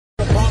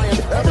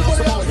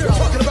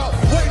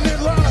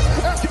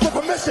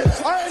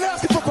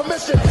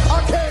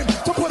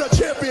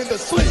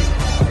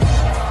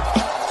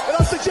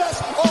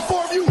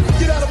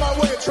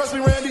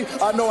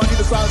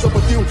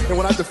you, and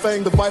when I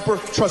defang the Viper,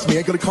 trust me,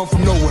 ain't gonna come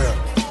from nowhere.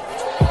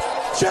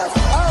 Jeff,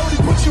 I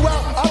already put you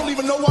out. I don't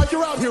even know why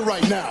you're out here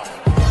right now.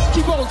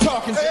 Keep on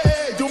talking.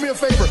 Hey, do me a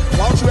favor.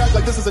 Why don't you act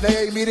like this is an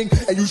AA meeting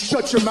and you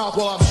shut your mouth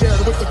while I'm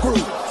sharing with the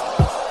group?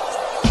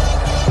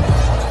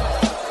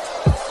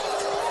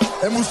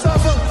 And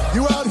Mustafa,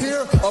 you out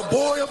here, a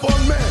boy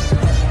among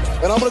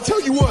men. And I'm gonna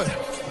tell you what.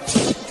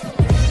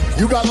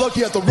 You got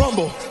lucky at the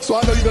Rumble, so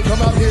I know you're gonna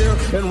come out here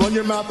and run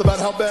your mouth about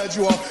how bad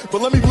you are.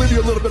 But let me give you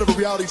a little bit of a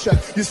reality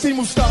check. You see,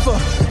 Mustafa,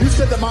 you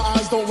said that my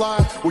eyes don't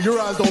lie. Well, your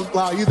eyes don't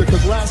lie either,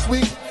 because last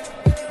week,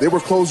 they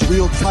were closed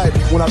real tight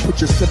when I put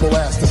your simple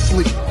ass to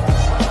sleep.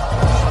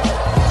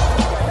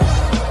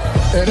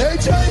 And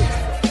AJ,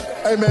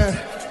 hey man,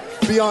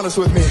 be honest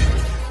with me.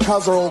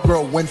 How's our old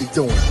girl Wendy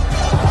doing?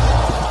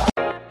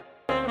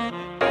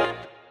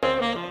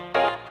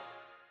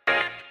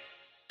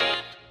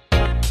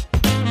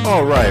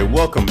 All right,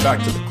 welcome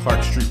back to the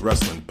Clark Street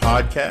Wrestling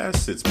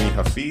Podcast. It's me,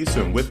 Hafiz,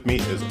 and with me,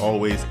 as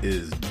always,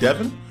 is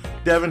Devin.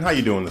 Devin, how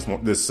you doing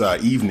this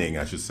evening,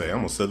 I should say? I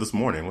almost said this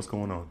morning. What's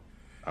going on?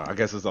 I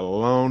guess it's a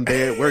long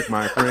day at work,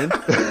 my friend.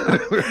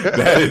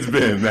 That has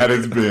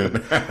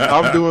been.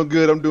 I'm doing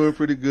good. I'm doing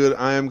pretty good.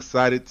 I am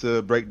excited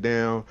to break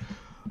down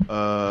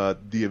the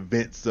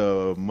events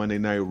of Monday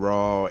Night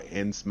Raw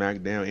and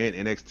SmackDown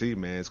and NXT,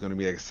 man. It's going to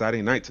be an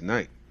exciting night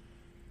tonight.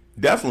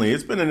 Definitely.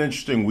 It's been an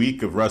interesting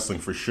week of wrestling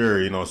for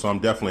sure, so I'm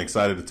definitely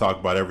excited to talk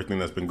about everything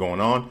that's been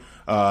going on.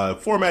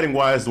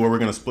 Formatting-wise, the way we're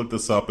going to split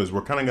this up is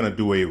we're kind of going to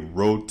do a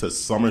Road to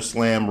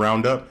SummerSlam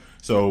roundup.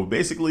 So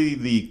basically,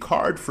 the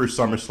card for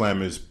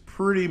SummerSlam is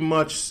pretty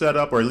much set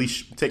up, or at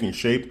least taking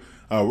shape.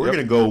 We're going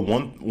to go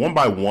one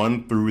by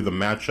one through the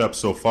matchups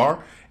so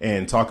far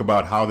and talk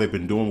about how they've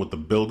been doing with the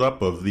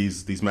buildup of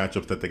these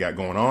matchups that they got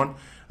going on.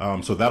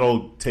 So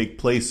that'll take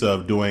place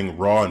of doing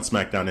Raw and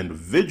SmackDown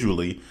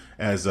individually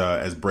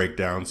as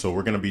breakdowns. So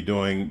we're going to be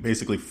doing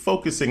basically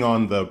focusing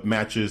on the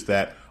matches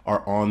that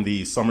are on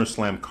the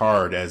SummerSlam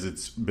card as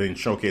it's being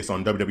showcased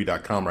on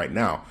WWE.com right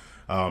now.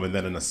 And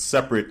then in a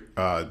separate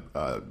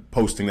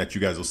posting that you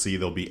guys will see,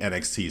 there'll be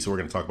NXT. So we're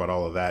going to talk about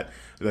all of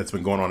that's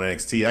been going on in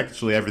NXT.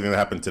 Actually, everything that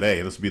happened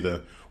today. This will be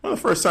one of the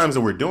first times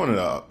that we're doing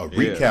a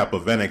recap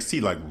of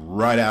NXT, like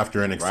right after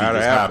NXT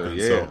happened.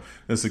 Yeah. So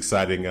it's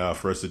exciting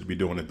for us to be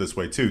doing it this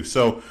way too.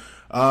 So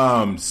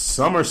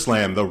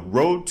SummerSlam, the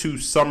Road to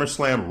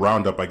SummerSlam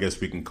roundup, I guess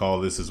we can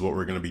call this, is what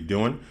we're going to be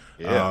doing.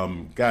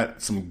 Yeah.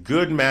 Got some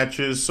good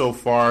matches so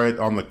far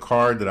on the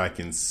card that I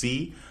can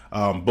see.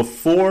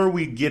 Before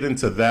we get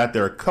into that,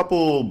 there are a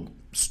couple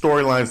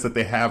storylines that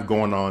they have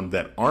going on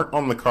that aren't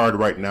on the card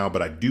right now,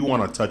 but I do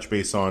want to touch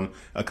base on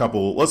a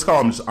couple, let's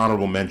call them just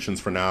honorable mentions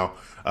for now,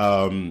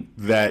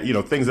 that,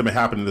 things that have been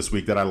happening this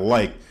week that I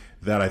like,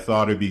 that I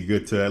thought it'd be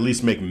good to at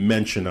least make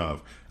mention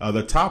of.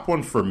 The top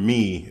one for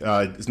me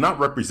is not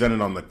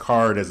represented on the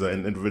card as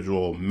an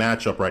individual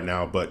matchup right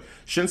now, but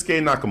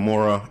Shinsuke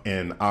Nakamura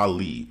and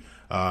Ali.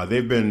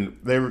 They've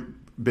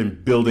been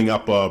building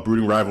up a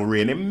brooding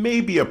rivalry, and it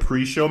may be a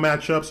pre-show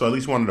matchup, so I at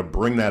least wanted to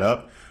bring that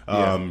up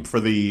for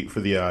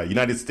the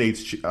United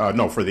States,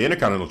 for the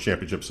Intercontinental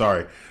Championship.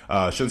 Sorry,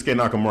 Shinsuke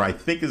Nakamura, I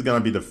think, is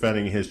going to be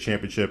defending his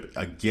championship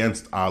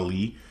against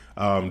Ali.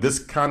 This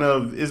kind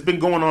of has been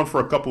going on for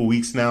a couple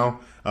weeks now,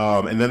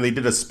 and then they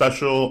did a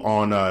special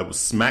on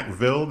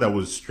Smackville that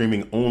was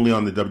streaming only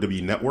on the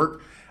WWE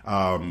Network.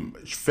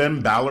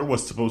 Finn Balor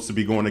was supposed to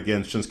be going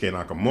against Shinsuke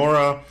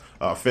Nakamura.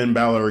 Finn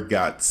Balor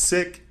got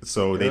sick,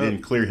 so they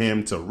didn't clear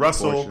him to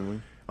wrestle.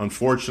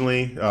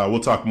 Unfortunately, we'll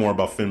talk more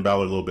about Finn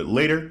Balor a little bit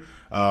later.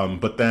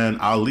 But then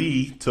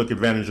Ali took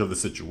advantage of the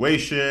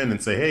situation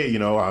and say, hey,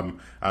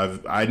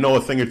 I know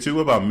a thing or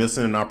two about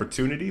missing an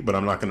opportunity, but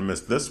I'm not going to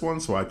miss this one,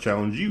 so I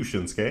challenge you,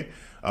 Shinsuke.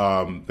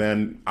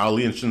 Then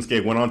Ali and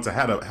Shinsuke went on to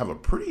have a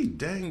pretty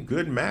dang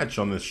good match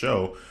on this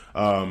show.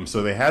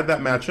 So they had that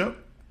matchup.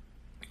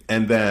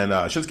 And then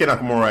Shinsuke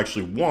Nakamura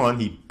actually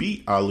won. He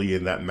beat Ali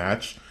in that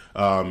match.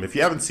 If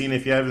you haven't seen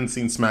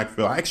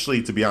Smackville, I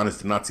actually, to be honest,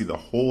 did not see the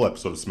whole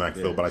episode of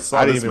Smackville, but I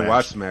saw this match. I didn't even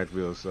watch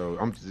Smackville, so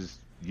I'm just,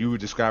 you were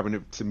describing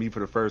it to me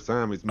for the first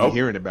time. It's me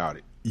hearing about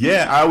it.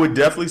 Yeah, I would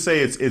definitely say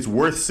it's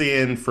worth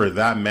seeing for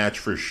that match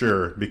for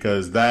sure,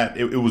 because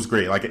it was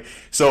great.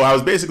 So I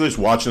was basically just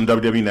watching the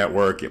WWE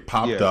Network. It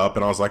popped up,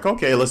 and I was like,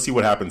 okay, let's see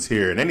what happens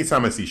here. And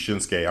anytime I see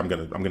Shinsuke, I'm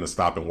gonna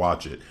stop and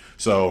watch it.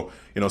 So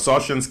saw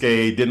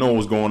Shinsuke, didn't know what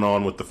was going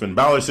on with the Finn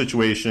Balor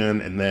situation,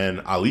 and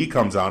then Ali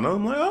comes out, and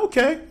I'm like,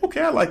 okay,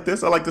 I like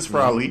this. I like this for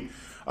Ali.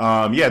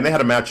 And they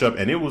had a matchup,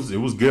 and it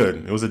was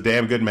good. It was a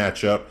damn good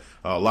matchup.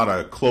 A lot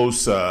of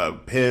close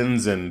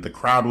pins, and the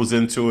crowd was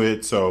into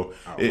it. So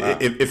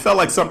it felt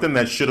like something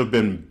that should have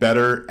been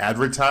better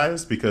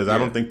advertised, because I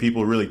don't think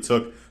people really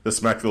took the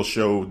Smackville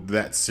show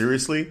that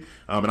seriously,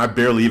 and I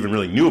barely even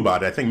really knew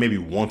about it. I think maybe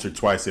once or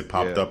twice it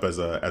popped up as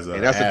a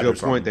And that's a ad good or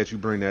something. point that you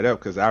bring that up,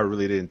 because I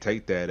really didn't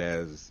take that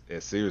as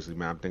seriously,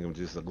 man. I'm thinking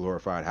just a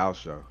glorified house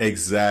show.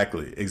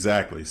 Exactly.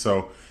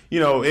 So,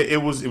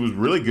 it was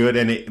really good,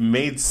 and it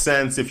made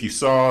sense if you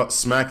saw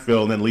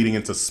Smackville and then leading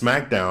into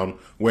SmackDown,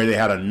 where they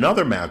had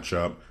another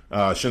matchup,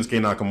 Shinsuke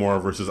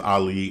Nakamura versus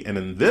Ali, and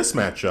in this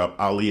matchup,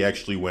 Ali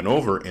actually went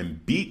over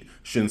and beat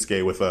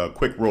Shinsuke with a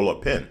quick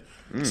roll-up pin.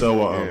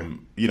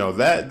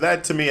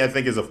 That to me, I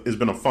think has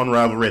been a fun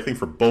rivalry. I think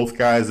for both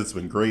guys, it's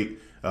been great.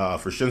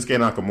 For Shinsuke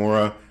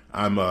Nakamura,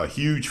 I'm a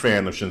huge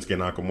fan of Shinsuke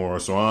Nakamura,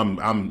 so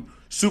I'm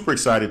super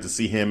excited to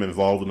see him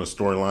involved in the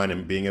storyline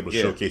and being able to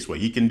showcase what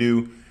he can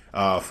do.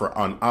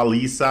 On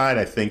Ali's side,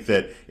 I think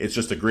that it's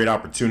just a great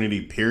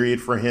opportunity, period,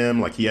 for him.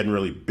 Like, he hadn't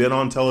really been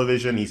on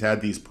television. He's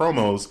had these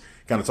promos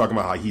kind of talking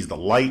about how he's the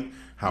light,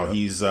 how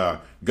he's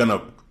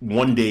gonna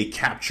one day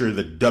capture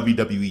the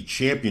WWE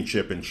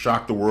Championship and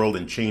shock the world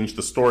and change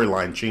the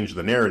storyline, change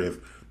the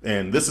narrative.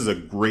 And this is a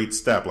great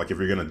step. Like, if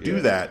you're going to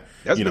do that,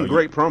 that's been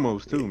great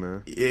promos too,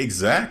 man.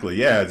 Exactly.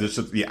 Yeah.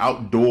 Just the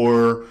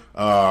outdoor,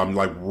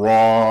 like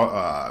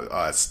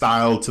raw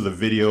style to the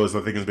videos,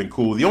 I think has been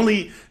cool. The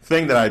only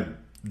thing that I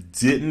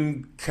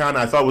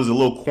thought was a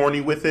little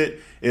corny with it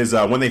is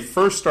when they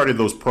first started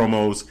those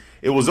promos,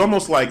 it was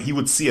almost like he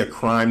would see a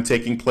crime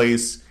taking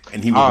place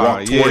and he would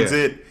walk towards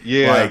it.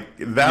 Yeah. Like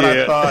that,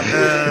 I thought,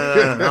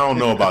 I don't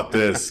know about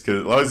this,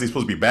 because is he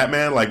supposed to be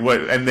Batman? Like,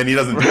 what? And then he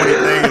doesn't do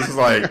anything. It's just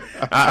like,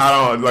 I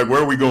don't, like,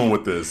 where are we going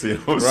with this?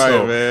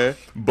 Right, man.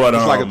 But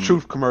it's like a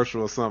truth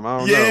commercial or something. I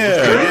don't know.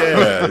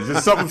 Yeah.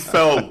 Just something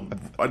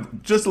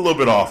felt just a little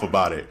bit off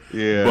about it.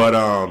 Yeah. But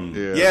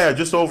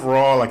just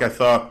overall, like, I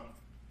thought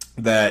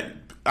that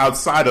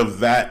outside of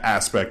that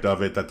aspect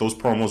of it, that those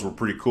promos were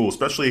pretty cool,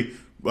 especially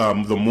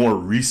the more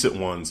recent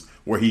ones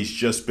where he's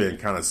just been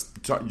kind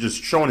of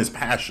just showing his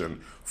passion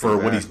for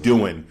what he's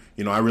doing.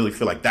 I really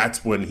feel like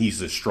that's when he's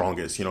the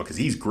strongest, because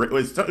he's great.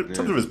 In terms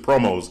of his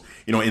promos,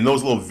 in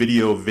those little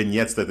video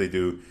vignettes that they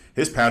do,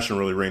 his passion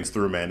really reigns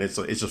through, man. It's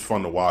just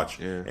fun to watch.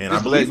 Yeah. And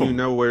I believe you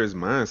know where his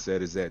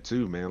mindset is at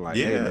too, man. Like,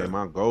 hey, man,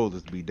 my goal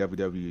is to be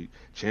WWE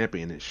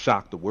champion and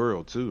shock the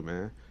world too,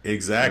 man.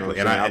 Exactly.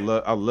 And I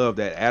love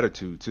that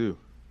attitude too.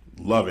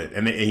 Love it.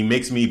 And he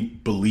makes me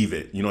believe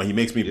it. He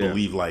makes me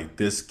believe, like,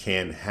 this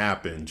can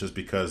happen just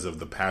because of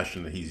the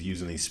passion that he's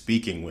using, he's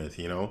speaking with,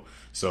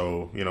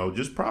 So,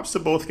 just props to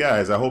both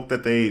guys. I hope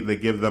that they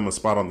give them a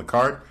spot on the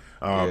card.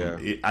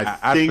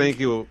 I think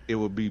it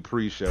will be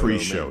pre-show.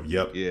 Pre-show,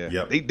 yep.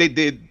 They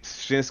did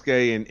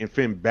Shinsuke and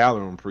Finn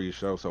Balor on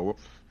pre-show, so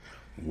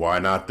why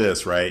not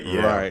this, right?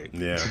 Yeah. Right.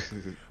 Yeah.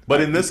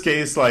 But in this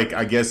case, like,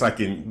 I guess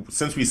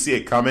since we see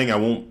it coming, I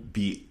won't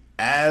be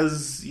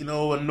as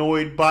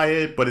annoyed by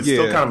it, but it's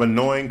still kind of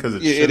annoying because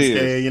it's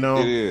Shinsuke.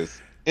 It is,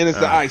 and it's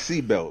the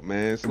IC belt,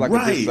 man. It's like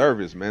a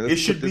disservice, man. It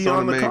should be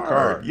on the main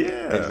card.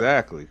 Yeah,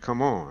 exactly.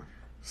 Come on.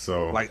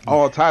 So, like,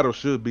 all titles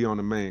should be on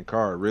the main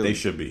card. Really, they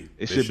should be.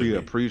 It should be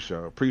a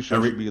pre-show. A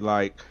pre-show should be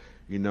like,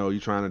 you're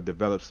trying to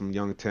develop some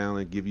young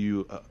talent, give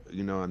you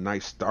a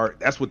nice start.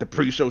 That's what the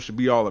pre-show should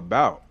be all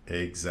about.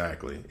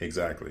 Exactly.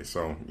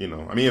 So,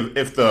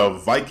 if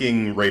the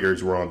Viking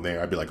Raiders were on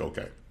there, I'd be like,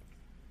 okay.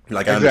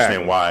 Like, I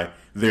understand why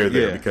they're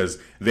there, because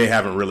they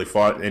haven't really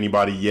fought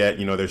anybody yet.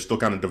 They're still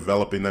kind of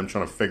developing them,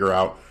 trying to figure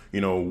out,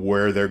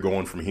 where they're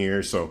going from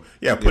here. So,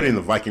 putting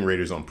the Viking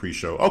Raiders on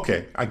pre-show.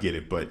 Okay, I get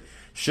it. But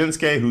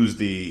Shinsuke, who's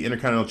the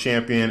Intercontinental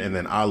Champion, and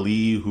then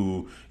Ali,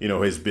 who,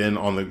 has been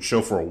on the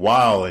show for a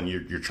while, and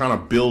you're trying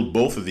to build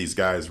both of these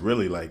guys,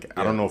 really. Like,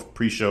 I don't know if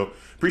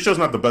pre-show's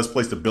not the best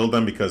place to build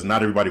them, because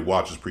not everybody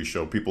watches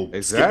pre-show. People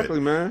skip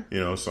it, man.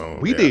 So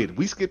we did.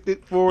 We skipped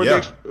it for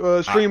the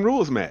Extreme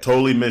Rules match.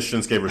 Totally missed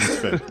Shinsuke versus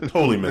Finn.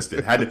 Totally missed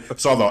it.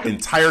 Saw the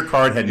entire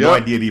card. Had no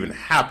idea it even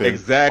happened.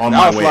 Exactly. On I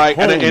my was way like,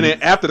 home. and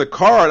then after the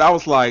card, I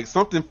was like,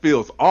 something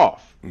feels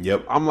off.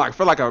 Yep. I'm like, I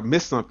feel like I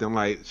missed something.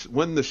 Like,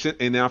 when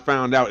and then I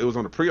found out it was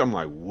on the pre. I'm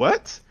like,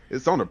 what?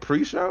 It's on the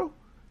pre-show?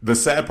 The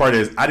sad part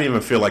is, I didn't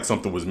even feel like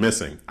something was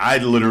missing. I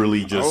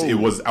literally just,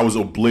 I was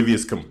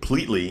oblivious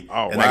completely.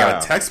 Oh, and I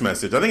got a text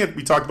message. I think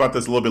we talked about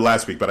this a little bit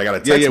last week, but I got a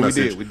text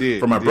message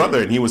from my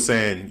brother, and he was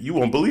saying, you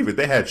won't believe it.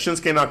 They had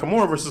Shinsuke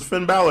Nakamura versus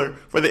Finn Balor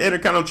for the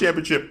Intercontinental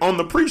Championship on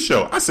the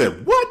pre-show. I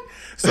said, what?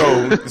 So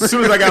as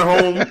soon as I got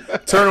home,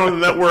 turned on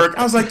the network,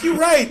 I was like, you're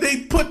right.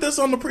 They put this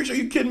on the pre-show.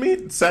 You kidding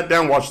me? Sat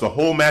down, watched the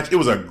whole match. It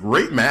was a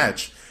great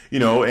match,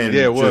 and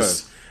it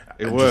was.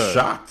 Just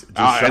shocked.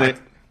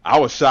 I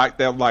was shocked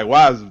that, I'm like,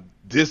 why is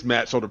this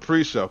match on the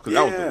pre-show? Because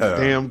that was a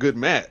damn good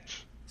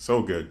match.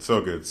 So good.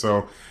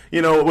 So,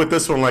 with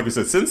this one, like I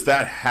said, since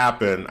that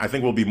happened, I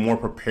think we'll be more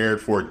prepared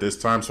for it this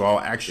time. So I'll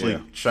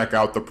actually check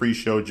out the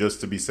pre-show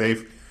just to be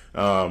safe.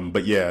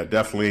 But yeah,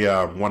 definitely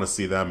want to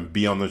see them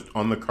be on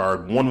the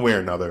card one way or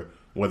another,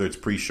 whether it's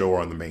pre-show or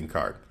on the main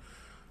card.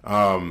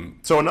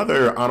 So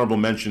another honorable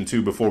mention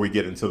too, before we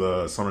get into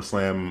the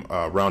SummerSlam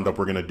roundup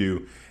we're gonna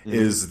do,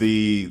 is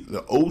the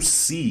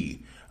OC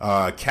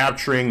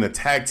capturing the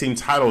tag team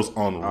titles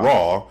on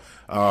Raw.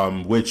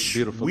 which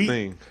beautiful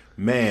thing.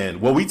 Man,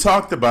 well, we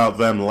talked about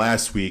them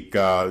last week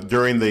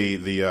during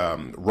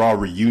the Raw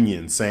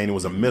reunion, saying it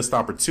was a missed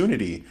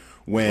opportunity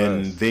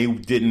when they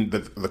didn't,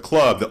 the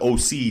club, the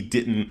OC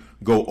didn't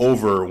go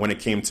over when it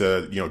came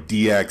to,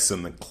 DX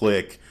and the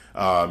Click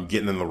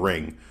getting in the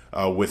ring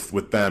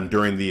with them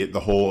during the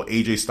whole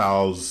AJ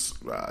Styles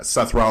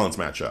Seth Rollins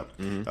matchup.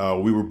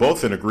 Mm-hmm. We were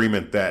both in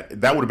agreement that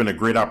would have been a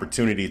great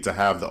opportunity to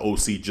have the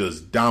OC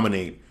just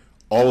dominate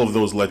all of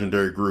those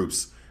legendary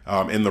groups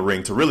in the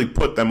ring to really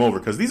put them over,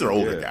 because these are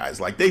older guys.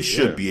 Like, they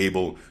should be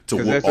able to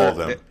whoop all of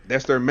them.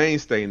 That's their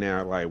mainstay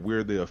now. Like,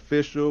 we're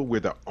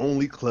the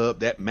only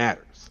club that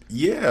matters.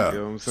 Yeah. You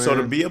know what I'm saying? So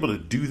to be able to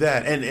do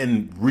that,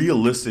 and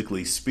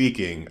realistically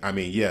speaking, I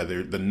mean,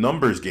 the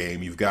numbers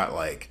game, you've got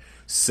like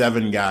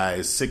 7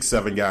 guys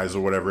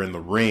or whatever in the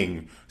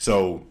ring.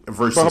 So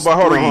versus but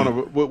hold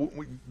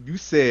on. You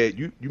said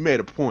you made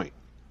a point.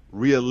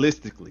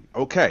 Realistically,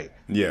 okay.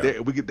 Yeah.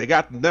 They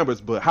got the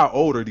numbers, but how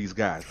old are these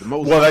guys? That's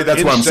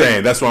what I'm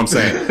saying. That's what I'm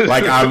saying.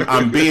 Like,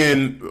 I'm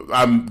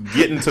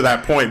getting to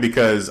that point,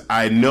 because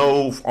I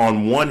know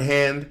on one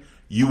hand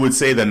you would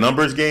say the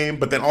numbers game,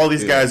 but then all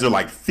these guys are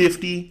like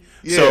 50.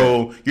 Yeah.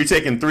 So you're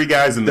taking 3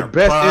 guys in their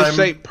prime. The best in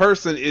shape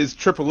person is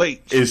Triple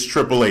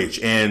H.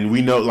 And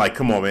we know, like,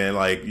 come on, man.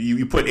 Like,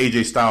 you put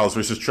AJ Styles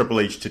versus Triple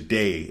H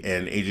today,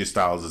 and AJ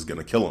Styles is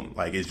gonna kill him.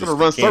 Like, it's just gonna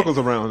run circles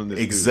around in this.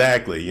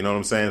 Exactly. Dude. You know what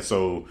I'm saying?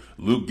 So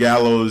Luke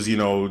Gallows,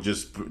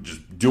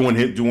 just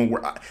doing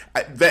work.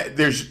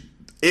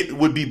 It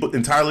would be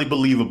entirely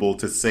believable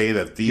to say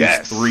that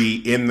these 3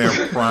 in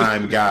their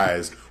prime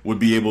guys would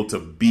be able to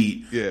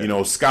beat,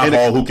 Scott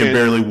Hall, who can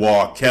barely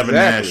walk, Kevin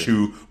Nash,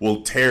 who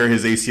will tear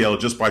his ACL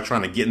just by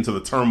trying to get into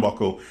the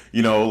turnbuckle.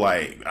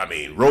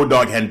 Road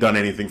Dogg hadn't done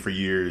anything for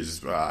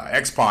years.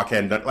 X-Pac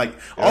hadn't done,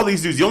 all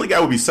these dudes. The only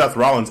guy would be Seth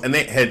Rollins, and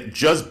they had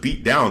just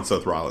beat down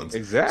Seth Rollins.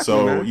 Exactly.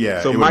 So,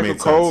 man. So Michael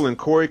Cole and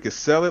Corey could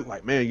sell it.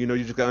 Like, man, you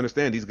just got to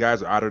understand, these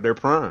guys are out of their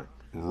prime.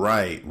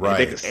 Right. And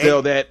they could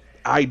sell that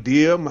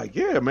idea. I'm like,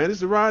 yeah, man,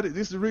 this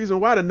is the reason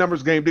why the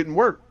numbers game didn't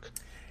work.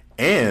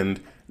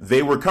 And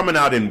they were coming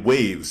out in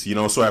waves,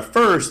 So at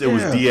first it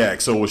was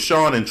DX, so it was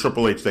Shawn and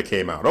Triple H that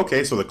came out.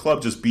 Okay, so the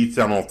club just beats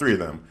down all 3 of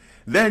them.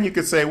 Then you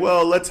could say,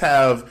 well, let's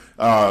have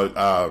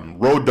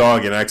Road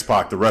Dogg and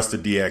X-Pac, the rest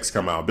of DX,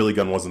 come out. Billy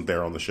Gunn wasn't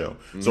there on the show.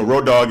 Mm-hmm. So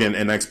Road Dogg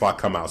and X-Pac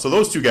come out. So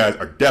those 2 guys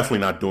are definitely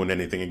not doing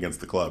anything against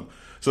the club.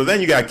 So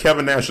then you got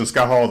Kevin Nash and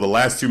Scott Hall, the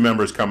last 2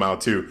 members, come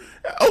out too.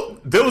 Oh,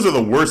 those are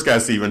the worst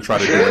guys to even try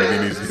to do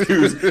anything to these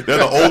dudes. They're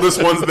the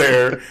oldest ones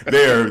there.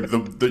 They're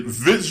the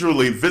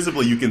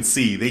visibly you can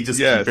see they just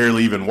can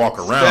barely even walk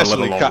around,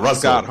 especially let alone wrestle.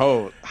 Scott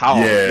Hall.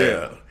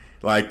 Yeah.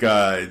 Like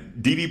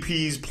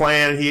DDP's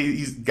plan,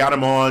 he's got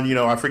him on.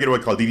 I forget what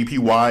it's called.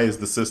 DDPY is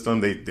the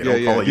system. They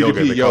don't call it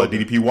yoga. They call it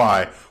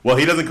DDPY. Well,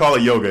 he doesn't call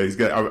it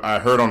yoga. I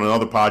heard on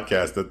another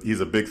podcast that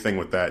he's a big thing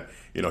with that.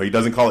 He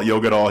doesn't call it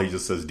yoga at all. He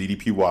just says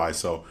DDPY.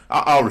 So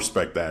I'll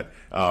respect that.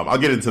 I'll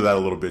get into that a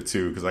little bit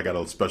too, because I got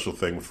a special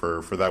thing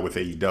for that with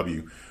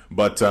AEW.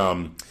 But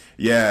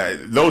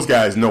those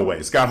guys, no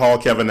way. Scott Hall,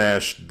 Kevin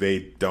Nash,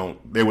 they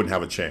wouldn't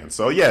have a chance.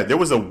 So there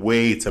was a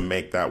way to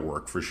make that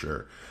work for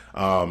sure.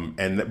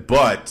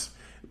 But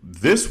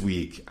this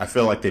week, I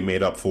feel like they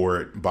made up for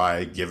it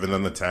by giving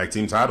them the tag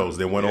team titles.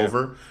 They went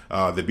over.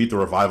 They beat the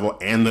Revival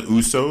and the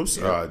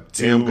Usos.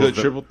 Damn good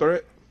triple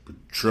threat.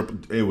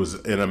 It was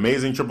an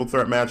amazing triple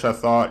threat match. I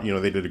thought,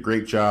 they did a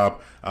great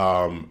job.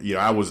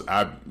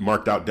 I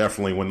marked out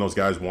definitely when those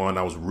guys won.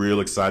 I was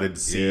real excited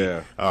to see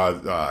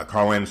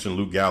Carl Anderson,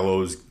 Luke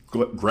Gallows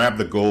grab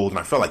the gold, and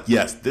I felt like,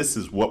 yes, this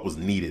is what was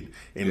needed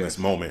in this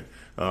moment.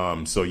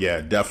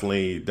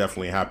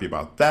 Definitely happy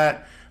about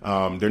that.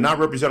 They're not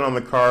represented on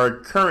the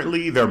card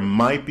currently. There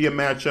might be a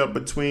matchup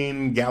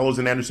between Gallows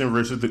and Anderson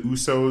versus the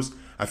Usos.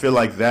 I feel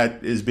like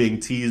that is being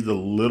teased a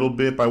little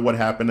bit by what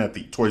happened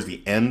towards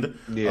the end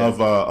of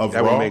Raw.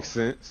 That would make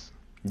sense.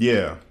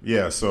 Yeah.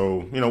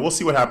 So we'll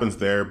see what happens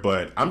there.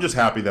 But I'm just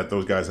happy that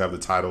those guys have the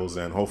titles,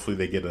 and hopefully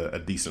they get a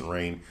decent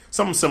reign,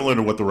 something similar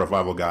to what the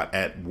Revival got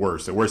at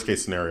worst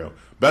case scenario.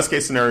 Best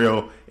case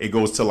scenario, it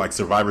goes to like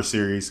Survivor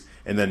Series,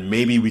 and then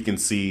maybe we can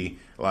see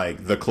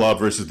like the club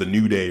versus the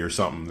New Day or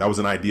something. That was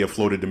an idea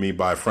floated to me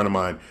by a friend of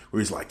mine where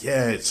he's like,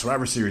 it's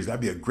Survivor Series.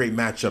 That'd be a great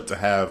matchup to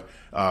have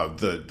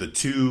the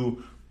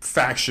 2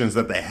 factions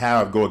that they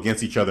have go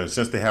against each other. And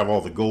since they have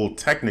all the gold,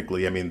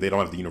 technically, they don't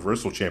have the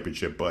Universal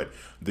Championship, but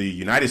the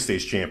United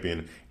States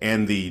Champion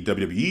and the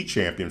WWE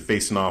Champion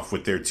facing off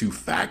with their 2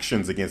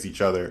 factions against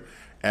each other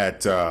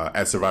at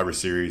Survivor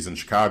Series in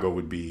Chicago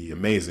would be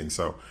amazing.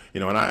 So,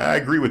 and I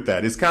agree with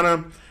that. It's kind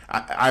of,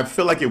 I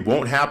feel like it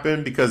won't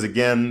happen because,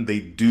 again, they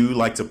do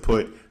like to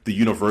put the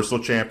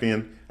Universal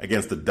Champion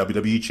against the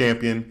WWE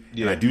Champion.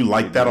 Yeah, and I do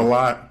like that a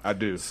lot. I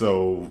do.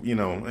 So,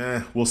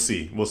 we'll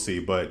see.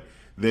 But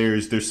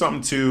there's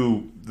something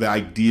to the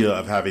idea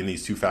of having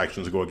these 2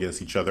 factions go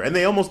against each other. And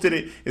they almost did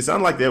it. It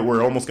sounded like they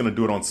were almost going to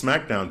do it on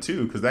SmackDown,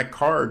 too, because that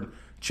card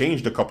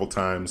changed a couple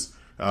times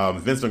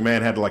Vince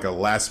McMahon had like a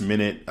last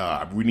minute,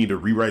 we need to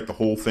rewrite the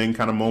whole thing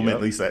kind of moment,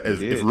 at least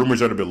if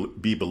rumors are to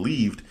be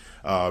believed.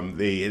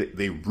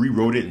 They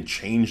rewrote it and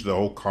changed the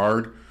whole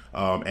card.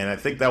 And I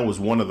think that was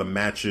one of the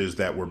matches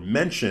that were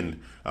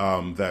mentioned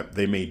that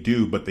they may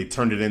do, but they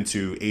turned it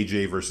into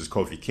AJ versus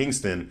Kofi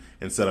Kingston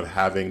instead of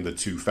having the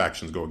two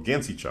factions go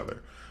against each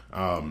other.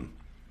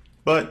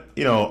 But,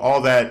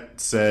 all that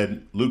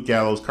said, Luke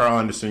Gallows, Carl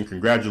Anderson,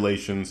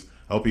 congratulations.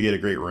 I hope you get a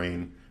great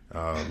reign.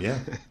 Yeah.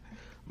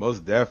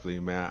 Most definitely,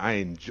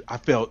 man. I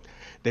felt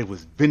they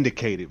was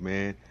vindicated,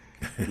 man.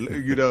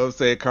 You know what I'm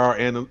saying?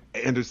 Carl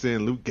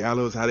Anderson, Luke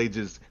Gallows, how they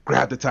just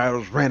grabbed the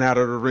titles, ran out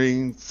of the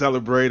ring,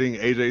 celebrating.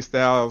 AJ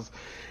Styles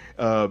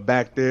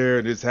back there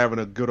and just having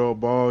a good old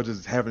ball,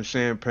 just having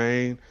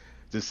champagne,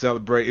 just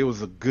celebrate. It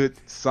was a good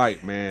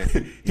sight, man.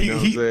 You know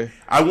what I'm saying?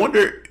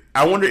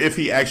 I wonder if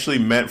he actually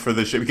meant for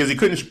the shit, because he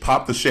couldn't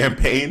pop the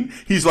champagne.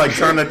 He's like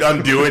trying to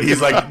undo it.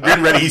 He's like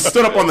getting ready. He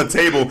stood up on the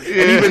table, and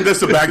even just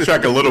to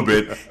backtrack a little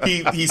bit,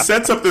 he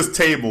sets up this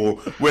table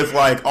with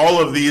like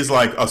all of these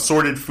like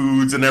assorted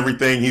foods and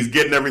everything. He's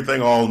getting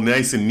everything all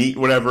nice and neat,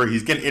 whatever.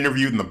 He's getting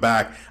interviewed in the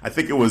back. I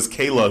think it was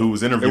Kayla who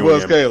was interviewing him. It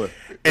was Kayla.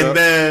 And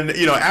then,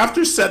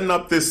 after setting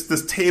up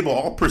this table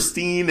all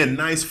pristine and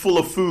nice, full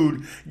of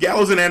food,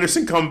 Gallows and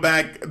Anderson come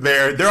back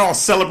there. They're all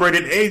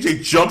celebrating.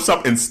 AJ jumps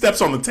up and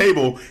steps on the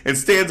table and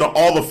stands on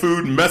all the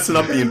food, messing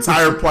up the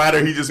entire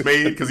platter he just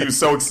made because he was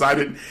so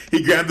excited.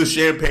 He grabbed the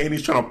champagne.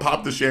 He's trying to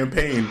pop the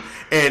champagne.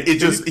 And he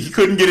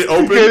couldn't get it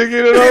open.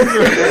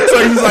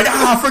 So he's like,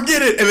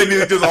 forget it. And then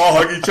they just all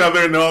hug each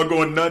other and they're all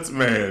going nuts,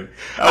 man.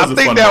 I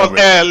think that was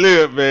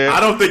ad-lib, man. I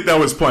don't think that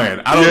was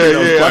planned. I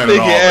think he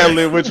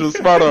ad-lib, which was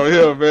smart on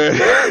him, man.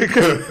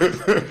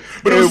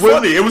 But it was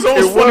funny. It was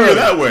almost funnier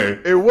that way.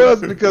 It was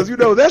because,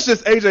 that's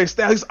just AJ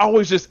Styles. He's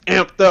always just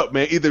amped up,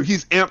 man. Either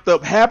he's amped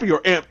up happy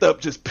or amped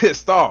up just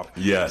pissed off.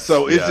 Yes.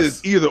 So it's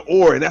just either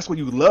or, and that's what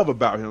you love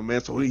about him,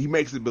 man. So he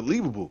makes it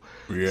believable.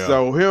 Yeah.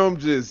 So him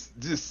just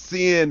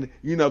seeing,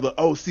 the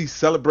OC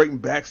celebrating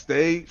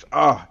backstage,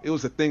 it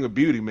was a thing of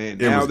beauty, man.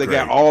 Now they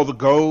got all the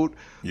gold.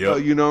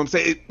 Yep. You know what I'm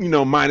saying?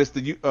 Minus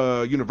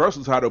the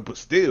Universal title, but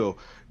still,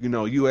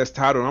 U.S.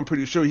 title. I'm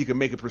pretty sure he can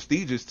make it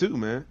prestigious too,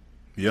 man.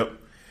 Yep.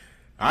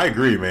 I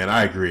agree, man.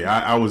 I agree.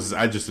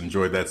 I just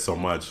enjoyed that so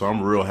much. So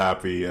I'm real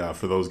happy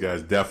for those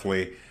guys,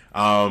 definitely.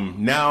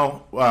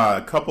 Now,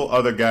 a couple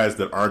other guys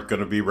that aren't going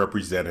to be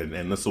represented,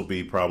 and this will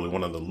be probably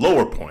one of the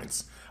lower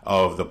points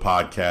of the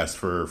podcast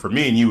for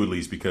me and you at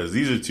least, because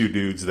these are two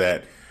dudes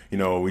that,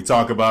 we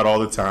talk about all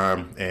the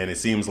time, and it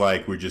seems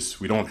like we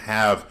don't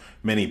have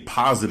many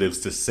positives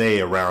to say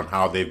around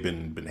how they've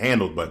been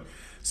handled. But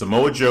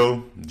Samoa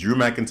Joe, Drew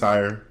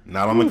McIntyre,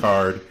 not on the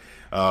card.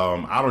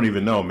 I don't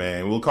even know,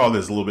 man. We'll call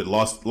this a little bit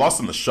lost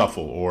in the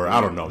shuffle, or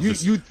I don't know.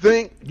 You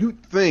think?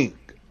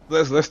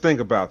 Let's think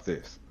about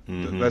this.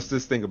 Mm-hmm. Let's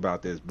just think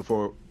about this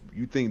before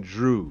you think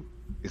Drew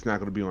is not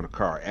going to be on the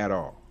card at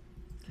all.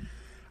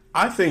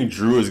 I think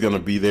Drew is going to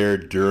be there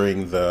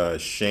during the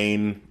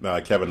Shane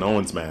Kevin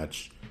Owens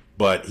match,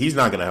 but he's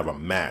not going to have a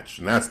match,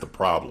 and that's the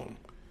problem.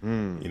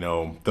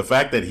 The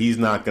fact that he's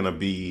not going to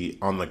be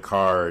on the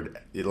card,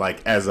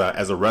 like as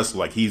a wrestler,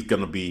 like he's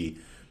going to be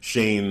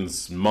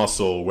Shane's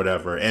muscle,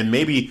 whatever, and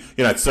maybe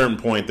at a certain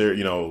point there,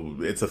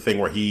 it's a thing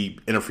where he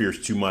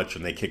interferes too much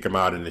and they kick him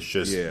out, and it's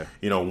just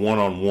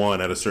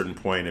 1-on-1 at a certain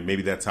point, and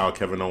maybe that's how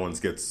Kevin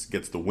Owens gets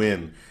the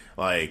win.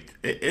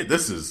 Like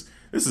this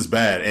is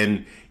bad,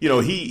 and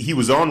he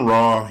was on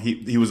Raw.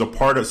 He was a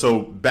part of. So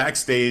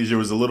backstage there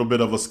was a little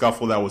bit of a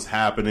scuffle that was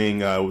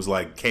happening. It was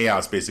like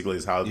chaos, basically,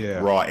 is how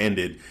Raw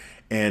ended,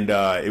 and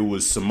it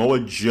was Samoa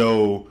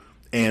Joe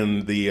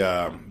and the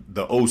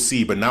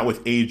OC, but not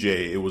with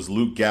AJ. It was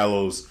Luke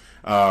Gallows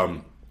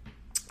and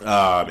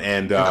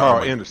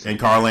Carl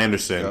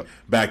Anderson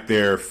back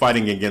there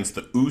fighting against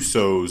the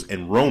Usos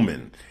and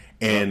Roman,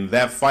 and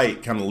that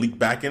fight kind of leaked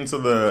back into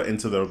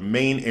the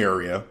main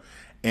area,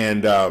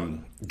 and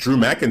Drew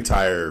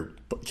McIntyre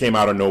came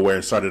out of nowhere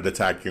and started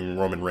attacking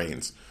Roman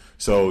Reigns.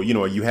 So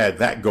you had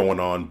that going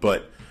on,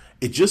 but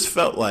it just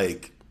felt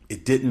like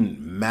it didn't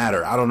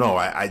matter. I don't know.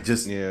 I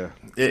just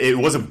it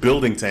wasn't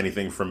building to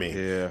anything for me.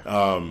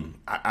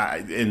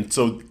 And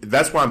so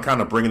that's why I'm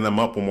kind of bringing them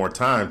up one more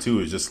time too.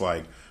 Is just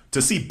like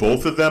to see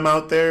both of them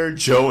out there,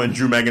 Joe and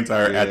Drew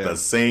McIntyre, at the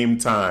same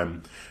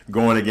time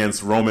going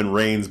against Roman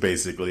Reigns,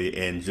 basically,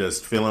 and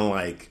just feeling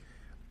like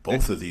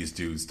both of these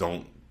dudes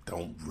don't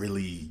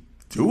really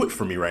do it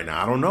for me right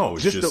now. I don't know.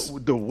 It's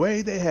just the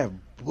way they have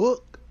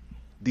booked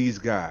these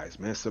guys,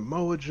 man.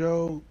 Samoa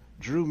Joe,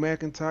 Drew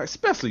McIntyre,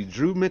 especially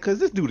Drew, man, because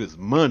this dude is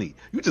money.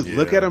 You just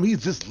look at him, he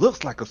just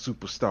looks like a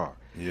superstar.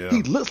 Yeah.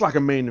 He looks like a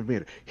main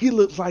eventer. He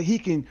looks like he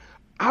can.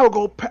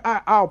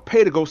 I'll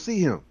pay to go see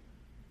him.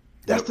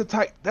 That's the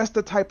type. That's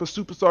the type of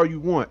superstar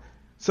you want.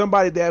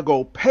 Somebody that'll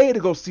go pay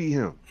to go see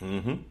him.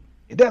 Mm-hmm.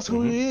 And that's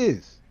who he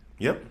is.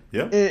 Yep.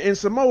 And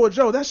Samoa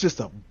Joe, that's just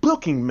a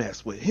booking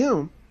mess with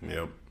him.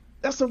 Yep.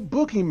 That's a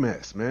booking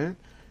mess, man.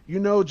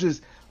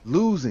 Just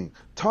losing,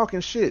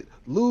 talking shit,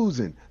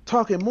 losing,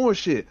 talking more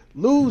shit,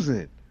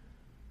 losing.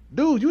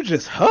 dude, you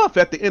just huff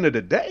at the end of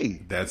the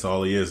day. That's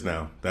all he is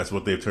now. That's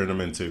what they've turned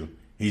him into.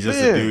 He's just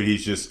Man. a dude.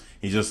 He's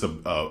just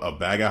a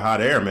bag of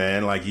hot air,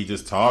 man. Like, he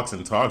just talks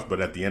and talks,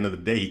 but at the end of the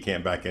day, he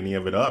can't back any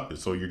of it up.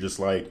 So you're just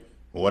like,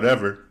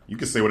 whatever. You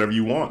can say whatever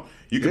you want.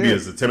 You can be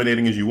as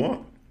intimidating as you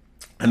want.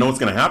 I know what's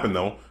going to happen,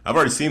 though. I've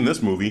already seen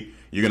this movie.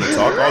 You're going to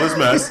talk all this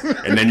mess,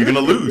 and then you're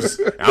going to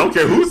lose. I don't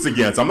care who it's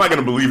against. I'm not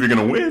going to believe you're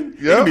going to win.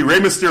 It could be Rey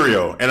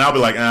Mysterio, and I'll be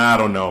like, I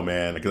don't know,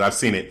 man, because I've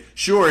seen it.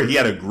 Sure, he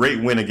had a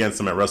great win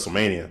against him at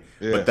WrestleMania,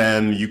 but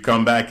then you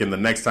come back, and the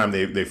next time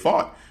they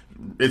fought,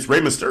 it's Rey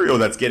Mysterio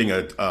that's getting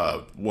a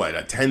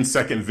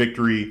 10-second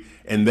victory,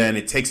 and then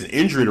it takes an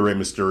injury to Rey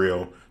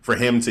Mysterio for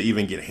him to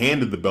even get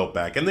handed the belt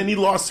back, and then he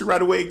lost it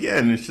right away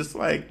again. It's just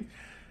like,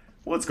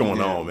 what's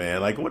going on,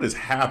 man? Like, what is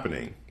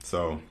happening?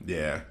 So,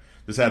 yeah.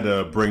 Just had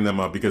to bring them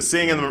up because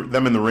seeing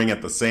them in the ring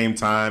at the same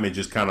time, it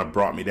just kind of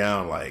brought me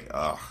down. Like,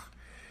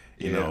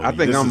 you know, I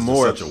think I'm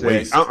more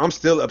upset. I'm I'm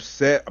still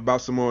upset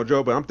about Samoa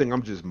Joe, but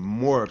I'm just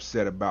more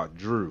upset about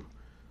Drew.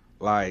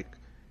 Like,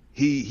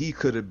 he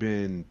could have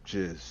been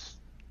just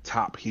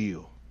top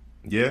heel.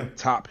 Yeah.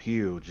 Top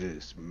heel,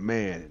 just,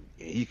 man,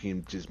 he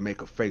can just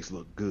make a face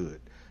look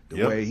good.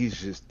 The way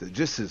he's just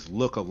his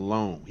look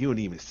alone. He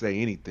wouldn't even say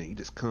anything. He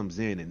just comes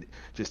in and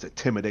just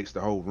intimidates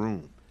the whole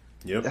room.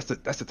 Yep.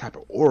 That's the type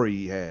of aura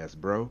he has,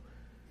 bro.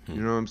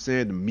 You know what I'm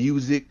saying? The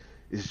music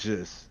is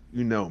just,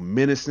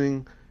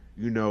 menacing.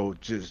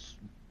 Just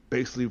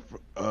basically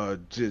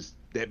just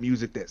that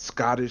music, that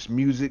Scottish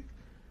music,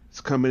 is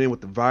coming in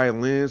with the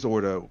violins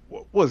or the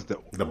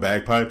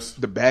bagpipes.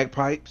 The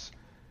bagpipes.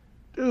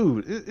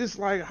 Dude, it's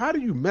like, how do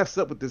you mess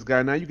up with this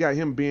guy? Now you got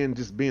him being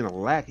a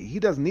lackey. He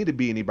doesn't need to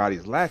be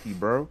anybody's lackey,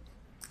 bro.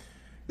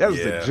 That was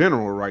the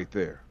general right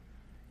there.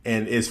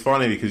 And it's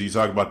funny because you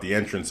talk about the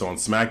entrance on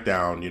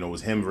SmackDown, it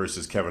was him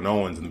versus Kevin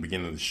Owens in the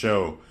beginning of the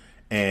show.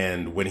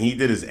 And when he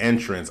did his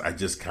entrance, I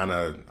just kind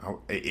of,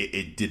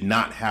 it did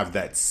not have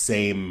that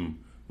same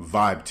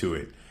vibe to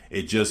it.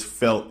 It just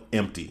felt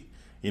empty.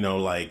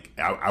 Like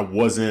I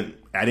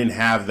didn't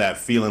have that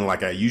feeling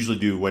like I usually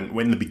do when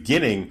in the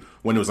beginning,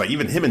 when it was like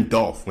even him and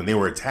Dolph, when they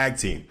were a tag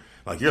team.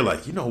 Like, you're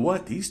like, you know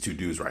what? These two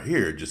dudes right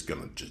here are just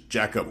going to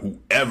jack up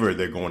whoever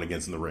they're going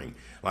against in the ring.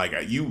 Like,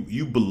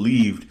 you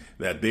believed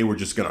that they were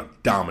just going to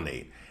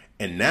dominate.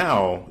 And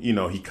now,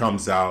 he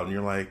comes out and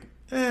you're like,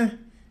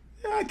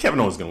 Kevin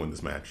Owens is going to win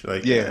this match.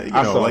 Like,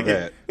 I saw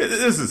that.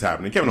 This is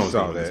happening. Kevin Owens is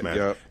going to win this match.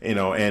 Yep.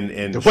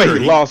 And the way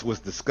he lost was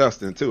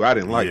disgusting too. I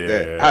didn't like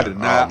that. I did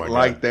not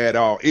like that at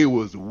all. It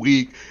was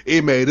weak.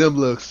 It made him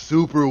look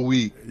super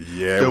weak.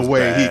 Yeah, it was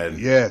bad.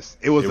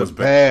 It was a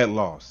bad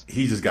loss.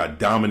 He just got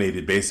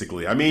dominated,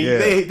 basically. I mean,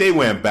 they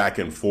went back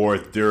and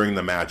forth during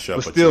the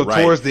matchup, but still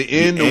towards the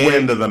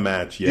end of the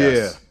match,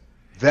 yes.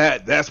 Yeah.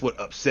 That's what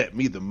upset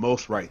me the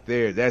most right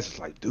there. That's just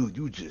like, dude,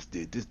 you just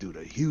did this dude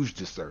a huge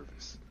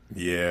disservice.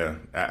 Yeah,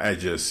 I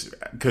just,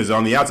 because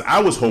on the outside, I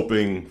was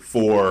hoping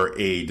for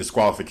a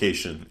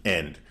disqualification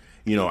end.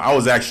 I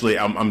was actually,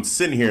 I'm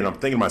sitting here and I'm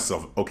thinking to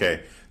myself,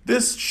 okay,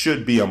 this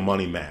should be a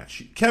money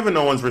match. Kevin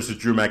Owens versus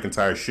Drew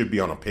McIntyre should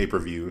be on a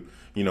pay-per-view.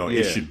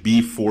 It should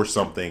be for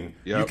something.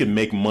 Yep. You can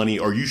make money,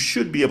 or you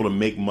should be able to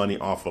make money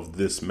off of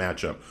this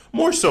matchup.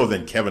 More so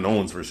than Kevin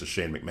Owens versus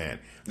Shane McMahon.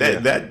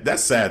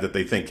 That's sad that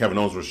they think Kevin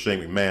Owens versus Shane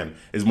McMahon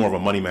is more of a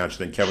money match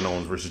than Kevin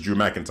Owens versus Drew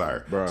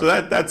McIntyre. Bro. So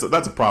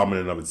that's a problem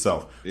in and of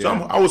itself. Yeah. So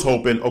I was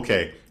hoping,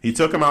 okay, he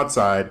took him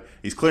outside.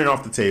 He's clearing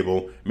off the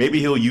table. Maybe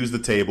he'll use the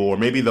table, or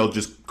maybe they'll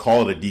just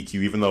call it a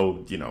DQ, even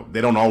though they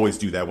don't always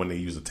do that when they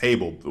use a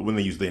table, when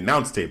they use the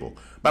announce table.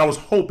 But I was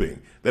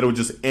hoping that it would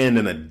just end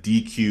in a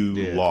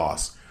DQ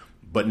loss.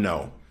 But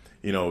no.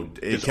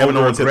 Kevin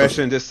Owens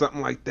aggression, just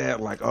something like that.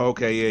 Like,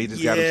 he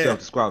just got himself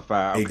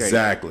disqualified. Okay.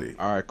 Exactly.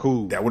 All right,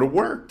 cool. That would have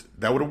worked.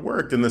 That would have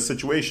worked in this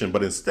situation.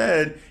 But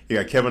instead, you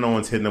got Kevin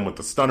Owens hitting him with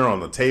the stunner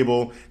on the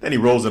table. Then he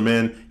rolls him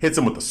in, hits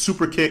him with the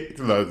super kick,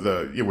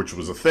 which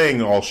was a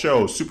thing all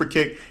show, super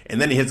kick. And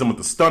then he hits him with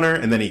the stunner.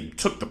 And then he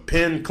took the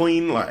pin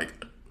clean. Like,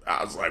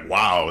 I was like,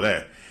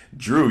 wow,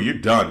 Drew, you're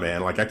done,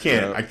 man. Like, I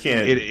can't.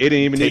 It didn't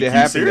even need to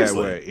happen that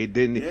way. It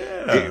didn't.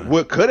 Yeah.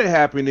 What could have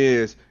happened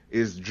is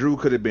Drew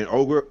could have been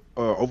over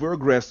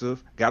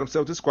aggressive, got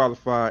himself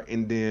disqualified,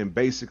 and then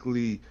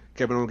basically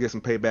Kevin Owens gets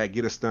some payback,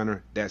 get a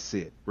stunner. That's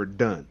it. We're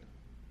done.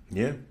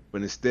 Yeah.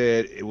 But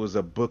instead, it was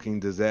a booking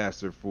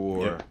disaster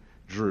for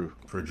Drew.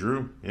 For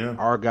Drew, yeah.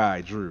 Our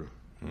guy, Drew.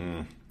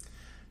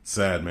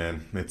 Sad,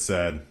 man. It's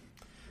sad.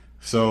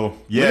 So,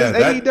 yeah.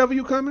 When is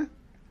AEW coming?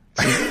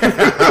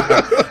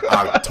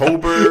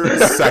 October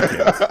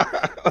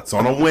 2nd. It's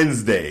on a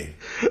Wednesday.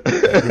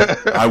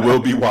 I will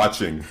be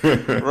watching.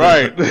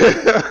 Right.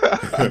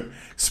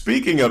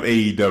 Speaking of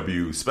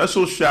AEW,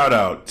 special shout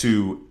out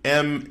to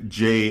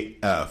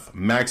MJF,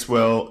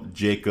 Maxwell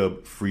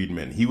Jacob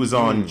Friedman. He was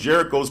on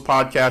Jericho's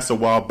podcast a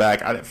while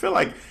back. I feel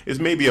like it's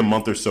maybe a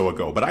month or so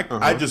ago, but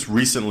I just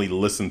recently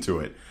listened to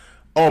it.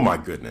 Oh my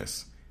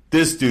goodness.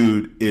 This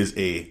dude is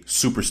a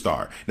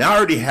superstar. Now, I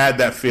already had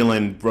that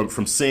feeling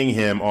from seeing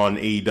him on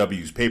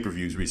AEW's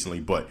pay-per-views recently,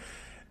 but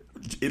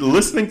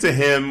listening to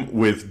him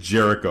with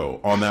Jericho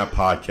on that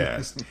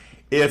podcast,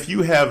 if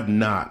you have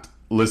not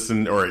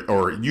listened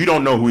or you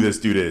don't know who this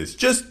dude is,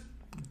 just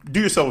do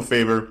yourself a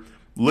favor.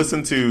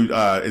 Listen to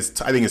I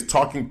think it's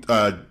Talk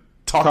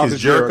is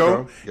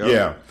Jericho.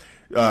 Yep.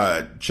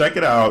 Yeah. Check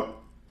it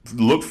out.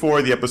 Look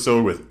for the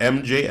episode with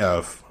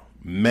MJF.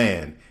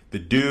 Man, the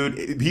dude,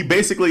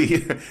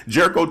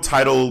 Jericho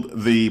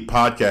titled the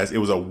podcast, it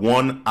was a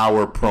 1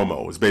 hour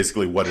promo. It's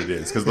basically what it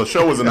is, because the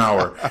show was an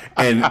hour,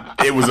 and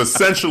it was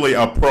essentially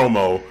a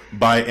promo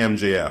by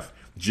MJF,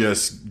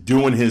 just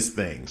doing his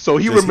thing. So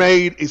he would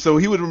remain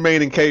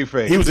in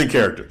kayfabe. He was in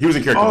character.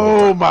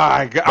 Oh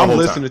my God. I'm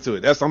listening to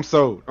it. I'm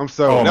sold. Oh,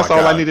 that's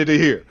all I needed to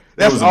hear.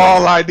 That's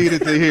all I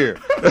needed to hear.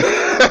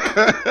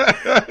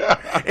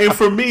 And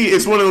for me,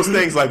 it's one of those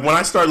things, like when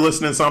I start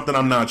listening to something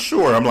I'm not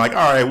sure, I'm like,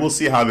 all right, we'll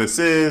see how this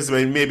is.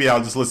 Maybe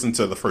I'll just listen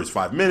to the first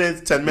 5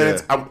 minutes, 10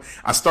 minutes. Yeah.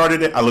 I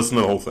started it. I listened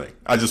to the whole thing.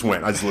 I just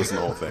listened to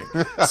the whole thing.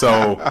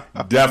 So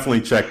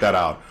definitely check that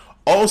out.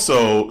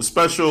 Also,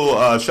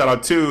 special shout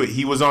out to,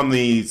 he was on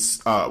the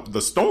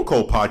Stone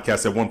Cold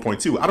podcast at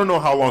 1.2. I don't know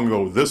how long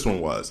ago this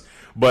one was,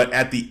 but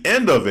at the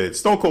end of it,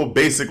 Stone Cold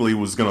basically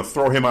was going to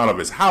throw him out of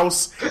his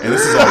house, and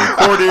this is all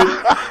recorded.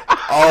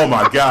 Oh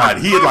my God,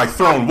 he had like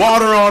thrown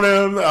water on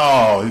him.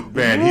 Oh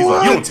man, he's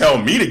like, you don't tell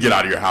me to get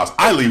out of your house.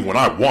 I leave when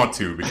I want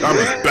to because I'm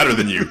just better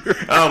than you.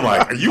 And I'm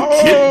like, are you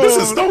kidding? This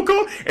is Stone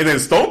Cold? And then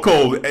Stone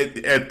Cold,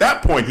 at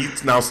that point,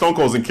 Stone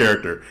Cold's in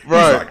character. He's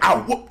like,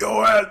 I'll whoop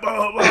your ass, blah,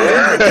 blah,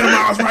 blah. Get in my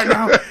house right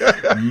now.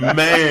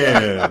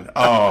 Man,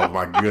 oh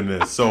my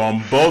goodness. So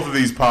on both of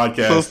these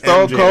podcasts, so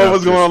Stone Cold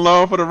was going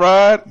along for the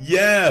ride?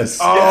 Yes.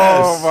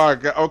 Oh my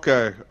God.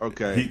 Okay.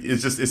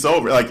 It's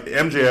over. Like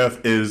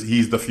MJF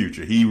he's the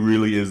future. He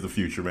really is the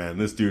future, man.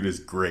 This dude is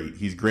great.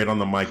 He's great on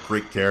the mic,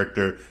 great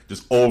character.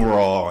 Just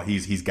overall,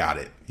 he's got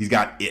it. He's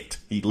got it.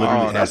 He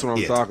literally has that's what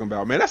I'm talking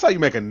about, man. That's how you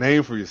make a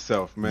name for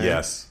yourself, man.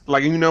 Yes.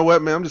 Like, you know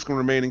what, man? I'm just going to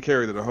remain in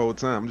character the whole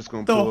time. I'm just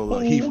going to pull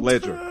a Heath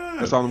Ledger.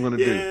 That's all I'm going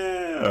to do.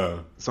 Yeah.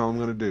 That's all I'm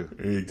going to do.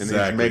 Exactly, and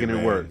he's making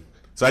it work.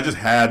 So I just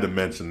had to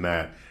mention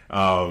that.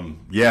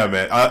 Yeah,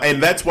 man.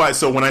 And that's why,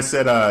 so when I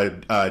said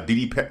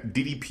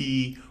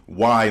DDPY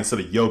instead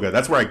of yoga,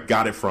 that's where I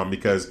got it from,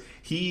 because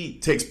he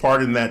takes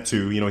part in that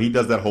too. You know, he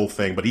does that whole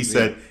thing, but he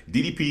said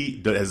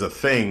DDP has a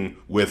thing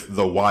with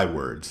the Y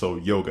word, so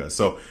yoga.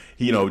 So,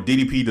 you know,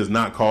 DDP does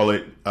not call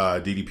it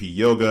DDP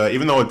yoga,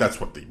 even though that's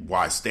what the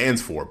Y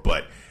stands for,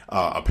 but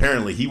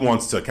apparently he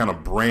wants to kind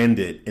of brand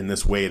it in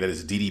this way that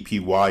it's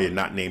DDPY and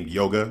not named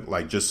yoga,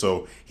 like just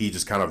so he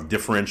just kind of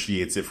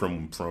differentiates it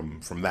from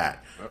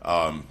that.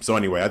 So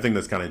anyway, I think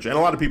that's kind of interesting. And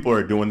a lot of people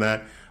are doing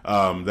that.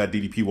 That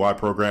DDPY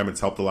program, it's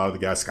helped a lot of the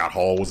guys. Scott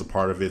Hall was a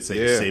part of it.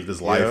 Saved his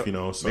life, you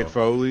know. So Mick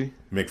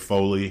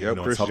Foley, you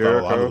know, it's helped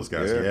out a lot of those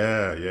guys.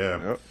 Yeah.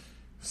 Yep.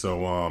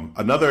 So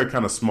another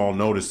kind of small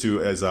notice too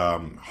is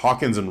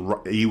Hawkins, and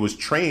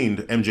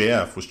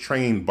MJF was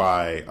trained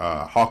by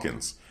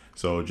Hawkins.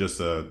 So just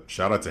a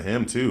shout out to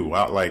him too.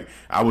 Wow, like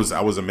I was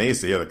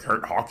amazed. Yeah,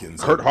 Kurt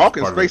Hawkins. Kurt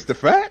Hawkins faced the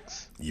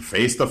facts. He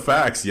faced the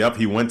facts. Yep,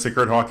 he went to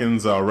Kurt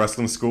Hawkins'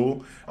 wrestling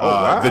school.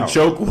 Wow. The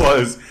joke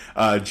was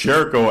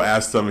Jericho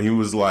asked him. He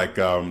was like,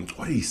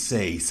 "What did he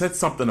say?" He said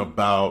something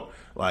about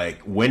like,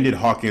 "When did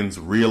Hawkins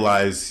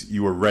realize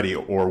you were ready?"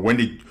 Or when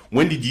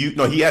did you?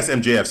 No, he asked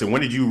MJF. So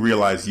when did you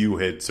realize you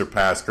had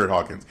surpassed Kurt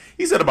Hawkins?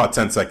 He said about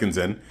 10 seconds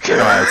in,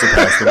 I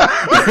surpassed him.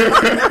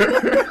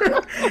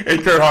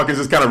 And Kurt Hawkins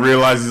just kind of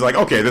realizes, he's like,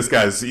 okay, this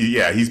guy's,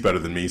 he's better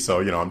than me. So,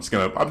 you know, I'm just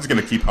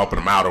gonna keep helping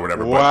him out or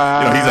whatever.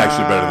 Wow. But, you know, he's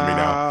actually better than me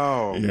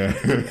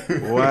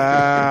now. Yeah.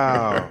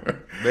 Wow.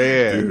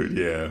 Man. Dude,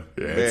 yeah,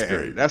 it's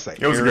great.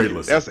 It was a great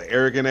listen. That's an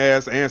arrogant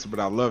ass answer, but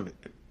I love it.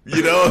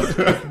 You know,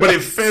 but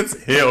it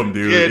fits him,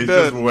 dude. It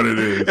does. Just what it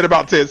is. In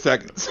about 10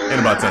 seconds.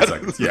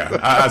 Yeah.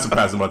 I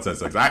surpassed him about 10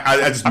 seconds.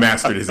 I just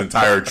mastered his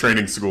entire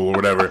training school or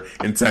whatever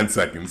in 10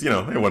 seconds. You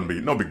know, it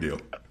wasn't no big deal.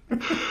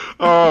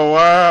 Oh,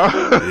 wow.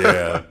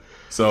 Yeah.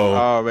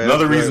 So, man,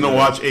 another reason to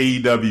watch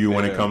AEW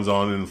when it comes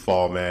on in the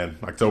fall, man.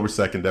 October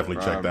 2nd, definitely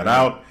check that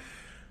out.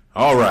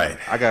 All right.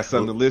 I got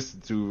something to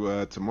listen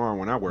to tomorrow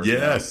when I work.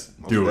 Yes.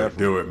 Do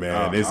it,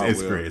 man.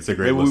 It's great. It's a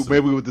great listen.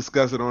 Maybe we'll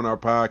discuss it on our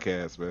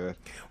podcast, man.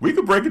 We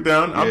could break it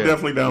down. I'm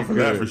definitely down for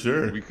that, for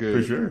sure. We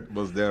could. For sure.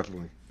 Most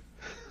definitely.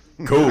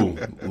 Cool.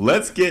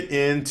 Let's get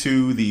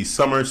into the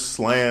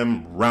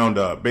SummerSlam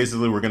roundup.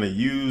 Basically, we're going to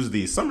use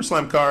the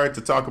SummerSlam card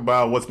to talk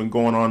about what's been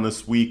going on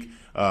this week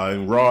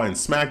in Raw and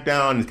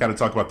SmackDown, and kind of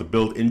talk about the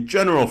build in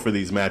general for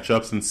these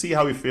matchups and see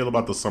how we feel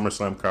about the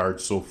SummerSlam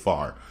card so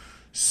far.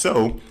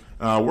 So,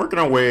 working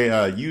our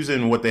way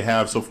using what they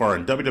have so far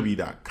on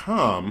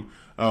WWE.com,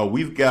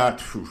 we've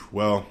got,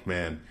 well,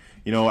 man,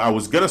 you know, I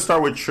was going to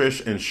start with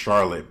Trish and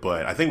Charlotte,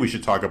 but I think we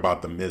should talk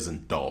about The Miz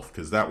and Dolph,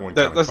 because that one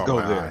kind of caught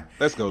my eye.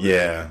 Let's go there.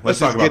 Yeah. Let's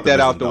just get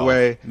that out the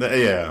way.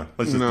 Yeah,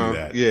 let's just do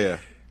that. Yeah.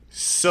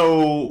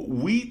 So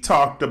we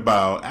talked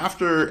about,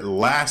 after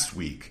last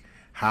week,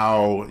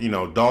 how, you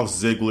know, Dolph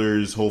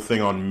Ziggler's whole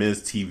thing on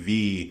Miz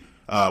TV,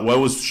 it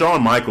was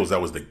Shawn Michaels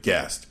that was the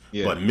guest.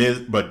 Yeah.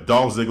 But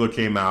Dolph Ziggler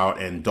came out,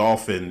 and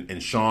Dolph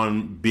and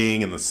Shawn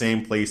being in the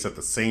same place at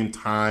the same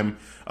time,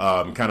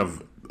 kind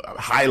of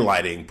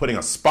highlighting, putting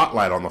a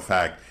spotlight on the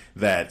fact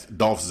that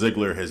Dolph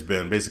Ziggler has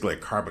been basically a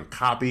carbon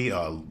copy,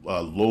 a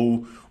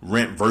low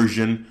rent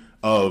version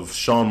of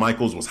Shawn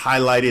Michaels was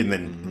highlighted,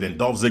 and then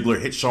Dolph Ziggler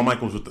hit Shawn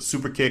Michaels with the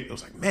super kick. It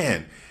was like,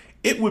 man,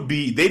 it would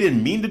be, they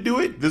didn't mean to do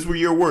it. These were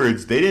your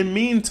words. They didn't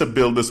mean to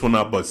build this one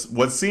up, but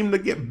what seemed to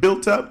get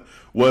built up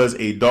was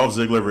a Dolph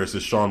Ziggler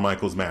versus Shawn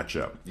Michaels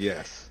matchup.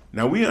 Yes.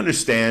 Now, we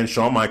understand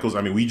Shawn Michaels.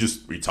 I mean, we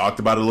talked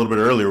about it a little bit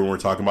earlier when we were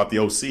talking about the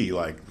OC.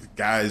 Like,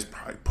 guys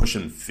probably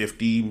pushing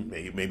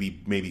 50,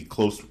 maybe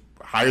close,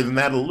 higher than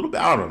that a little bit.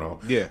 I don't know.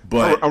 Yeah,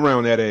 but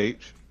around that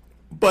age.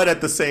 But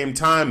at the same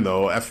time,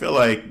 though, I feel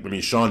like, I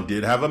mean, Shawn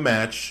did have a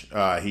match.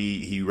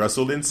 He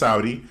wrestled in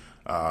Saudi.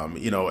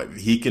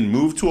 He can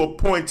move to a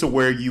point to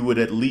where you would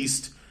at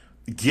least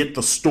get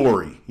the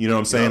story. You know what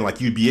I'm saying? Yeah. Like,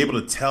 you'd be able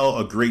to tell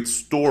a great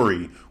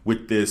story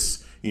with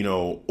this,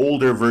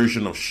 older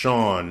version of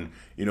Shawn,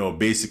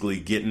 basically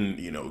getting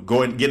in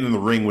the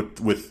ring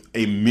with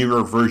a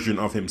mirror version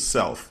of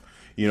himself.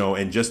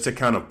 And just to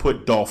kind of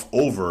put Dolph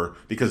over,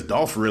 because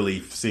Dolph really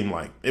seemed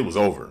like it was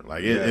over.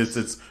 Like,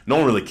 it's no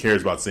one really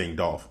cares about seeing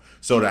Dolph.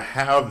 So to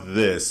have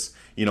this,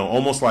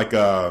 almost like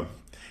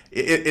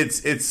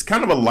it's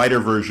kind of a lighter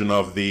version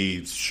of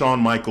the Shawn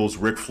Michaels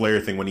Ric Flair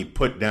thing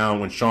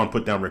when Shawn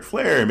put down Ric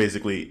Flair and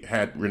basically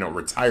had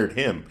retired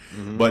him.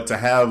 Mm-hmm. But to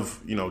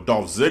have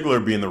Dolph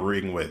Ziggler be in the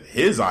ring with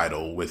his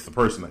idol, with the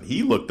person that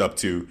he looked up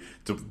to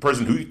the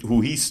person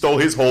who he stole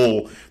his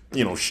whole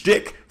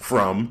shtick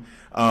from.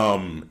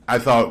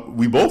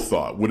 We both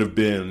thought would have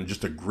been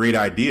just a great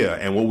idea.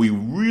 And what we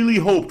really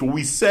hoped, what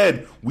we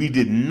said we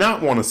did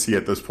not want to see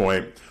at this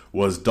point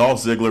was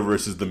Dolph Ziggler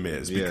versus The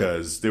Miz,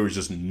 because there was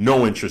just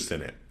no interest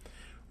in it.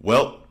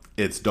 Well,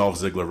 it's Dolph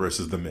Ziggler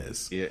versus The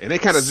Miz. Yeah, and they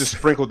kind of just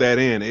sprinkled that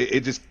in.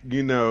 It just,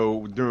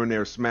 during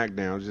their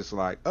SmackDown, just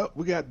like, oh,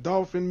 we got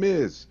Dolph and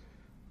Miz.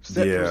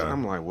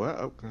 I'm like, what?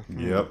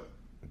 Okay.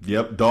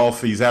 Yep,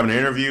 Dolph, he's having an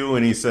interview,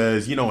 and he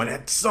says, and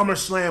at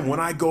SummerSlam, when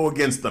I go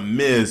against The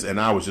Miz,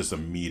 and I was just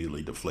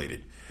immediately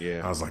deflated.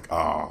 Yeah. I was like,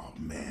 oh,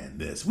 man,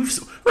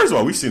 first of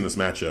all, we've seen this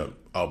matchup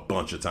a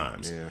bunch of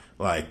times. Yeah.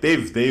 Like,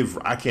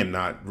 I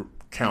cannot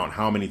count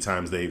how many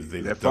times they've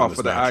done fought this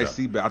for the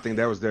matchup. IC, but I think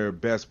that was their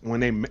best. When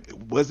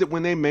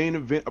they main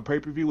event a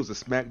pay-per-view? It was a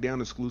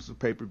SmackDown exclusive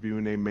pay-per-view,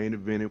 and they main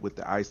evented with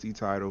the IC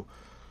title,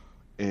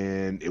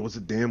 and it was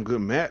a damn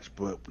good match,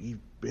 but we've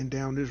been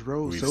down this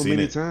road so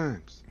many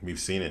times. We've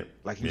seen it.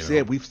 Like you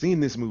said, we've seen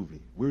this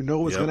movie. We know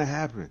what's going to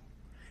happen.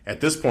 At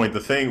this point,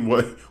 the thing,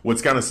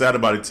 what's kind of sad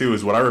about it too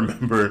is what I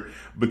remember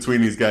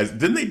between these guys.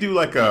 Didn't they do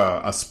like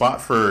a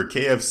spot for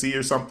KFC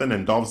or something?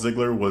 And Dolph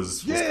Ziggler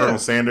was Colonel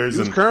Sanders,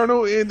 and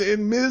Colonel,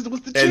 and Miz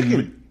was the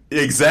chicken.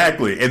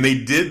 Exactly, and they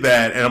did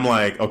that, and I'm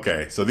like,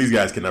 okay, so these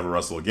guys can never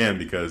wrestle again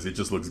because it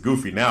just looks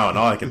goofy now, and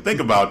all I can think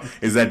about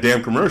is that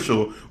damn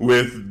commercial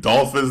with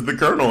Dolph as the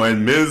Colonel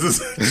and Miz as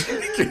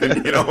the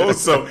chicken,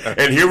 So,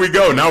 and here we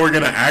go. Now we're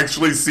gonna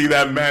actually see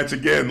that match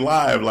again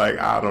live. Like,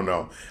 I don't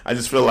know. I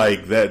just feel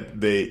like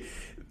that they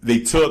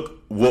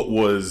took what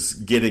was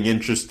getting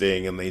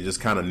interesting and they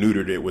just kind of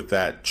neutered it with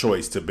that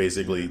choice to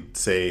basically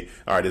say,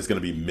 all right, it's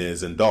gonna be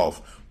Miz and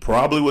Dolph.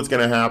 Probably what's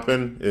going to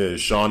happen is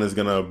Shawn is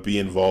going to be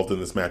involved in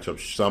this matchup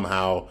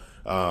somehow.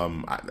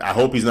 I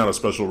hope he's not a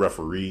special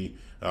referee.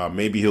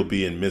 Maybe he'll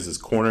be in Miz's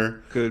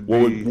corner. Could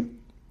be.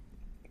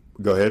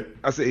 Go ahead.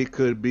 I say it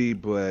could be,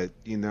 but,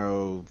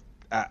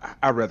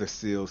 I'd rather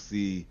still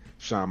see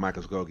Shawn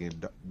Michaels go against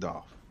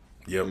Dolph.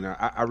 Yep.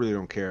 I really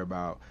don't care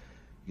about,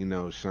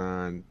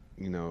 Shawn,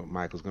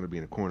 Michaels going to be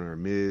in the corner of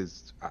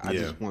Miz. I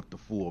just want the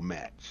full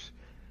match.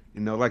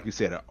 Like you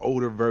said, an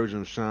older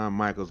version of Shawn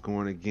Michaels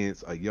going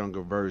against a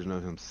younger version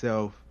of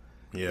himself.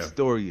 Yeah. The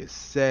story is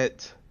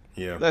set.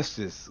 Yeah. Let's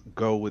just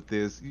go with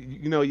this.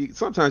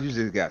 Sometimes you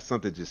just got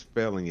something just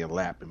fell in your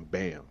lap and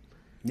bam.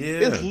 Yeah.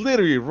 It's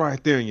literally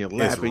right there in your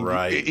lap.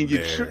 And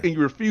you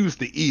refuse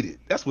to eat it.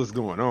 That's what's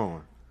going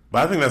on.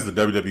 But I think that's the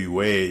WWE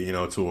way,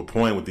 to a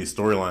point with these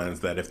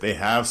storylines, that if they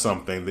have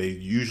something, they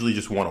usually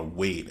just want to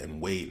wait and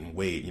wait and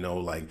wait.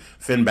 Like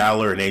Finn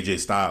Balor and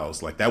AJ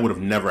Styles, like that would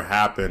have never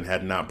happened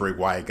had not Bray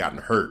Wyatt gotten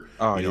hurt.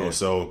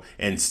 So,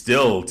 and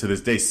still to this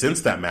day,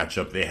 since that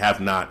matchup, they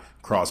have not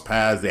crossed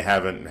paths. They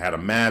haven't had a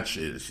match.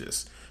 It's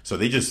just, so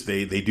they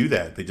do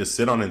that. They just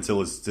sit on it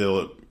until it's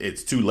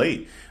too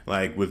late.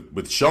 Like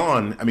with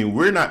Shawn, I mean,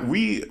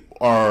 we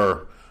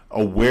are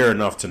aware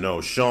enough to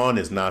know Shawn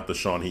is not the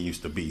Shawn he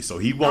used to be. So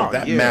he won't,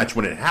 match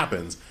when it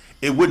happens,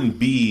 it wouldn't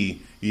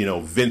be,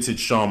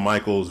 vintage Shawn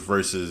Michaels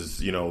versus,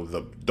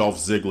 the Dolph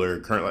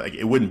Ziggler current, like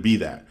it wouldn't be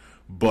that.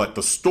 But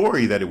the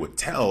story that it would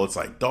tell, it's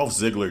like Dolph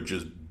Ziggler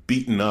just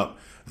beating up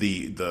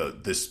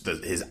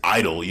his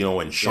idol,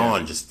 and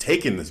Shawn just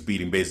taking this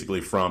beating basically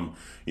from,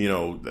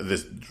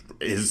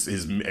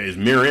 his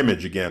mirror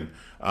image again.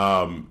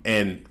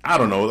 And I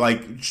don't know,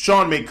 like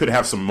Shawn could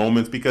have some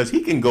moments because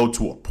he can go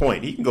to a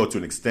point, he can go to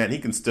an extent, he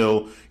can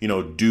still,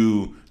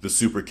 do the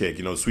super kick,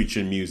 sweet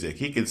chin music.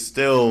 He can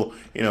still,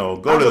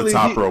 go to the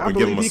top rope and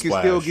give him a splash. He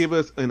can still give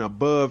us an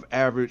above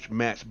average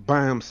match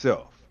by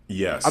himself.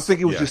 Yes. I think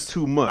it was yes. just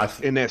too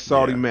much in that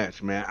Saudi yeah.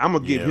 match, man. I'm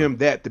gonna give him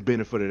that the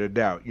benefit of the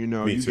doubt. You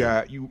know, Me you too.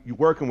 got you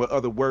working with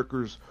other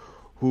workers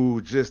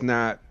who just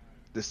not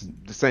the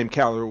same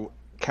caliber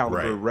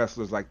Right.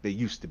 wrestlers like they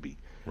used to be.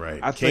 Right.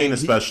 I Kane think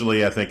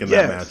especially, I think in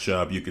Yes. that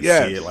matchup, you could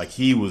Yes. see it. Like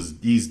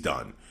he's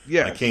done.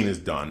 Yes. Like Kane is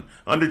done.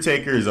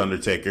 Undertaker is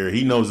Undertaker.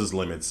 He knows his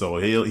limits, so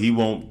he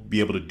won't be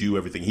able to do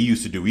everything he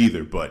used to do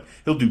either, but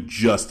he'll do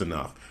just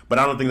enough. But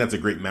I don't think that's a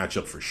great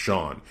matchup for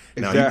Shawn.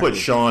 Now, you put Exactly.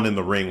 Shawn in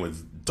the ring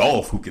with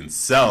Dolph, who can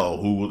sell,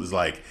 who was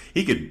like,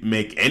 he could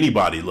make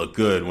anybody look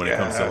good when it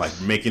comes to like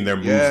making their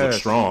moves look Yes.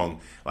 strong.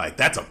 Like,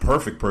 that's a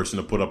perfect person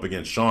to put up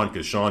against Shawn,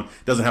 because Shawn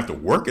doesn't have to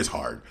work as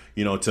hard,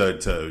 you know,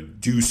 to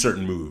do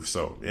certain moves.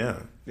 So, yeah.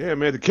 Yeah,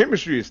 man, the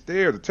chemistry is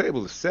there. The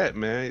table is set,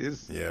 man.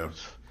 It's Yeah.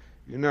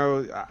 You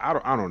know,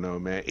 I don't know,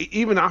 man.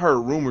 Even I heard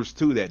rumors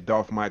too that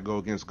Dolph might go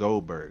against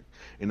Goldberg,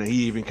 and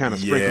he even kind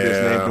of sprinkled his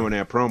name during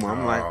that promo.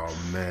 I'm like,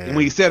 man. and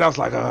when he said, I was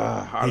like,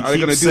 are He they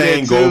gonna keeps do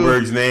saying that too?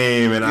 Goldberg's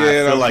name, and I Yeah,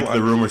 feel that's like why-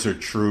 the rumors are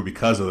true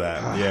because of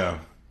that. Yeah.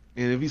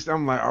 And if he's,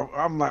 I'm like,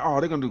 oh,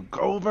 they're gonna do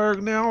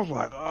Goldberg now. I was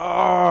like,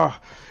 oh,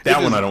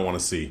 That one I don't want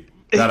to see.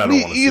 That I don't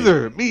me want to see.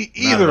 either. Me Not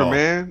at either, all.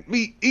 man.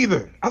 Me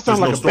either. I sound There's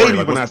no like a story. baby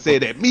Like, when I what's say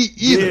that. Me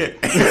either.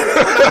 Yeah.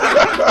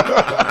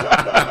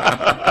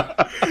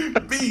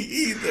 Me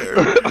either.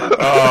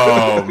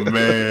 Oh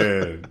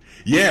man.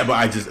 Yeah, but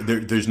I just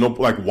there's no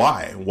like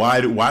why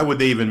would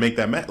they even make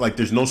that match? Like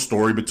there's no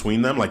story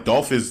between them. Like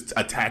Dolph is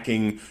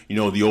attacking, you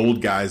know, the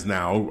old guys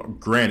now.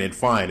 Granted,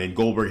 fine, and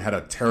Goldberg had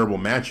a terrible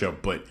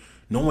matchup, but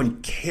no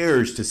one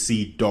cares to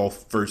see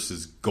Dolph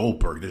versus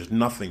Goldberg. There's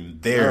nothing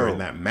there in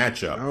that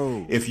matchup.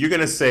 No. If you're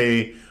gonna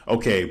say,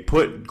 okay,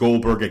 put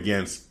Goldberg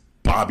against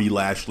Bobby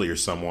Lashley or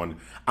someone,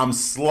 I'm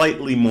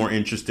slightly more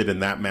interested in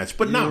that match,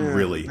 but not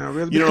really. Not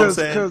really. You know what I'm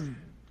saying? Because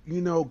you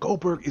know,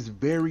 Goldberg is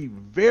very,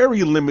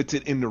 very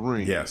limited in the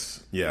ring.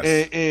 Yes.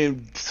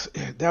 And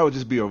that would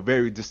just be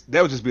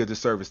a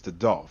disservice to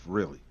Dolph,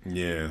 really.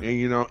 Yeah. And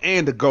you know,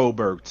 and to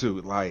Goldberg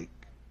too. Like,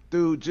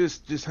 dude,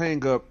 just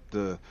hang up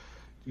the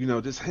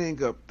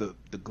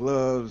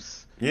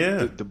gloves,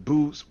 the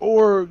boots,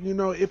 or you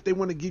know, if they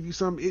want to give you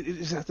something, it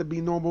just has to be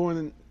no more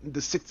than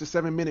the 6 to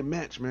 7 minute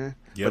match, man.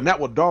 Yep. But not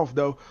with Dolph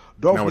though.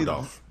 Not with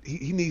Dolph.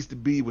 He needs to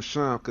be with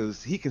Shawn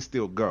because he can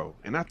still go,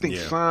 and I think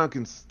Yeah. Shawn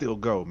can still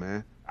go,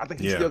 man. I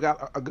think he Yeah. still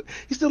got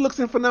he still looks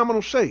in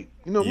phenomenal shape.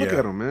 You know, look Yeah.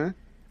 at him, man.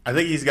 I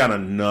think he's got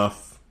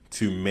enough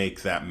to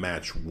make that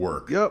match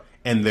work. Yep.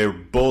 And they're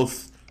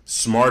both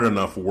smart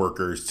enough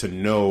workers to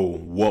know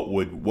what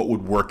would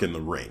work in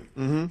the ring.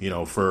 Mm-hmm. You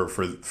know, for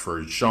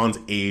Shawn's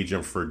age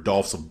and for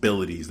Dolph's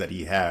abilities that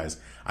he has,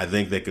 I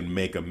think they could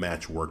make a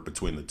match work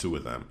between the two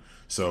of them.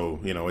 So,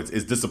 you know,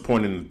 it's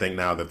disappointing to think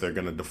now that they're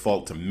going to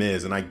default to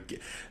Miz. And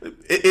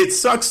it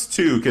sucks,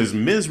 too, because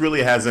Miz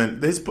really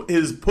hasn't –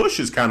 his push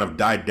has kind of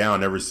died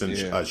down ever since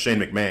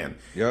Shane McMahon.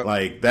 Yep.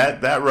 Like,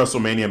 that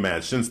WrestleMania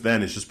match, since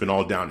then, it's just been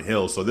all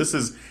downhill. So this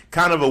is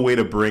kind of a way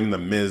to bring the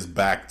Miz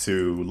back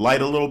to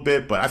light a little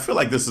bit. But I feel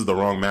like this is the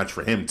wrong match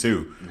for him,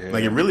 too. Yeah.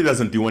 Like, it really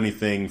doesn't do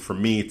anything for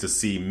me to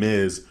see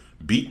Miz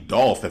beat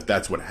Dolph if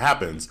that's what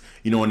happens.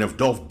 You know, and if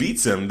Dolph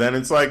beats him, then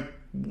it's like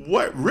 –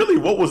 what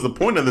was the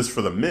point of this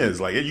for the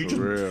Miz? Like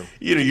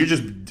you're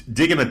just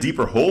digging a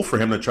deeper hole for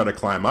him to try to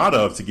climb out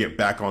of to get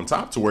back on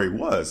top to where he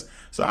was.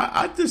 So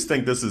I just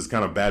think this is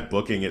kind of bad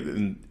booking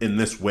in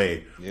this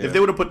way. Yeah. If they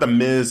would have put the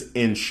Miz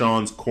in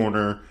Shawn's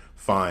corner,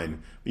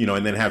 fine, you know,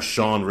 and then have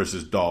Shawn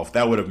versus Dolph,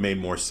 that would have made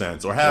more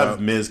sense. Or have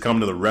Miz come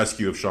to the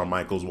rescue of Shawn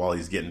Michaels while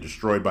he's getting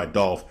destroyed by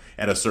Dolph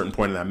at a certain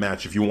point in that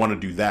match. If you want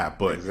to do that,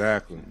 but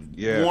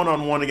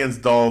one-on-one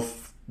against Dolph.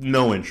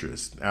 No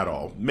interest at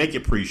all. Make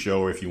it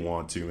pre-show if you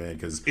want to, man,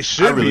 because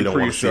I really don't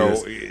want to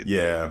see this.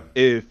 Yeah.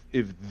 If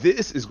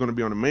this is going to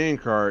be on the main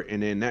card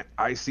and then that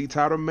IC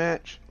title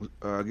match,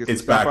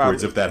 it's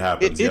backwards if that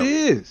happens. It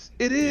is.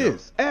 It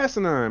is. Yep.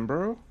 Asinine,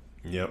 bro.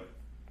 Yep.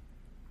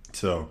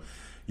 So,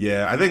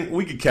 yeah, I think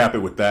we could cap it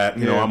with that.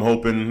 You know, I'm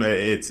hoping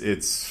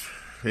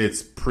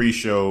it's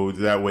pre-show.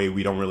 That way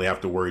we don't really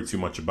have to worry too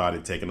much about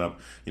it taking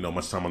up, you know,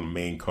 much time on the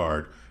main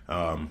card.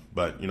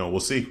 But, you know, we'll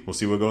see. We'll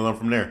see what goes on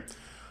from there.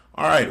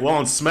 All right, well,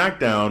 on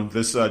SmackDown,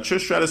 this Trish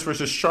Stratus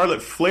versus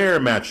Charlotte Flair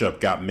matchup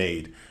got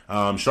made.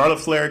 Charlotte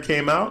Flair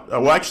came out.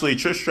 Actually,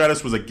 Trish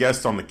Stratus was a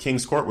guest on the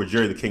King's Court with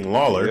Jerry the King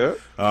Lawler,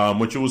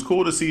 which it was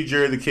cool to see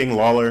Jerry the King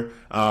Lawler.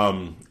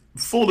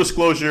 Full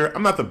disclosure,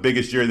 I'm not the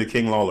biggest Jerry the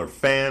King Lawler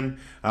fan.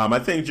 I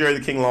think Jerry the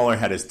King Lawler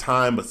had his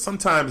time, but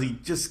sometimes he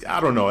just, I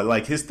don't know,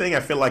 like his thing I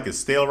feel like is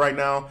stale right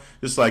now.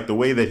 Just like the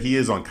way that he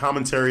is on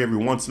commentary every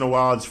once in a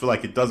while, I just feel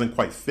like it doesn't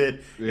quite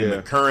fit in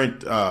the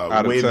current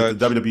way that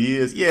the WWE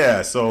is.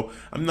 Yeah, so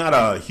I'm not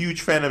a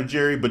huge fan of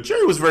Jerry, but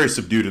Jerry was very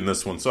subdued in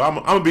this one. So I'm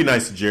going to be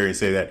nice to Jerry and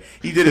say that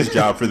he did his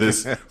job for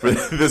this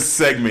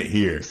segment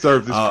here.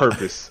 Served his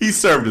purpose. He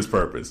served his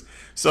purpose.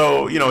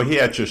 So, you know, he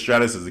had Trish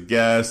Stratus as a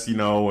guest, you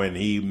know, and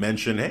he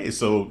mentioned, hey,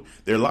 so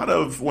there are a lot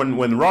of when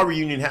the Raw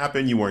reunion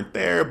happened, you weren't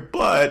there,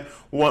 but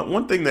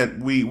one thing that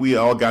we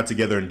all got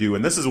together and do,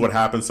 and this is what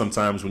happens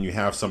sometimes when you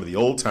have some of the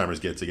old timers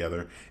get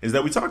together, is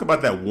that we talk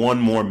about that one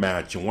more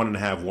match and wanting to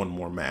have one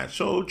more match.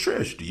 So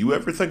Trish, do you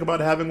ever think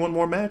about having one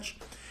more match?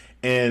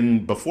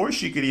 And before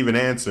she could even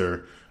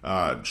answer,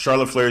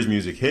 Charlotte Flair's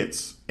music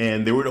hits,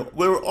 and there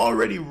were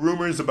already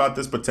rumors about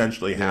this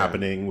potentially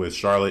happening with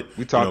Charlotte.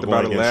 We talked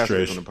about it last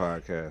Trish week on the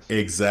podcast.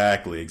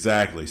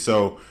 Exactly.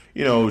 So,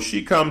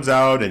 she comes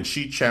out and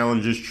she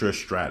challenges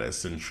Trish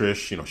Stratus, and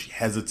Trish, she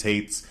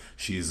hesitates.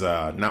 She's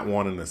not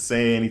wanting to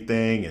say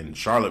anything, and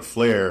Charlotte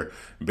Flair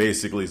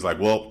basically is like,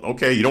 well,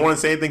 okay, you don't want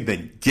to say anything?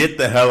 Then get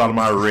the hell out of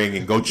my ring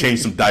and go change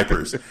some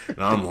diapers. And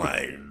I'm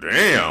like,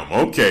 damn,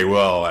 okay,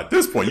 well, at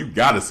this point, you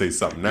got to say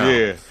something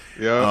now.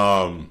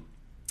 Yeah.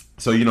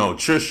 So,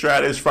 Trish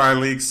Stratus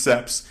finally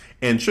accepts,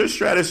 and Trish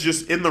Stratus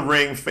just in the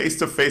ring,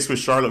 face-to-face with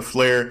Charlotte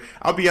Flair.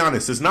 I'll be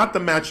honest, it's not the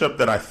matchup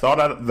that I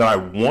thought that I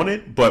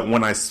wanted, but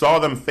when I saw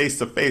them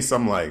face-to-face,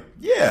 I'm like,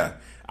 yeah,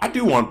 I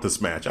do want this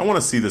match. I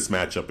want to see this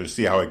matchup and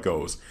see how it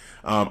goes.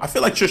 I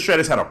feel like Trish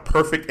Stratus had a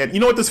perfect, and you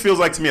know what this feels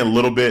like to me a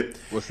little bit?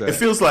 What's that? It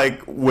feels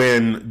like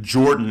when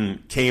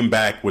Jordan came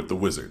back with the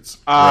Wizards.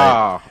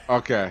 Ah, right?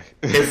 Okay.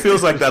 It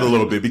feels like that a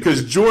little bit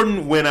because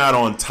Jordan went out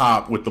on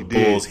top with the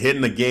Bulls,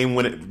 hitting the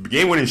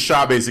game-winning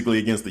shot basically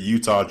against the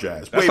Utah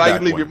Jazz. That's how you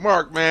leave your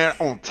mark, man,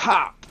 on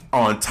top.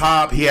 On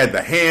top, he had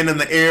the hand in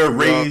the air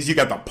raised. You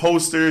got the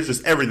posters,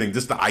 just everything,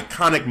 just the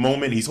iconic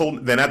moment. He's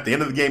holding. Then at the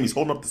end of the game, he's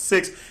holding up the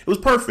 6. It was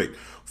perfect.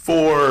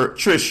 For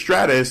Trish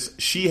Stratus,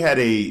 she had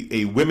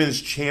a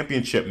women's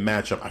championship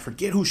matchup. I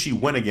forget who she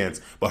went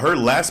against, but her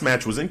last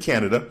match was in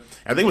Canada.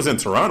 I think it was in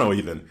Toronto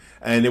even.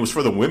 And it was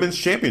for the women's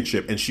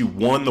championship, and she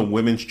won the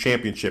women's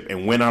championship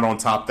and went out on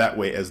top that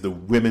way as the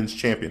women's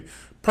champion.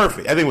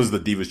 Perfect. I think it was the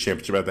Divas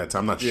Championship at that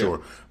time. I'm not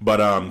sure.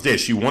 But,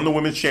 she won the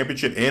women's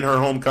championship in her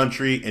home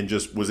country and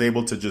just was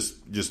able to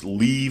just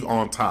leave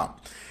on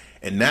top.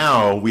 And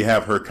now we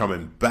have her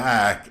coming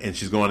back, and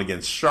she's going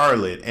against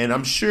Charlotte. And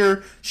I'm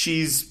sure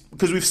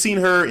because we've seen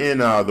her in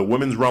the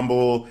Women's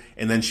Rumble,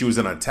 and then she was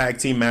in a tag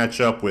team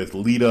matchup with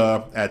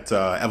Lita at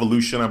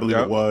Evolution, I believe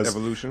it was.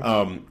 Evolution.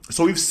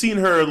 So we've seen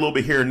her a little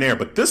bit here and there,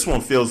 but this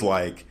one feels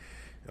like,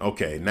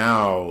 okay,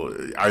 now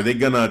are they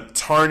going to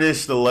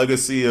tarnish the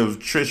legacy of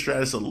Trish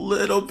Stratus a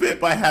little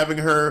bit by having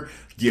her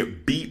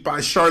get beat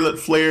by Charlotte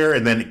Flair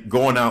and then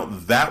going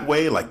out that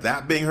way, like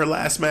that being her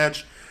last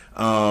match?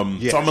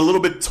 Yes. So I'm a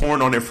little bit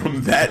torn on it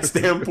from that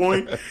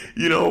standpoint,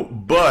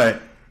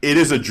 but it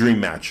is a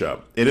dream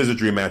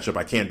matchup.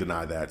 I can't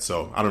deny that.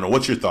 So I don't know.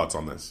 What's your thoughts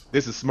on this?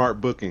 This is smart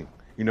booking.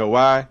 You know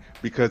why?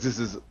 Because this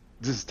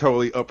is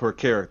totally up her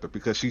character,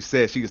 because she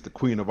said she is the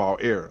queen of all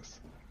eras.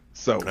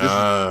 So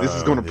this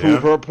is going to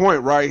prove her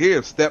point right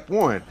here. Step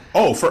one.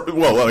 Oh,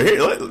 here,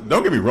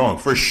 don't get me wrong.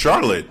 For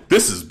Charlotte,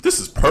 this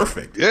is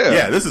perfect.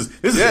 Yeah. This is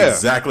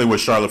exactly what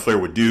Charlotte Flair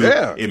would do.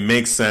 Yeah. It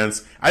makes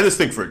sense. I just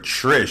think for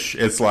Trish,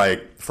 it's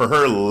like for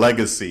her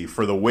legacy,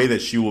 for the way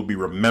that she will be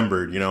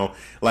remembered.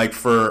 Like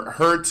for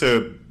her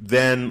to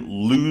then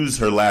lose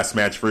her last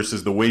match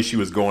versus the way she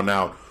was going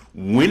out,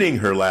 winning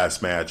her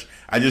last match.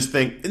 I just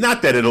think,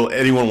 not that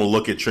anyone will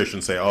look at Trish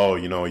and say, oh,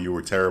 you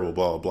were terrible,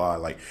 blah, blah, blah.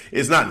 Like,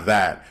 it's not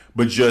that,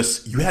 but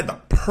just, you had the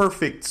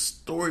perfect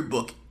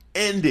storybook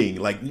ending.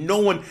 Like,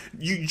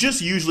 you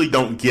just usually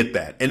don't get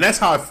that. And that's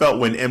how I felt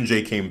when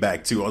MJ came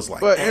back, too. I was like,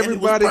 but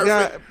everybody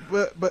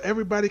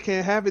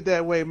can't have it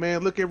that way,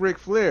 man. Look at Ric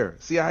Flair.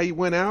 See how he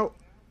went out?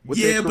 But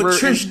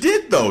Trish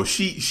did, though.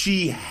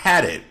 She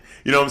had it.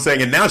 You know what I'm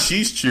saying? And now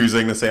she's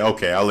choosing to say,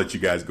 okay, I'll let you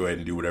guys go ahead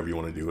and do whatever you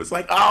want to do. It's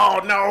like, oh,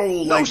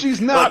 no. No,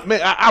 she's not,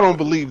 man. I don't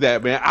believe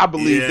that, man. I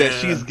believe that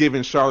she's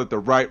giving Charlotte the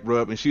right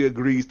rub, and she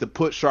agrees to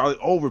put Charlotte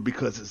over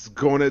because this is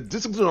going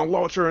to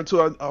launch her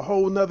into a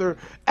whole nother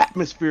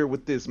atmosphere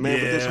with this,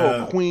 man. With this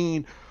whole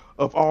queen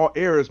of all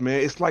eras, man.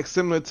 It's like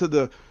similar to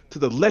the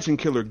Legend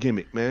Killer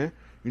gimmick, man.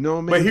 You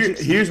know what I mean?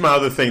 But here's my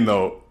other thing,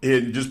 though.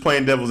 Just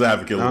playing devil's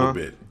advocate a little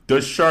bit.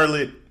 Does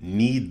Charlotte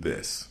need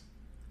this?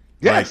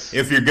 Yes.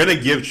 Like, if you're gonna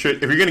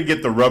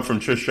get the rub from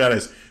Trish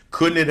Stratus,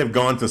 couldn't it have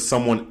gone to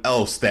someone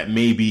else that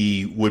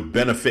maybe would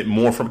benefit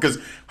more from? Because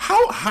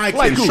how high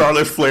can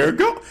Charlotte Flair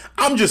go?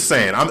 I'm just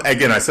saying.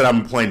 I said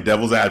I'm playing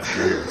devil's advocate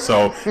here,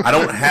 so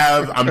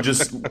I'm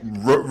just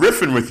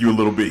riffing with you a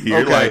little bit here.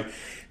 Okay. Like,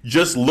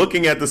 just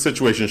looking at the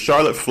situation,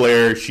 Charlotte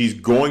Flair, she's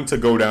going to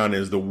go down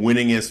as the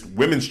winningest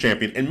women's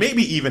champion, and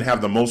maybe even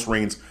have the most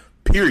reigns,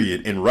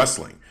 period, in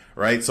wrestling.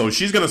 Right, so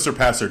she's going to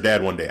surpass her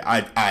dad one day.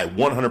 I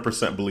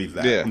 100% believe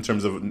that in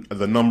terms of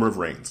the number of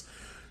reigns.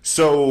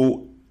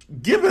 So,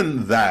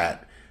 given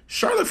that,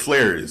 Charlotte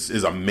Flair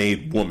is a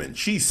made woman.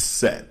 She's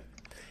set.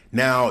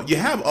 Now, you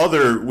have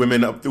other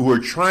women who are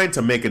trying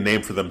to make a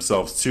name for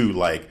themselves too,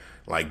 like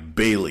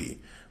Bayley,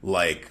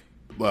 like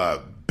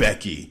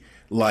Becky,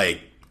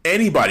 like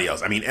anybody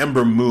else. I mean,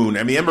 Ember Moon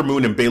and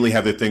Bayley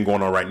have their thing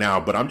going on right now,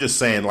 but I'm just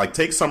saying, like,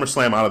 take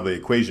SummerSlam out of the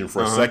equation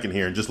for a second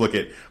here and just look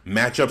at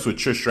matchups with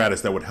Trish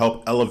Stratus that would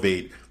help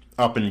elevate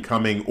up and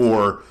coming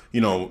or,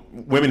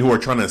 women who are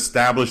trying to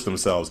establish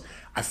themselves.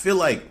 I feel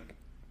like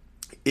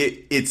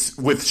it's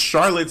with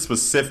Charlotte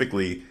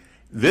specifically,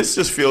 this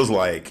just feels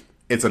like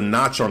it's a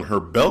notch on her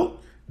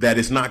belt that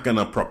is not going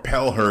to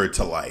propel her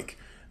to like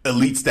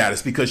elite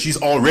status because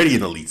she's already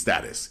in elite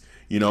status.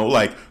 You know,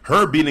 like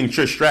her beating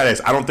Trish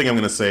Stratus, I don't think I'm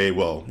going to say,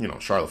 well, you know,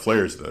 Charlotte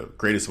Flair is the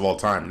greatest of all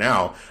time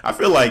now. I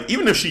feel like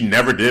even if she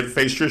never did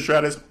face Trish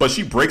Stratus, but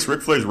she breaks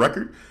Ric Flair's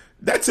record,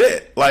 that's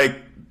it. Like,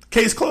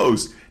 case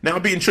closed. Now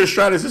beating Trish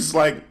Stratus is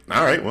like,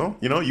 all right, well,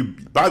 you know,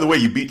 by the way,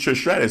 you beat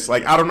Trish Stratus.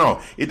 Like, I don't know.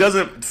 It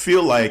doesn't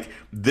feel like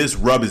this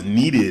rub is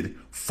needed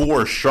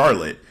for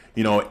Charlotte.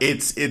 You know,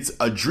 it's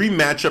a dream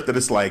matchup that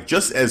it's like,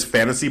 just as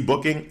fantasy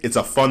booking, it's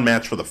a fun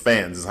match for the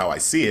fans is how I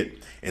see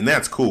it. And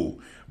that's cool.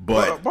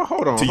 But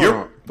hold on. To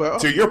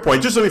your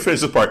point, just let me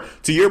finish this part.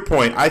 To your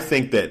point, I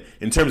think that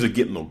in terms of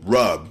getting the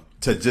rub,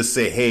 to just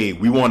say, hey,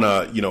 we want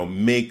to, you know,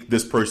 make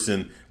this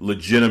person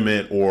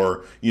legitimate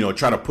or, you know,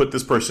 try to put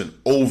this person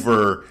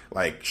over,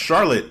 like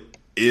Charlotte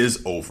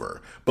is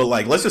over. But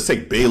like, let's just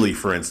take Bayley,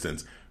 for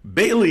instance.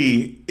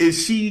 Bayley,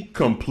 is she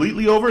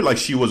completely over? Like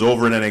she was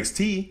over in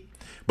NXT.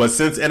 But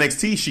since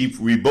NXT,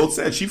 we both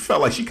said she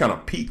felt like she kind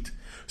of peaked.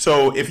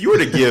 So if you were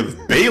to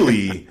give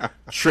Bayley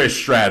Trish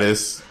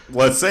Stratus,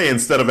 let's say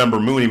instead of Ember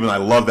Moon, even though I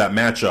love that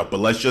matchup, but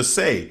let's just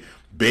say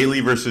Bayley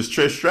versus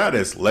Trish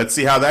Stratus. Let's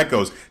see how that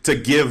goes. To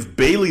give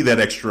Bayley that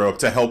extra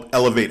to help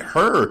elevate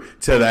her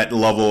to that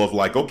level of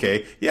like,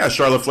 okay, yeah,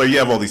 Charlotte Flair, you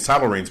have all these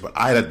title reigns, but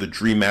I had the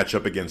dream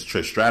matchup against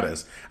Trish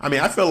Stratus. I mean,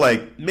 I feel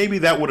like maybe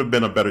that would have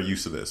been a better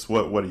use of this.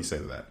 What do you say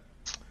to that?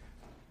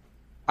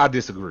 I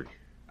disagree.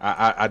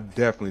 I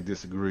definitely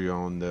disagree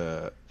on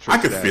the. I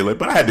could feel it,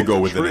 but I had to go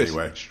with it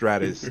anyway.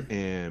 Stratus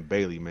and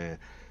Bayley, man.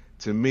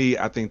 To me,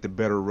 I think the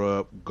better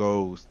rub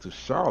goes to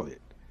Charlotte.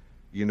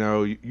 You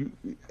know,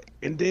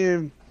 and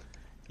then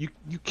you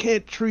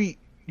can't treat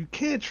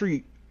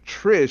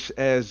Trish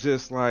as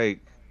just like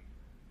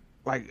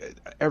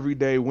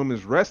everyday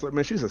women's wrestler.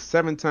 Man, she's a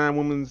 7-time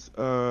women's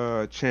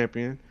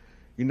champion.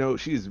 You know,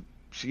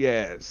 she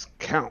has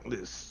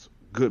countless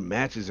good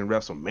matches in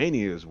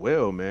WrestleMania as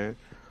well, man.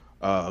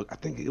 I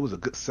think it was a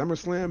good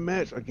SummerSlam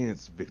match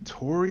against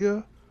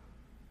Victoria.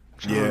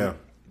 Yeah.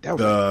 That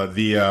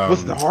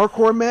was the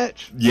hardcore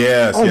match?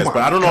 Yes, but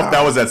I don't know if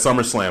that was at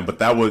SummerSlam, but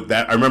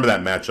that I remember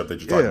that matchup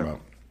that you're talking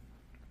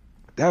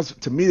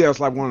about. To me, that was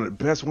like one of the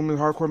best women's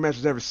hardcore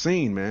matches I've ever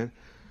seen, man.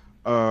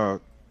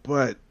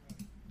 But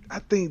I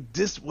think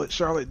what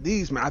Charlotte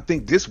needs, man. I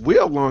think this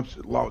will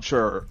launch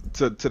her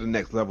to the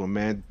next level,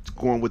 man.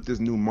 Going with this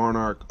new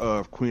monarch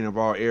of Queen of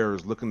All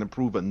Eras, looking to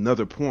prove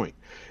another point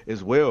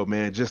as well,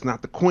 man. Just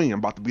not the queen. I'm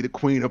about to be the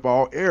Queen of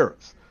All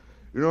Eras.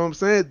 You know what I'm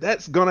saying?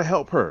 That's gonna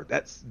help her.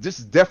 This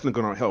is definitely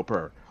gonna help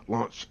her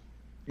launch,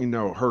 you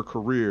know, her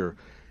career.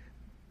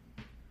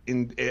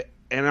 And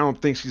I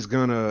don't think she's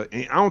gonna.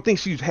 I don't think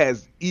she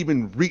has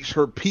even reached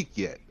her peak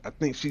yet. I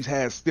think she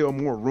has still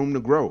more room to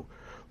grow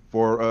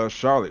for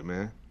Charlotte,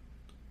 man.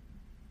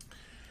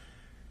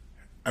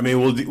 I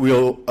mean,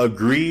 we'll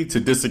agree to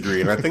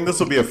disagree, and I think this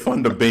will be a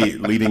fun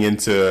debate leading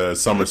into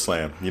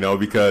SummerSlam. You know,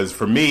 because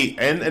for me,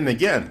 and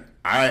again,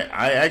 I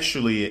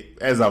actually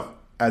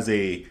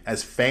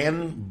as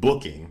fan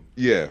booking,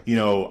 yeah, you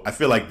know, I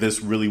feel like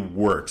this really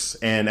works,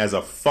 and as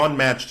a fun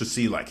match to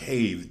see, like,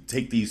 hey,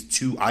 take these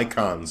two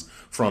icons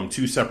from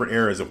two separate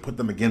eras and put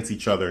them against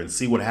each other and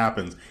see what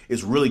happens.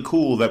 It's really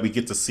cool that we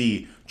get to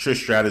see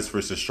Trish Stratus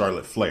versus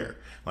Charlotte Flair.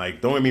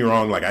 Like, don't get me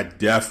wrong, like, I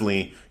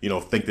definitely, you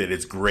know, think that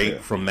it's great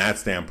from that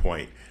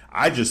standpoint.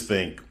 I just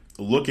think,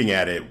 looking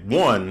at it,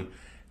 one,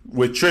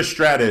 with Trish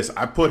Stratus,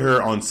 I put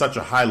her on such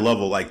a high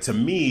level. Like, to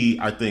me,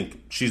 I think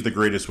she's the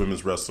greatest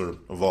women's wrestler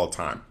of all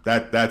time.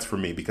 That's for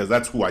me, because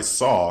that's who I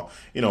saw.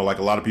 You know, like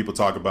a lot of people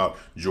talk about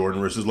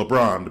Jordan versus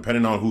LeBron.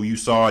 Depending on who you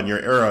saw in your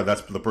era,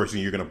 that's the person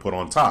you're going to put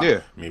on top.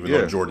 Yeah. I mean, even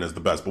though Jordan is the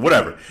best, but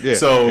whatever. Yeah,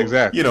 so,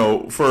 exactly. You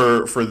know,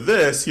 for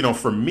this, you know,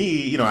 for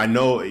me, you know, I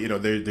know, you know,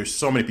 there's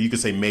so many people. You could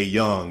say Mae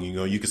Young, you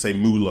know, you could say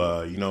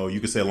Moolah, you know, you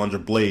could say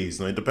Alundra Blaze.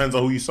 And it depends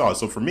on who you saw.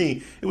 So for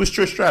me, it was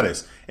Trish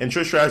Stratus. And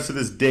Trish Stratus to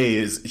this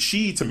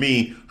day to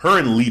me, her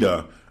and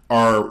Lita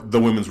are the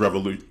women's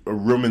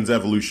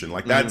evolution.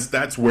 Like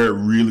that's where it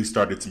really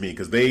started to me,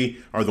 because they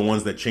are the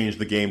ones that changed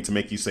the game to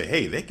make you say,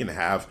 hey, they can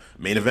have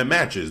main event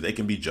matches. They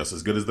can be just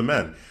as good as the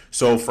men.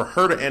 So for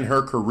her to end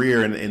her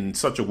career in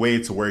such a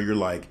way to where you're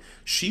like,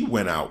 she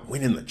went out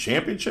winning the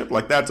championship,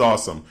 like that's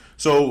awesome.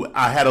 So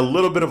I had a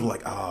little bit of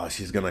like, oh,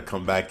 she's going to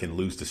come back and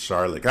lose to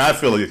Charlotte. I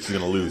feel like she's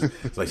going to lose.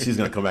 It's like she's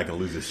going to come back and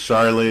lose to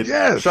Charlotte.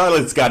 Yes.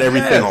 Charlotte's got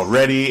everything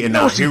already, and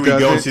now here we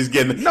go. She's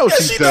getting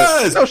she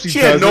does. No, she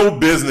had no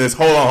business.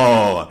 Hold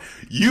on.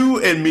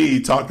 You and me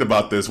talked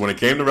about this when it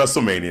came to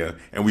WrestleMania,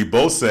 and we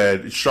both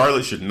said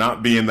Charlotte should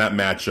not be in that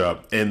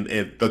matchup, in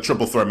the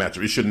triple threat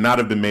matchup. It should not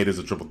have been made as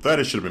a triple threat.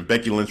 It should have been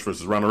Becky Lynch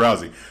versus Ronda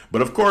Rousey.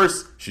 But of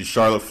course, she's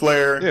Charlotte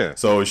Flair,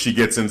 so she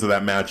gets into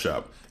that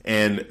matchup.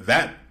 And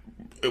that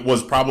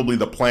was probably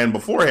the plan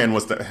beforehand,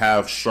 was to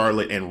have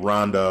Charlotte and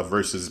Ronda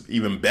versus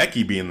even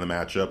Becky be in the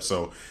matchup.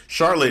 So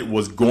Charlotte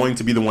was going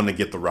to be the one to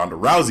get the Ronda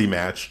Rousey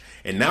match,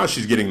 and now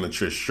she's getting the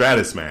Trish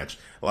Stratus match.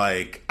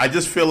 Like, I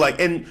just feel like,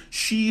 and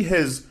she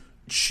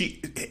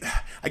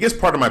I guess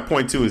part of my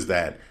point too is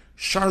that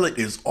Charlotte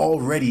is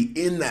already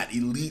in that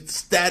elite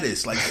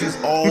status. Like, she's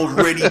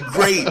already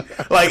great.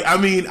 Like, I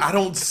mean, I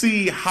don't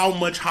see how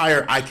much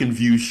higher I can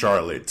view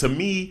Charlotte. To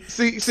me,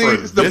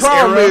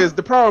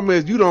 the problem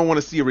is you don't want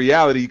to see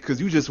reality because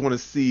you just want to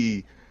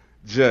see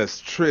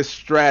just Trish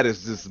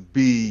Stratus just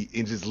be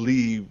and just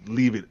leave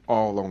it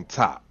all on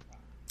top.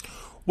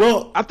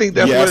 Well, I think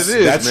that's what it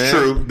is. That's man.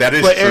 True. That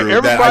is but true.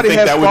 Everybody I think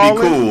has that fallen,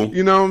 would be cool.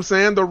 You know what I'm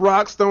saying? The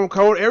Rock, Stone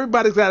Cold.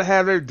 Everybody's got to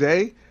have their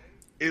day.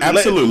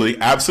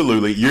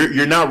 Absolutely.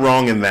 You're not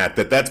wrong in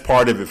that's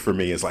part of it for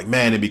me. It's like,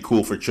 man, it'd be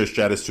cool for Trish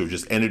Stratus to have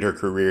just ended her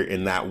career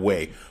in that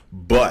way.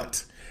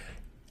 But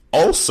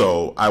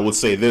also, I would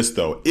say this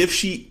though: if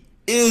she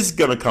is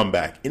gonna come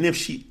back, and if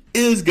she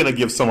is gonna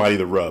give somebody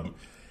the rub,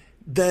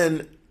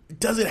 then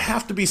does it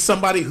have to be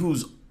somebody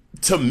who's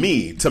to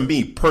me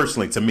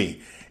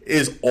personally,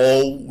 is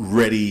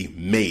already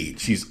made?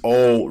 She's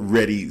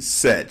already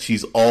set.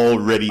 She's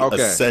already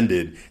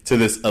ascended to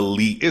this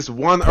elite. It's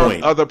one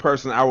point. other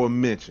person I will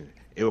mention.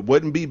 It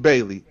wouldn't be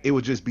Bayley. It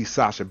would just be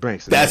Sasha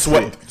Banks. That's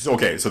what.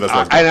 Okay, so that's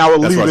what. And I will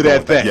leave it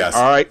at that. Yes.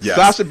 All right. Yes.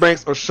 Sasha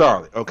Banks or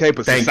Charlotte. Okay,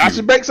 but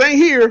Sasha Banks ain't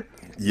here.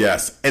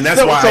 Yes, and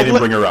that's why I didn't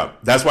bring her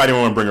up. That's why I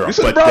didn't want to bring her up. You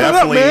should have brought it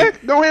up, man.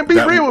 Go ahead and be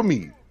real with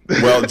me.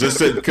 Well,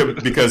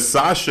 because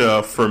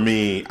Sasha, for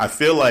me, I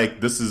feel like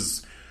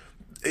this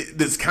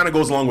kind of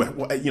goes along with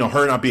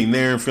her not being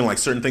there and feeling like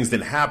certain things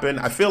didn't happen.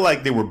 I feel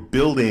like they were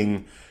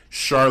building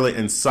Trish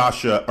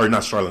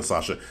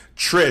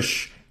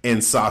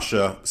and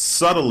Sasha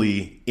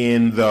subtly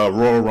in the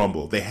Royal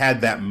Rumble. They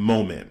had that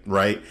moment,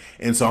 right?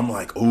 And so I'm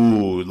like,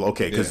 ooh,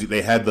 okay, because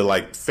they had the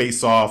like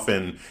face off,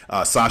 and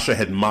Sasha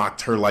had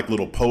mocked her like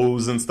little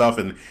pose and stuff,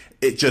 and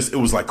it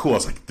was like cool. I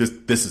was like,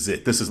 this is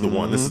it. This is the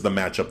one. This is the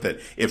matchup that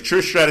if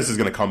Trish Stratus is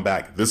going to come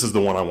back, this is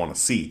the one I want to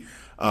see.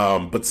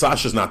 But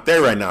Sasha's not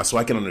there right now, so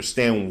I can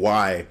understand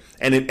why.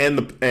 And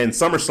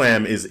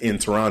SummerSlam is in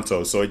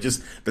Toronto, so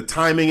the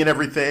timing and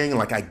everything,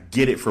 like, I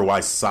get it for why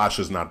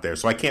Sasha's not there.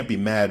 So I can't be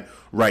mad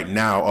right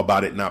now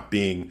about it not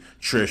being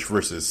Trish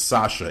versus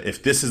Sasha.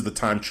 If this is the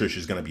time Trish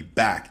is going to be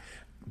back,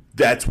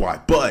 that's why.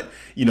 But,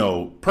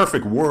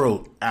 perfect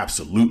world,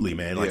 absolutely,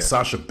 man. Like,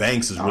 Sasha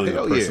Banks is really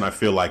the person I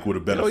feel like would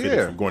have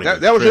benefited from going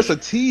against That was Trish. just a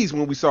tease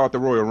when we saw at the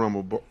Royal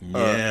Rumble.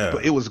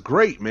 But it was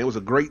great, man. It was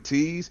a great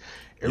tease.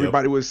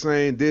 Everybody was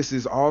saying this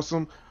is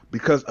awesome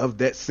because of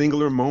that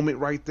singular moment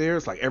right there.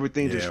 It's like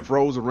everything just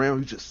froze around.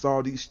 You just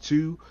saw these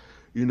two,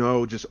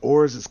 just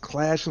auras is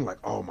clashing. Like,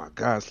 oh my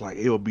God, it's like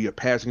it'll be a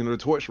passing of the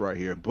torch right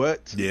here.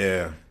 But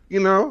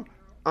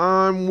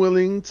I'm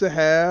willing to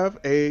have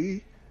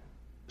a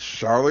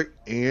Charlotte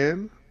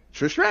and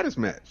Trish Stratus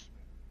match.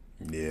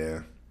 Yeah,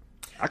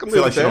 I can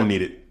feel like she don't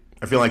need it.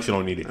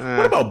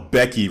 What about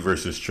Becky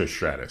versus Trish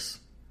Stratus?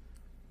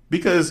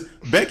 Because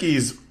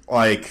Becky's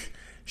like.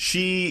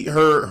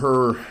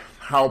 Her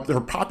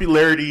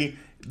popularity,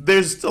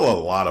 there's still a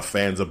lot of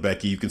fans of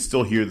Becky. You can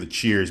still hear the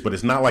cheers, but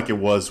it's not like it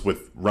was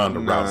with Ronda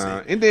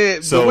Rousey. And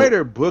then the way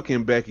they're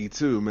booking Becky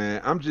too,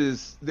 man,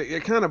 they're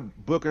kind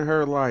of booking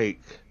her like,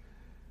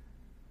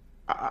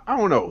 I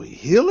don't know,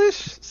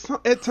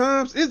 heelish at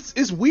times.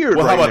 It's weird.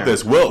 Well, right how about now.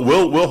 this?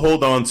 We'll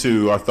hold on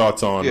to our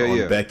thoughts on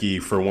Becky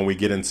for when we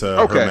get into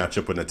her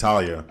matchup with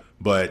Natalya.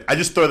 But I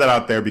just throw that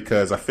out there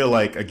because I feel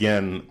like,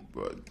 again,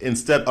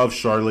 instead of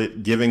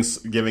Charlotte, giving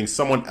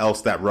someone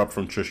else that rub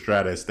from Trish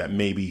Stratus that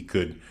maybe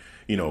could,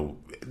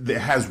 that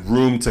has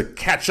room to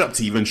catch up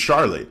to even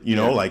Charlotte.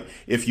 Like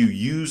if you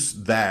use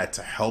that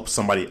to help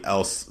somebody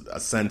else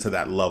ascend to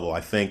that level, I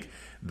think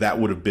that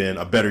would have been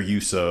a better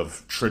use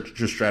of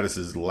Trish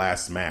Stratus's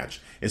last match.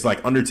 It's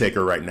like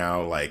Undertaker right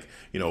now, like,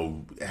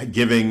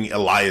 giving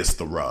Elias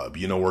the rub,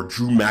 or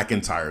Drew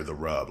McIntyre the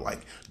rub.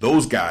 Like,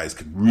 those guys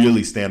could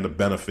really stand to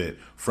benefit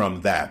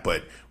from that.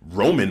 But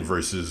Roman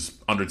versus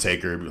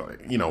Undertaker,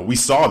 we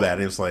saw that,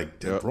 and it's like,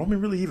 did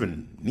Roman really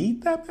even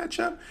need that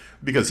matchup?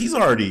 Because he's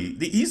already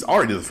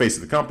the face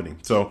of the company.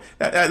 So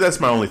that's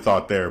my only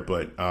thought there.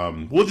 But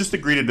we'll just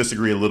agree to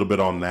disagree a little bit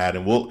on that,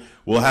 and we'll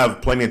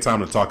have plenty of time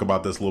to talk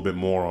about this a little bit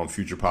more on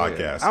future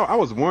podcasts. I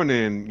was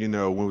wondering,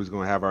 when we was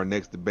going to have our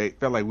next debate.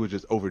 Felt like we were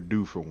just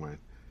overdue for one.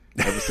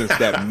 Ever since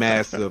that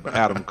massive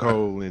Adam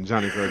Cole and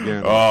Johnny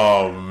Gargano.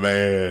 Oh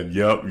man,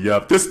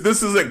 yep. This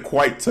isn't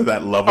quite to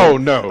that level. Oh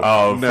no,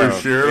 for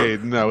sure. Hey,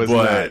 no, it's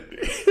not.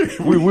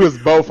 we was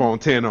both on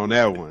 10 on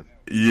that one.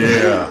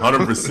 Yeah,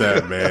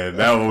 100%, man.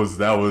 That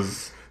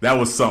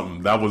was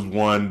something. That was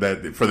one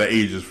that for the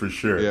ages for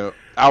sure. Yeah,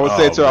 I would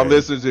say to our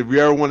listeners, if you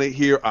ever want to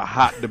hear a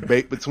hot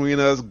debate between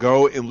us,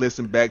 go and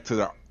listen back to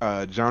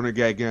the Johnny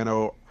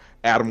Gargano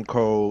Adam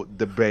Cole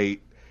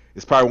debate.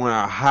 It's probably one of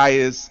our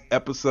highest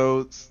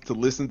episodes to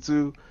listen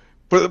to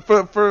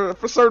for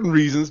certain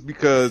reasons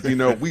because,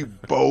 we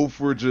both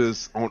were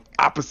just on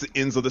opposite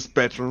ends of the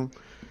spectrum,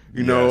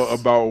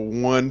 about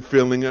one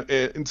feeling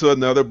into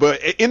another.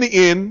 But in the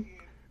end,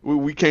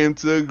 we came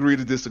to agree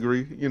to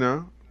disagree,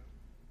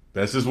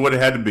 That's just what it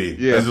had to be.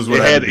 Yeah, That's just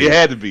what it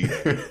had to be.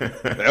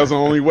 That was the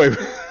only way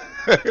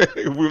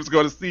we was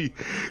going to see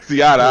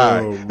eye to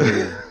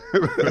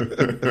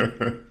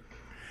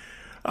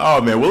eye.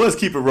 Oh man, well let's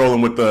keep it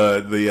rolling with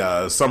the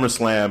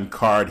SummerSlam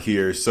card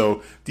here.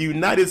 So the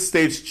United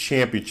States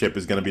Championship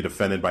is going to be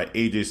defended by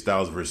AJ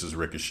Styles versus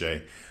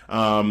Ricochet.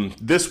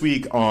 This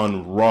week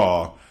on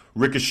Raw,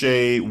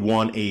 Ricochet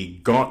won a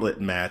gauntlet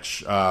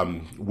match,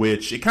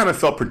 which it kind of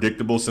felt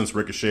predictable since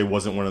Ricochet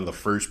wasn't one of the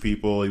first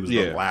people. He was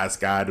the last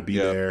guy to be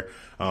there.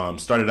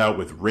 Started out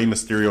with Rey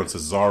Mysterio and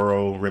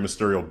Cesaro. Rey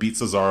Mysterio beat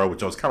Cesaro,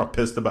 which I was kind of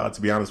pissed about,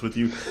 to be honest with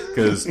you,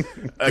 because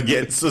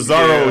again,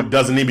 Cesaro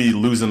doesn't need to be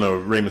losing to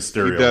Rey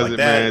Mysterio. He doesn't, like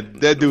man.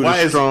 That dude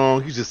is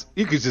strong.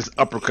 You could just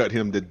uppercut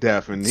him to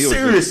death, and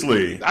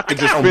seriously, I could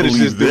just finish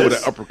this dude with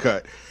an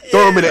uppercut.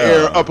 Throw him in the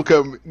air,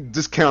 uppercut,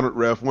 just count it,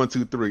 ref. 1,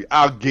 2, 3.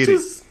 I'll get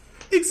it.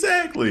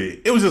 Exactly.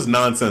 It was just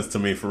nonsense to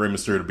me for Rey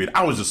Mysterio to beat.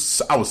 I was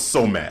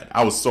so mad.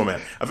 I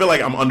feel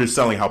like I'm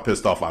underselling how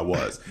pissed off I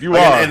was. You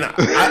are. And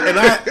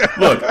I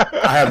look,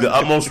 I have the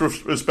utmost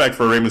respect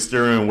for Rey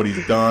Mysterio and what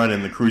he's done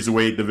and the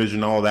Cruiserweight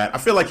division, all that. I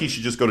feel like he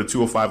should just go to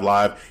 205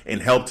 Live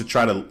and help to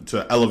try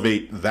to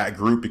elevate that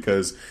group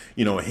because,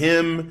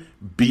 him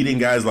beating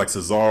guys like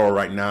Cesaro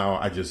right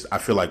now, I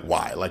feel like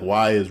why? Like,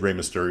 why is Rey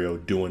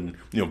Mysterio doing,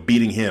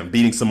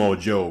 beating Samoa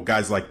Joe,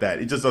 guys like that?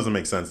 It just doesn't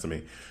make sense to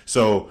me.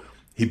 So,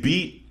 he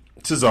beat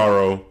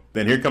Cesaro,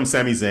 then here comes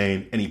Sami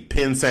Zayn, and he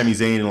pinned Sami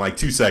Zayn in like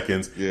 2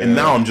 seconds, and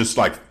now I'm just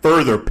like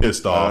further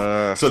pissed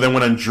off. So then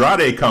when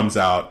Andrade comes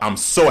out, I'm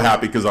so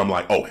happy because I'm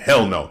like, oh,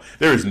 hell no.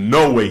 There is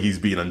no way he's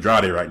beating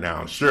Andrade right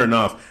now. Sure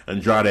enough,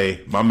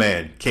 Andrade, my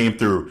man, came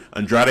through.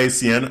 Andrade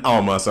Cien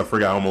Almas, I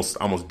forgot,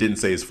 almost didn't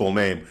say his full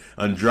name.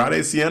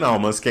 Andrade Cien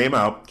Almas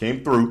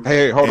came through.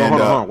 Hey, hold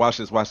on. Watch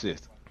this.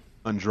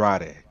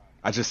 Andrade.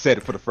 I just said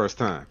it for the first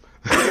time.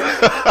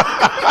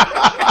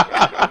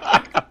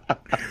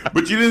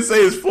 But you didn't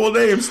say his full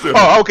name still.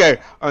 Oh, okay.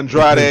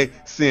 Andrade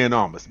Cien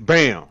Almas.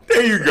 Bam.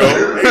 There you go.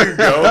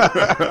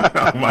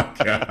 Oh, my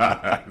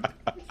God.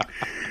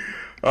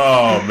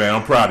 Oh, man,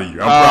 I'm proud of you.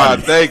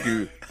 Thank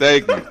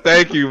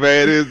you,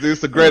 man.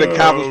 It's a great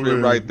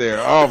accomplishment right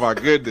there. Oh, my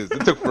goodness.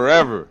 It took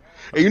forever.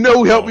 And you know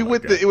who helped me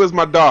with it? It was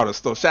my daughter.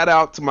 So shout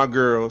out to my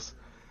girls,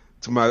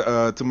 to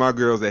my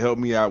girls that helped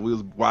me out. We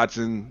was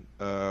watching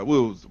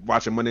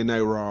Monday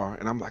Night Raw,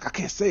 and I'm like, I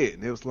can't say it.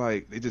 And it was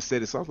like, they just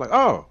said it. So I was like,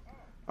 oh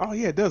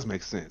yeah, it does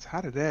make sense.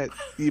 How did that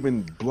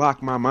even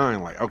block my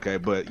mind? Like, okay,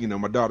 but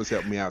my daughters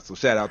helped me out, so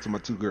shout out to my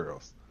 2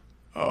 girls.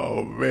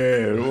 Oh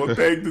man, well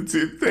thank you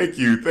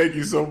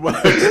so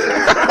much to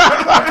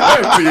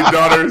your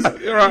daughters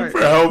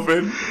for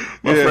helping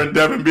my friend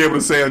Devin be able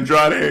to say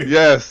Andrade.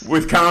 Yes,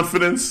 with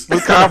confidence.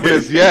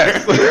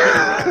 Yes,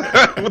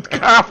 with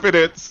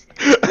confidence.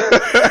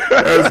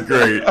 That's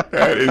great.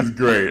 That is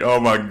great. Oh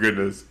my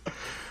goodness.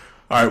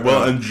 All right,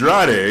 well,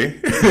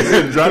 Andrade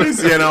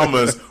Cien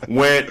Almas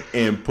went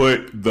and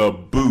put the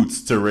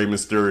boots to Rey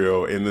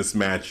Mysterio in this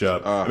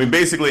matchup.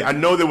 Basically, I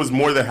know there was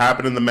more that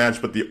happened in the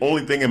match, but the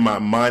only thing in my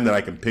mind that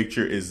I can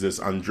picture is this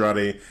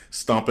Andrade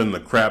stomping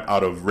the crap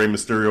out of Rey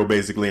Mysterio,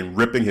 basically, and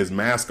ripping his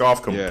mask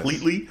off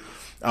completely.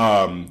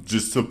 Yes.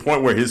 Just to the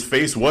point where his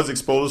face was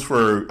exposed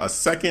for a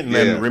second, and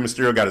then Rey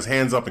Mysterio got his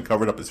hands up and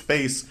covered up his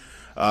face.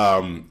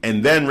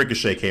 And then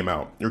Ricochet came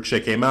out.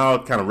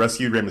 Kind of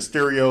rescued Rey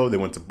Mysterio. They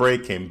went to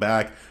break, came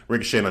back.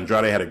 Ricochet and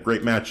Andrade had a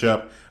great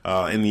matchup.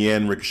 In the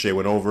end, Ricochet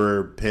went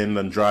over, pinned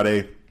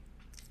Andrade,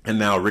 and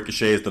now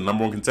Ricochet is the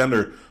number 1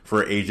 contender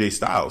for AJ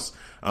Styles.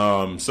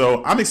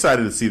 So I'm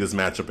excited to see this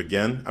matchup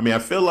again. I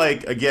feel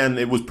like, again,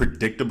 it was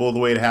predictable the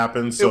way it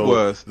happened. So it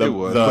was,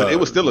 but it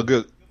was still a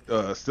good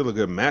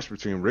match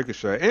between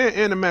Ricochet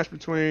and a match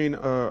between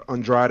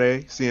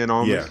Andrade Cien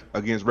Almas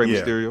against Rey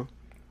Mysterio.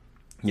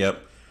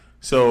 Yep.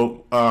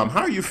 So,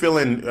 how are you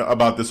feeling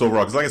about this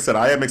overall? Because, like I said,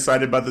 I am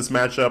excited about this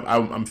matchup.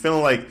 I'm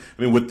feeling like,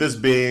 with this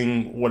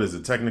being, what is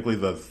it, technically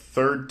the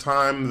 3rd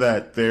time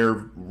that they're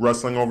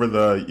wrestling over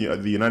the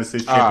United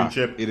States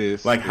Championship? It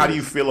is. Like, how do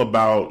you feel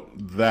about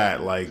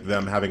that? Like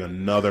them having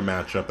another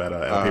matchup at a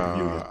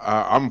pay-per-view?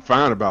 I'm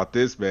fine about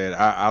this, man.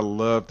 I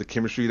love the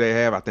chemistry they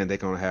have. I think they're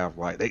gonna have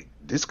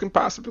this can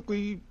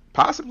possibly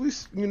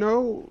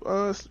steal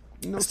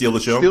the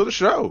show. Steal the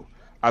show.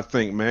 I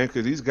think, man,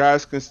 because these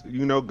guys can,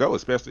 go,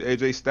 especially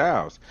AJ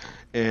Styles.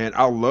 And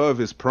I love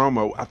his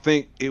promo. I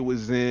think it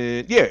was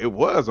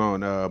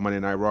on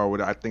Monday Night Raw.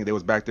 Where I think they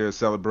was back there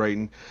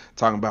celebrating,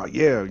 talking about,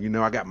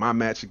 I got my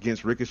match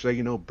against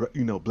Ricochet.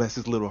 Bless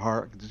his little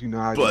heart.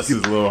 Bless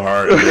his little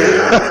heart.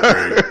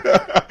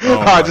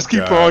 I just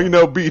keep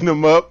on, beating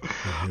him up.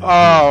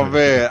 Oh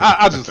man,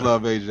 I just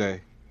love AJ.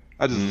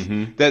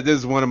 That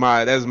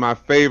is my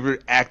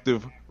favorite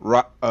active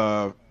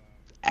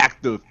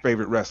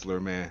favorite wrestler,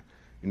 man.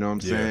 You know what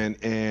I'm saying?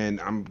 And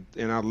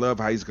I love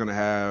how he's gonna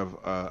have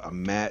a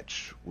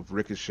match with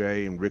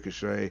Ricochet and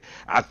Ricochet.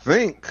 I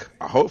think,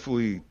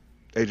 hopefully,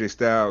 AJ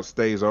Styles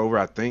stays over.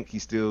 I think he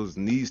still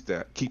needs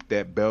to keep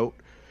that belt,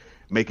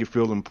 make it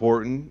feel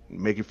important,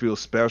 make it feel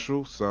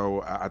special.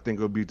 So I think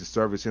it'll be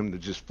disservice him to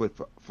just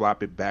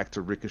flop it back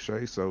to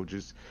Ricochet. So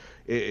just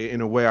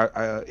in a way,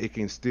 it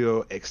can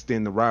still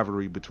extend the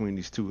rivalry between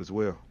these two as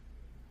well.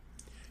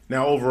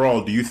 Now,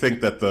 overall, do you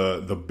think that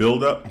the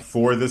build-up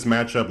for this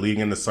matchup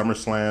leading into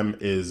SummerSlam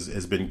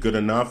has been good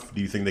enough? Do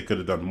you think they could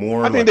have done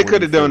more? I think they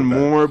could have done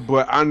more,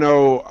 but I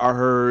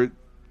heard,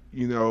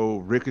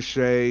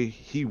 Ricochet,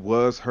 he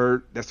was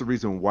hurt. That's the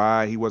reason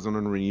why he wasn't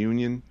on the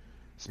reunion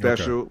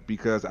special,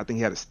 because I think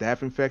he had a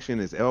staph infection in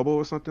his elbow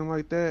or something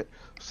like that.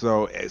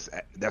 So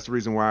that's the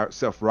reason why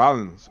Seth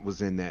Rollins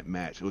was in that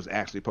match. It was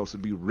actually supposed to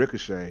be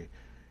Ricochet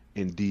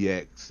and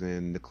DX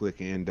and the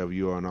Click and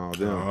NWO and all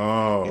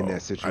them in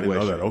that situation. I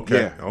didn't know that.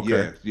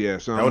 Okay. Yeah.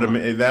 So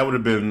that would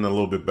have been a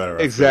little bit better.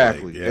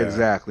 Exactly.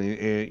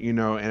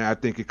 And I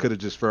think it could have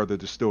just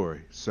furthered the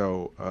story.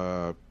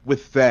 So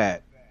with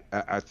that,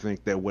 I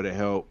think that would have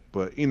helped.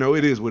 But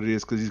it is what it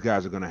is, because these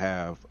guys are going to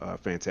have a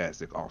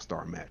fantastic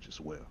All-Star match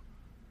as well.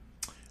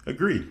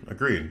 Agreed. I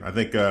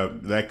think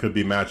that could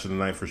be match of the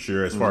night for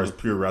sure. As far as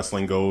pure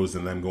wrestling goes,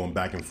 and them going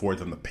back and forth,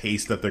 and the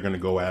pace that they're going to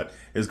go at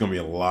is going to be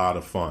a lot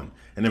of fun.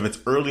 And if it's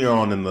early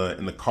on in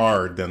the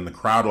card, then the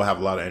crowd will have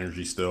a lot of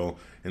energy still,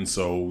 and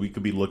so we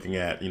could be looking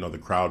at the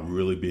crowd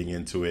really being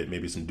into it,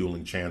 maybe some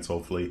dueling chants,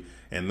 hopefully,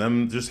 and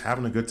them just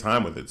having a good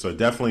time with it. So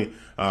definitely,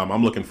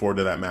 I'm looking forward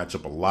to that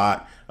matchup a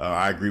lot.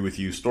 I agree with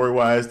you.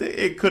 Story-wise,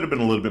 it could have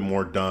been a little bit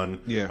more done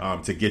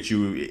to get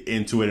you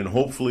into it, and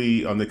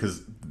hopefully,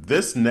 because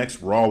this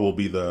next Raw will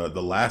be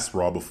the last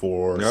Raw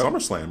before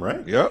SummerSlam,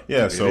 right? Yep.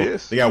 Yeah. So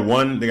they got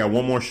one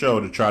more show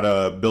to try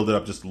to build it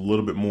up just a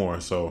little bit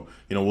more. So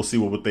we'll see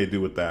what they do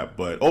with that.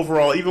 But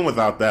overall, even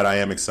without that, I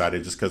am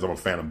excited just because I'm a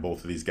fan of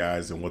both of these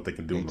guys and what they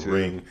can do in the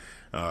ring.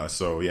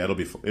 So yeah, it'll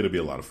be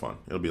a lot of fun.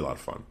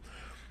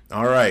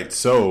 All right.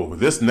 So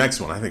this next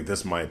one, I think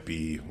this might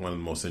be one of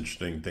the most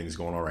interesting things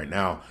going on right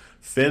now.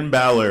 Finn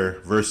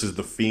Balor versus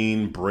The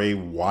Fiend Bray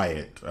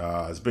Wyatt.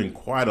 There's been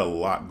quite a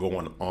lot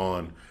going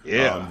on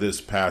this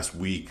past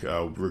week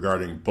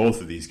regarding both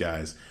of these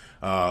guys.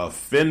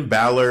 Finn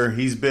Balor,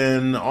 he's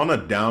been on a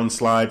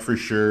downslide for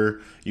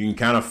sure. You can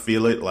kind of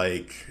feel it,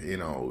 like,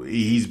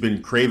 he's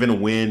been craving a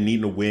win,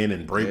 needing a win,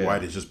 and Bray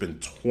Wyatt has just been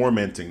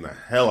tormenting the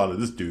hell out of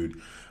this dude.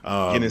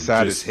 Getting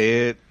inside his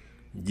head.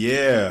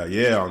 Yeah.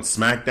 On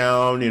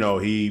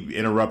SmackDown, he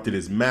interrupted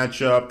his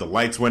matchup. The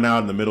lights went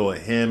out in the middle of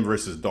him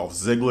versus Dolph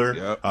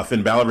Ziggler.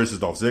 Finn Balor versus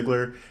Dolph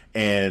Ziggler.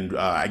 And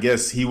I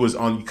guess he was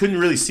on, you couldn't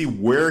really see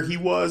where he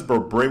was,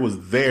 but Bray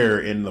was there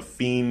in the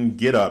Fiend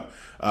get-up.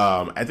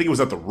 I think it was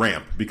at the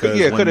ramp, because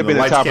when the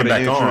lights came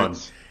back on,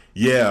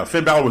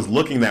 Finn Balor was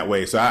looking that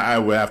way, so I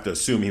would have to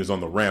assume he was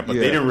on the ramp, but they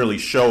didn't really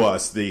show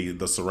us the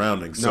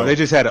surroundings. No, they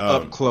just had an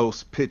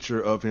up-close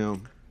picture of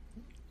him.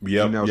 So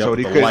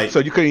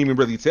you couldn't even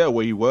really tell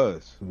where he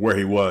was.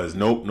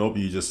 Nope.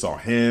 You just saw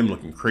him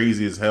looking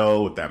crazy as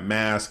hell with that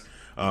mask.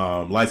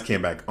 Lights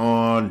came back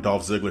on.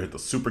 Dolph Ziggler hit the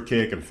super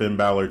kick, and Finn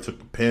Balor took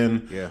the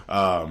pin.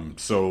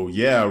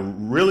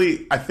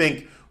 Really, I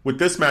think with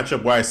this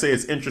matchup, why I say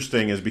it's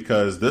interesting is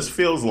because this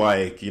feels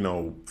like,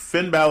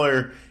 Finn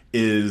Balor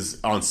is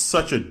on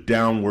such a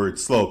downward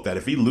slope that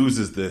if he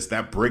loses this,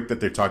 that break that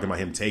they're talking about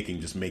him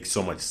taking just makes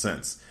so much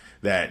sense.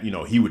 That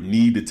he would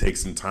need to take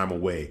some time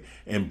away,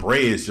 and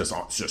Bray is just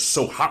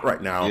so hot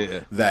right now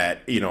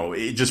that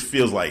it just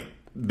feels like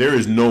there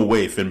is no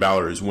way Finn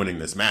Balor is winning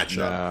this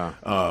matchup.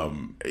 I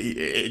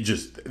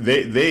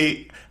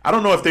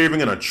don't know if they're even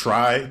going to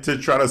try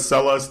to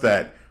sell us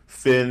that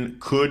Finn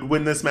could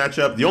win this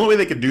matchup. The only way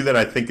they could do that,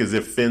 I think, is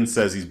if Finn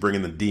says he's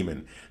bringing the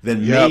demon.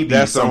 Then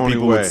maybe some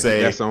people would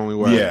say that's the only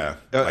way. Yeah,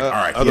 all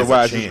right.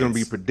 Otherwise, it's going to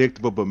be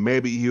predictable. But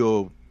maybe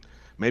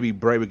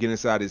Bray would get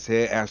inside his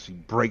head, actually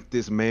break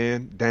this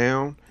man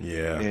down.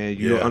 Yeah. And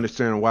you'll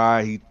understand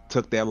why he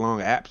took that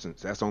long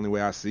absence. That's the only way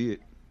I see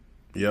it.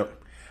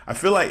 Yep. I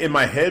feel like in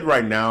my head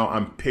right now,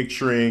 I'm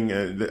picturing,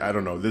 I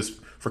don't know, this,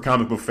 for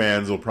comic book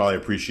fans will probably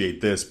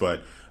appreciate this,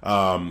 but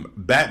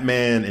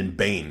Batman and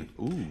Bane.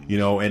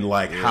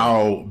 And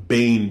how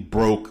Bane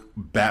broke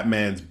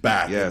Batman's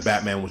back. And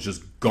Batman was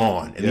just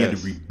gone, and he had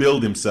to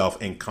rebuild himself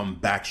and come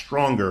back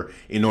stronger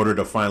in order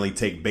to finally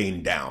take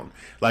Bane down.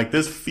 Like,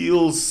 this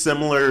feels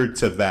similar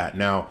to that.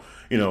 Now,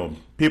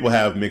 people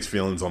have mixed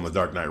feelings on The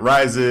Dark Knight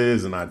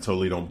Rises, and I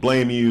totally don't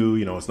blame you.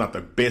 It's not the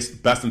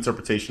best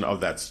interpretation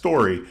of that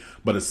story,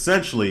 but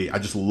essentially, I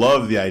just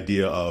love the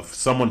idea of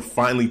someone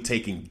finally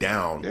taking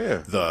down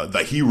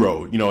the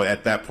hero.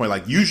 At that point,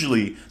 like,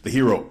 usually the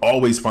hero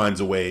always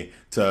finds a way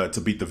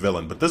to beat the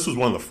villain, but this was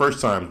one of the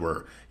first times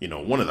where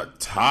one of the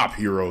top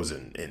heroes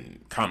in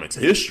comics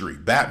history,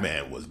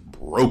 Batman, was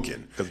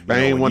broken. Because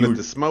Bane wanted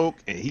to smoke,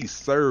 and he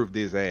served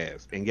his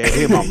ass and gave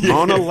him a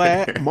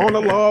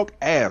monologue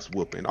ass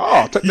whooping.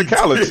 Oh,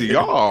 technicality.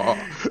 Yep.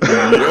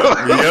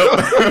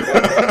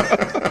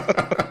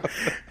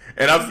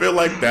 And I feel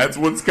like that's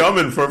what's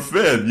coming for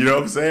Finn. You know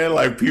what I'm saying?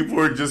 Like, people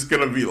are just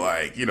going to be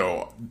like,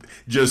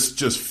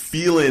 just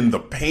feeling the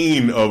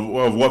pain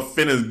of what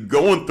Finn is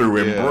going through.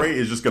 And Bray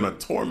is just going to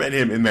torment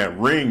him in that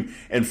ring.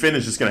 And Finn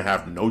is just going to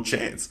have no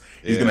chance.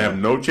 He's going to have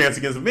no chance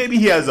against him. Maybe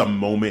he has a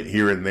moment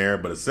here and there,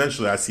 but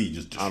essentially I see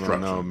just destruction. I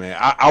don't know, man.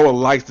 I would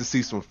like to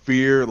see some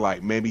fear.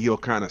 Like, maybe he'll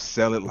kind of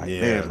sell it. Like,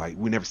 man, like,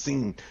 we never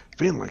seen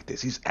Finn like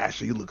this.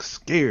 He looks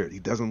scared. He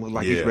doesn't look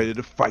like he's Yeah. ready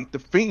to fight the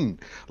Fiend.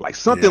 Like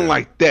something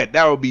like that.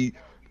 That would be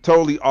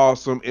totally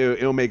awesome.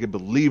 It'll make it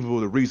believable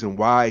the reason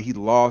why he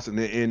lost,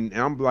 and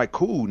I'm like,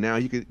 cool. Now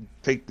he could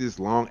take this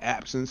long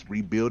absence,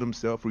 rebuild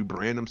himself,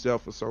 rebrand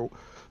himself, or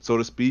so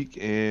to speak,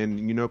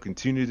 and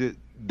continue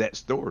that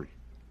story.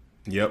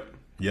 Yep.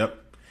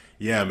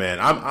 Yeah, man.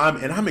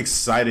 I'm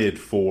excited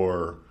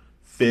for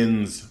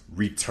Finn's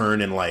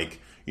return and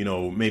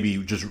maybe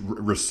just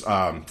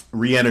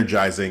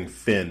re-energizing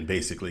Finn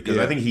basically, because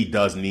I think he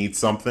does need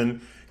something.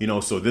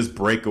 So this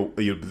break,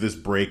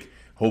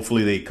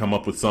 hopefully they come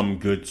up with some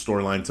good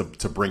storyline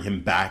to bring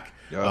him back.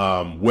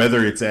 Yep.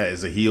 Whether it's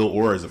as a heel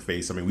or as a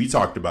face. I mean, we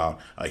talked about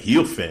a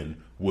heel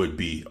Finn would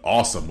be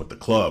awesome with the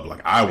club.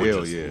 Like I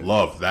would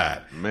love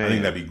that. Man. I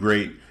think that'd be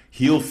great.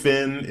 Heel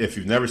Finn, if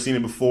you've never seen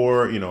it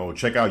before,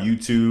 check out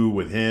YouTube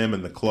with him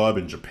and the club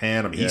in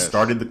Japan. I mean, he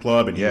started the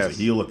club and he was a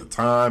heel at the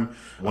time.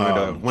 One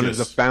of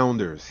the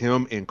founders,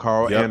 him and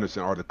Carl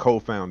Anderson are the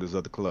co-founders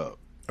of the club.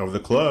 Of the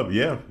club,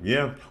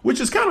 yeah. Which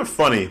is kind of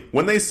funny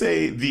when they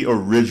say the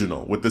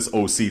original with this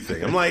OC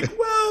thing. I'm like,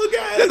 well,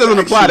 guys, that doesn't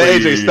apply to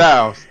AJ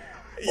Styles.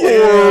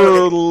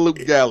 Or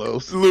Luke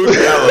Gallows.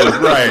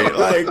 Right.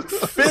 Like,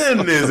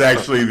 Finn is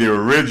actually the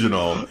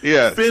original.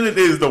 Yeah. Finn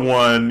is the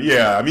one,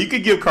 I mean, you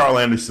could give Carl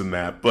Anderson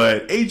that,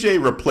 but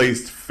AJ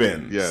replaced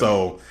Finn. Yeah.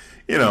 So,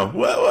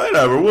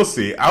 whatever. We'll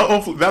see.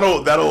 Hopefully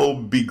that'll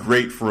be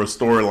great for a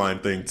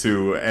storyline thing,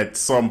 too, at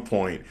some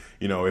point.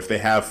 If they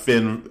have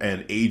Finn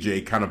and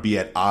AJ kind of be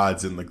at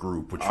odds in the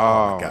group, which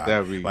oh my god,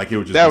 it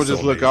would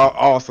just look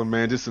awesome,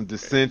 man. Just some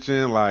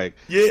dissension,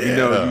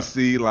 you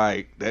see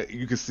that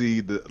you can see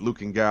the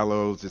Luke and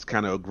Gallows just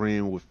kind of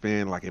agreeing with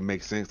Finn, like it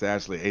makes sense.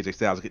 Actually, AJ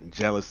Styles getting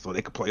jealous, so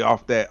they could play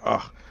off that.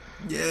 Oh,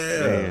 yeah,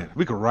 man,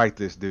 we could write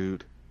this,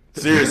 dude.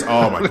 Serious?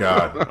 Oh my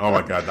god,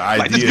 the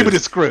idea. Just give me the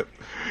script.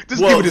 Give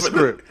me the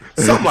script.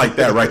 Something like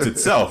that writes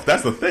itself.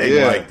 That's the thing.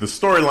 Yeah. Like the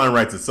storyline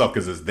writes itself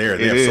because it's there.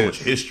 They have so much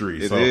history.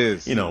 It's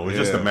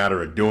just a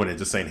matter of doing it.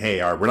 Just saying,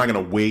 hey, all right, we're not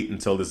going to wait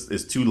until this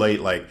is too late.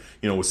 Like,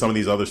 with some of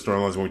these other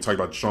storylines when we talk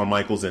about Shawn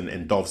Michaels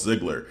and Dolph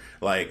Ziggler,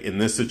 like in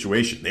this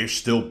situation, they're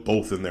still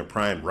both in their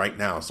prime right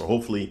now. So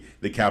hopefully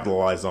they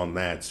capitalize on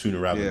that sooner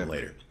rather than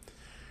later.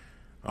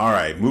 All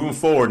right, moving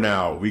forward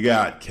now, we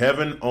got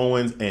Kevin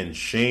Owens and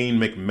Shane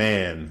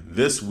McMahon.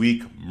 This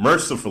week,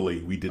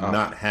 mercifully, we did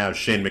not have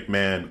Shane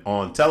McMahon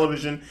on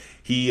television.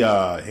 He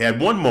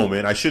had one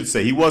moment, I should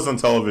say, he was on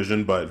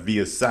television, but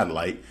via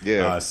satellite.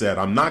 Yeah. Said,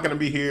 I'm not going to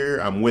be here.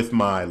 I'm with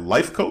my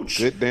life coach.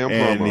 Good damn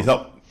and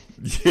promo.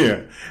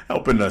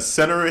 Helping to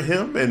center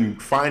him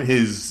and find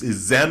his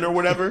zen or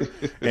whatever.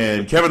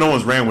 And Kevin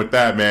Owens ran with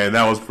that, man.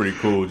 That was pretty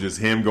cool. Just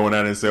him going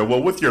out and saying,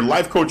 well, with your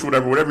life coach,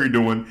 whatever you're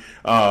doing,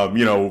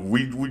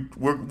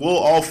 we'll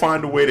all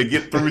find a way to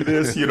get through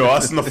this.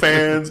 Us and the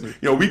fans,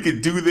 we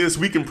could do this.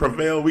 We can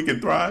prevail. We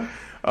can thrive.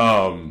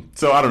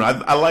 So I don't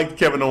know. I like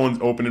Kevin Owens'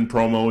 opening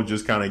promo,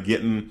 just kind of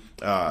getting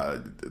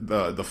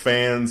the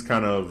fans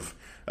kind of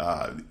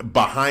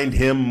behind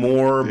him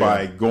more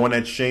by going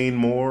at Shane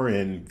more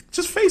and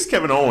just face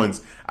Kevin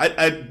Owens.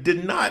 I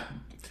did not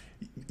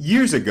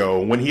years ago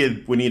when he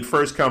had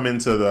first come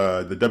into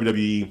the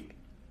WWE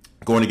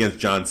going against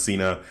John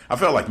Cena. I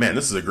felt like, man,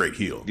 this is a great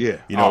heel.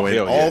 Yeah,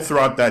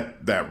 throughout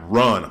that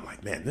run, I'm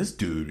like, man, this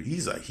dude,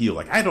 he's a heel.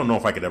 Like I don't know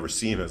if I could ever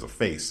see him as a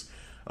face,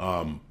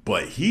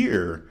 but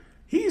here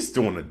he's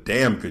doing a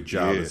damn good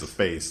job as a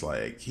face.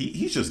 Like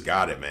he's just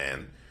got it,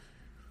 man.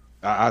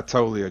 I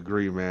totally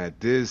agree, man.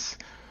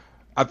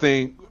 I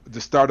think the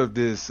start of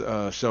this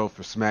show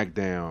for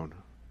SmackDown,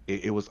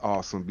 it was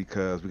awesome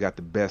because we got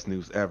the best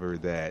news ever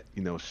that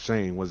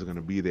Shane wasn't going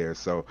to be there.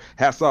 So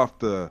hats off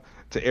to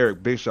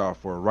Eric Bischoff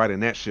for writing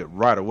that shit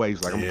right away.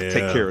 He's like, I'm going to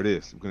take care of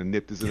this. I'm going to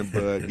nip this in the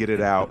bud, get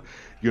it out.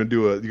 You're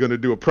gonna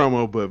do a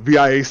promo, but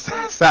VIA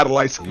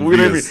satellites. We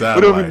don't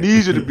even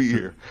need you to be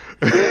here.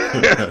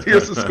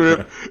 Here's the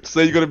script.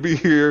 Say you're gonna be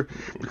here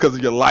because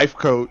of your life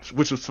coach,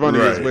 which was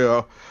funny as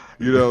well.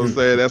 You know what I'm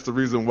saying? That's the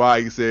reason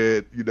why he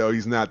said,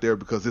 he's not there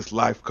because his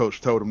life coach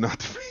told him not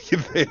to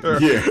be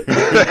there. Yeah.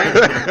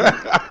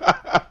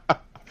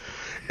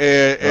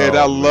 and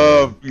I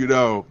love,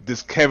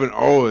 this Kevin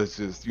Owens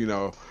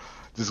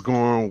just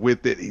going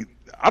with it.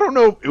 I don't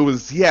know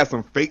if he had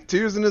some fake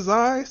tears in his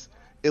eyes.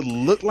 It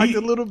looked like a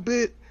little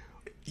bit.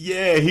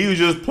 Yeah, he was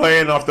just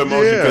playing off the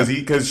emotion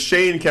because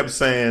Shane kept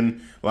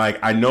saying, like,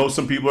 I know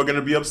some people are going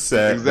to be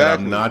upset that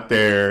I'm not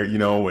there,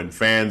 and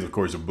fans, of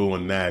course, are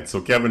booing that. So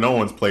Kevin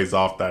Owens plays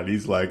off that.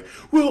 He's like,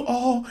 we'll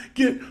all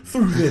get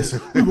through this.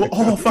 We will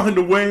all find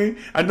a way.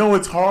 I know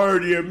it's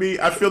hard, me.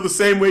 I feel the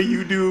same way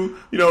you do.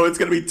 It's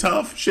going to be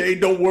tough. Shane,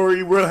 don't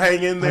worry. We'll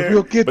hang in there.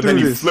 We'll get but through then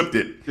he this. flipped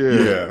it.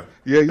 Yeah.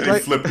 Yeah, he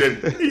flipped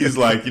it. He's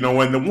like,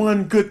 when the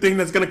one good thing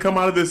that's going to come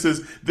out of this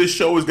is this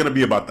show is going to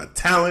be about the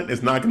talent.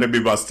 It's not going to be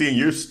about seeing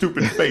your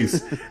stupid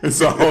face. And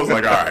so I was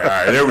like, all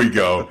right, there we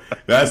go.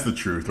 That's the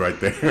truth right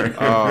there.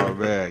 Oh,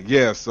 man.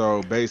 Yeah,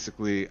 so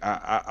basically,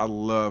 I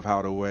love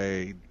how the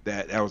way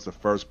that was the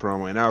first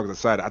promo. And I was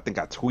excited. I think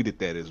I tweeted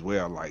that as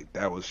well. Like,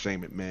 that was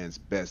Shane McMahon's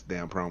best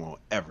damn promo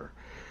ever.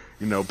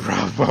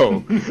 bravo,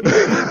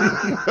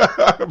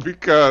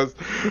 because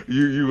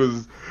it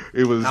was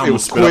spit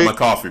out quick. my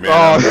coffee,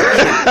 man.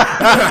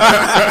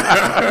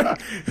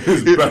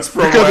 His best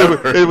promo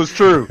ever. It was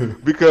true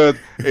because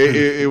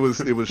it was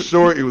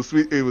short, it was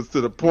sweet, it was to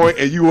the point,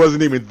 and you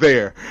wasn't even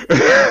there.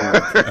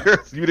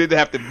 You didn't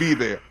have to be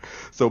there.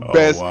 So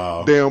best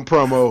damn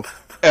promo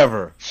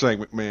ever, Shane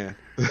McMahon.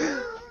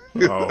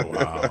 Oh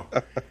wow.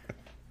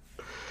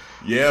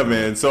 Yeah,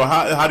 man. So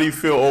how do you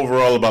feel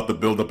overall about the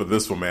build-up of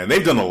this one, man?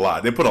 They've done a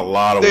lot. They put a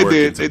lot of work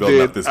into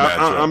building up this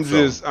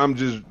matchup. I'm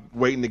just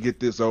waiting to get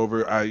this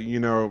over.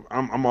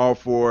 I'm all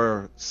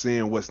for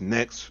seeing what's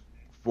next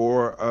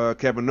for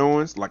Kevin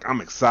Owens. Like,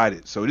 I'm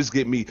excited. So just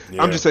get me.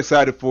 Yeah. I'm just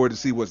excited for it to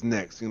see what's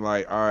next. And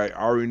like, all right,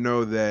 I already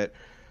know that.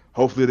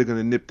 Hopefully they're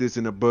gonna nip this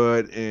in the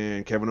bud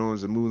and Kevin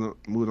Owens will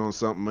move on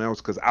something else,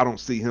 because I don't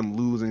see him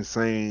losing,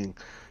 saying,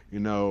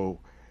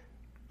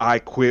 I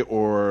quit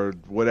or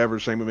whatever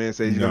Shane McMahon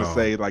says. He's going to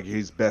say, like,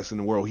 he's best in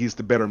the world. He's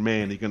the better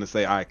man. He's going to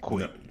say, I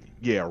quit. No.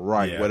 Yeah,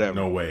 right, whatever.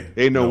 No way.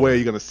 Ain't no way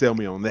you're going to sell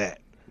me on that.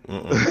 Yeah.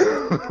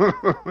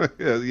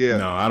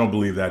 No, I don't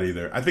believe that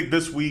either. I think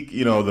this week,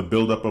 the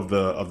buildup of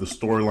the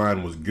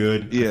storyline was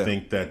good. Yeah. I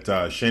think that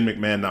Shane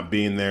McMahon not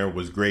being there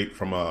was great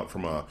from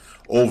a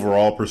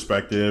overall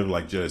perspective,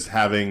 like just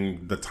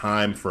having the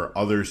time for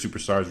other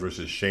superstars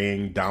versus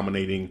Shane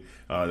dominating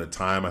the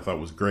time. I thought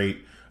was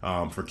great.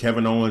 For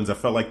Kevin Owens, I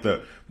felt like I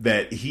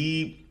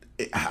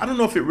don't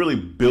know if it really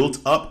built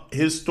up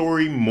his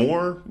story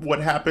more,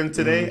 what happened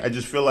today. Mm-hmm. I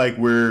just feel like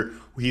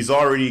he's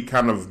already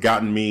kind of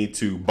gotten me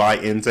to buy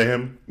into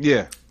him.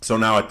 Yeah. So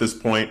now at this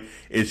point,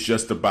 it's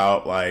just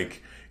about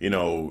like,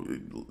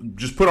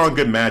 just put on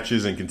good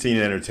matches and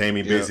continue to entertain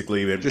me,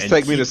 basically. And, just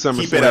take me to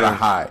SummerSlam. Keep it at a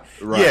high.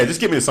 Right. Yeah, just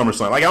get me to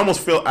SummerSlam. Like, I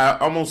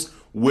almost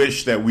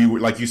wish that we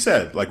were, like you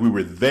said, like we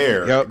were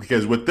there. Yep.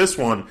 Because with this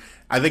one,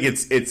 I think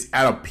it's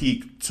at a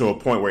peak to a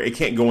point where it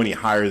can't go any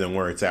higher than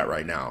where it's at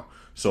right now.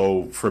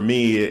 So for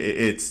me,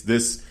 it's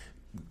this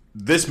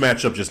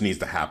matchup just needs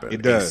to happen.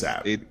 It does.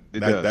 ASAP. It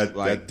does.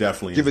 That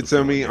definitely give it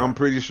to me. I'm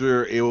pretty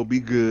sure it will be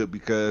good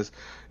because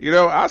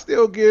I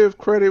still give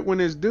credit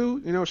when it's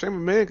due. Shane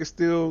McMahon can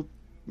still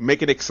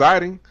make it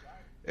exciting.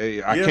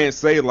 I can't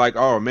say like,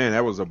 oh man,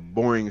 that was a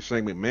boring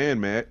Shane McMahon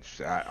match.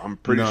 I'm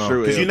pretty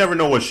sure because you never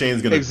know what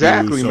Shane's going to do.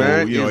 Exactly,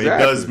 man. It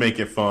does make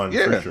it fun.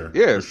 Yeah, for sure.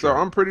 Yeah. For so sure.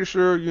 I'm pretty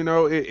sure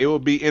it will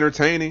be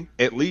entertaining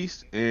at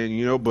least,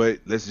 and but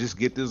let's just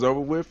get this over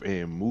with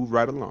and move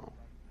right along.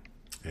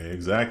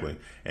 Exactly.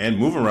 And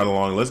moving right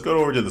along, let's go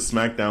over to the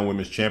SmackDown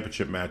Women's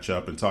Championship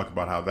matchup and talk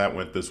about how that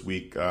went this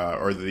week,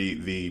 or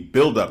the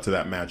build up to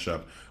that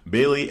matchup.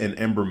 Bayley and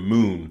Ember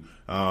Moon.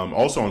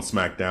 Also on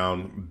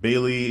SmackDown,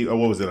 Bayley,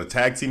 what was it, a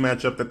tag team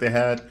matchup that they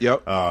had?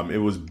 Yep. It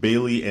was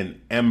Bayley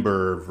and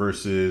Ember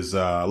versus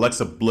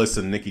Alexa Bliss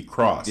and Nikki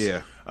Cross.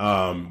 Yeah.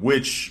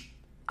 Which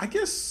I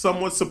guess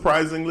somewhat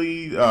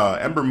surprisingly,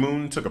 Ember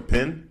Moon took a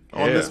pin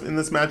in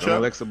this matchup.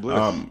 Alexa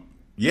Bliss.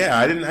 Yeah,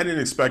 I didn't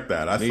expect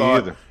that. I Me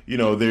thought,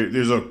 either.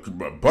 there's a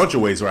bunch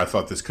of ways where I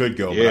thought this could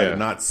go, but I did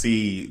not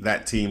see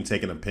that team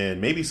taking a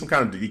pin. Maybe some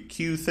kind of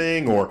DQ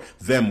thing or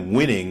them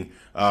winning.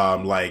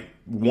 Like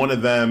one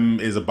of them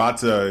is about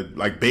to,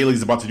 like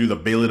Bayley's about to do the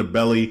Bayley to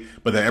belly,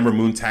 but then Ember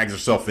Moon tags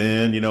herself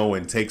in,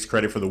 and takes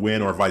credit for the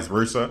win, or vice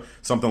versa,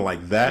 something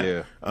like that.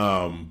 Yeah.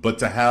 But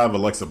to have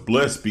Alexa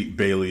Bliss beat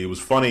Bayley, it was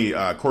funny.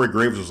 Corey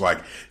Graves was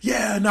like,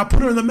 "Yeah, now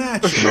put her in the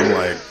match," and I'm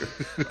like,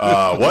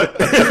 "What?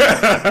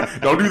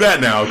 Don't do that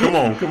now. Come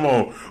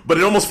on." But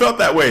it almost felt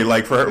that way.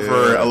 Like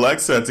for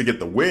Alexa to get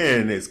the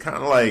win, it's kind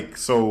of like,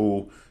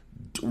 so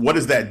what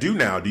does that do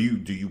now? Do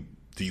you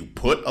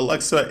put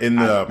Alexa in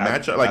the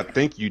matchup? I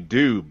think you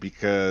do,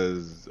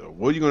 because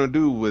what are you going to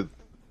do with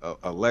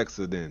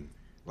Alexa then?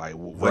 Like,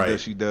 what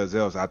does she does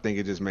else? I think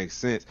it just makes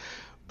sense.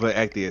 But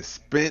at the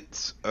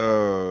expense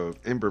of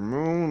Ember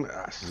Moon,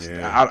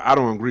 I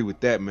don't agree with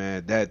that,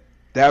 man.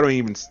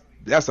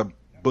 That's a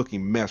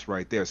booking mess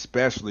right there,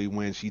 especially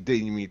when she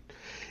didn't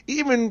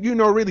even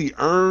really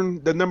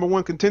earn the number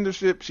one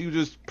contendership. She was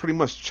just pretty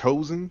much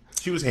chosen.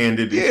 She was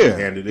handed it. Yeah, she was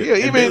handed it. Yeah,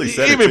 and even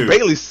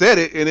Bayley said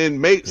it, and it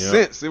made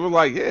sense. It was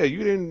like, yeah, you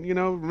didn't,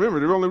 remember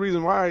the only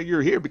reason why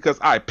you're here because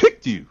I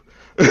picked you.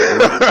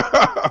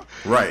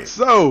 Right.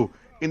 So,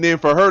 and then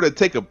for her to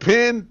take a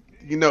pin,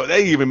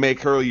 they even make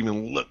her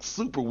even look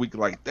super weak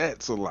like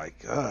that. So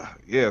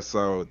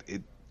so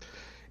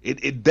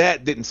it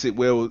that didn't sit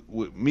well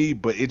with me,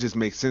 but it just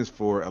makes sense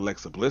for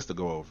Alexa Bliss to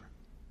go over.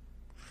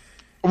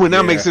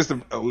 That makes sense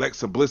for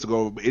Alexa Bliss to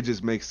go over, but it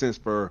just makes sense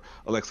for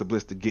Alexa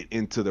Bliss to get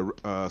into the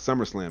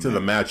SummerSlam. The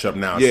matchup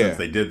now, since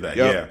they did that.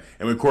 Yep. Yeah.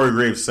 And with Corey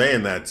Graves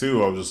saying that,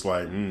 too, I was just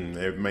like,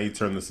 it may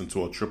turn this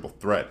into a triple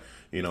threat,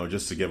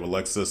 just to give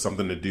Alexa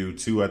something to do,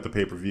 too, at the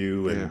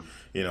pay-per-view. And,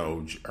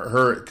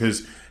 her,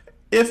 because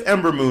if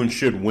Ember Moon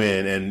should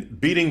win, and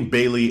beating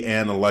Bayley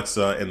and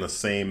Alexa in the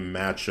same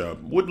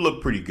matchup would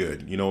look pretty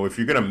good. You know, if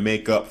you're going to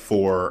make up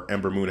for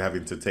Ember Moon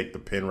having to take the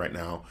pin right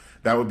now,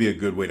 that would be a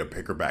good way to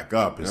pick her back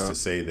up, is to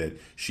say that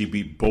she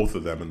beat both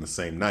of them in the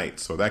same night.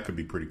 So that could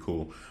be pretty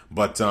cool.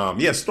 But,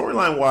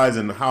 storyline-wise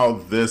and how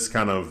this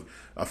kind of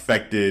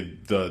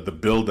affected the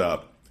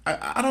build-up,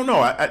 I don't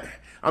know.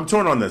 I'm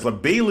torn on this.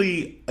 Like,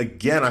 Bayley,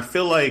 again, I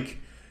feel like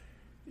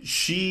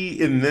she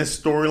in this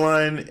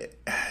storyline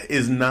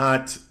is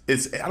not. I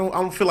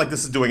don't feel like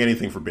this is doing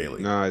anything for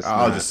Bayley. No,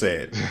 I'll just say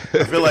it.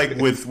 I feel like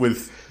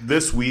with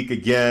this week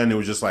again, it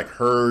was just like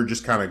her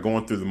just kind of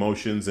going through the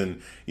motions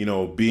and, you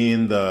know,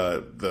 being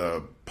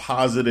the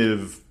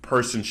positive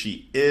person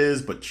she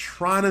is, but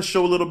trying to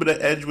show a little bit of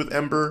edge with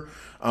Ember.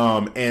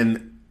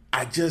 And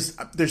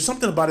there's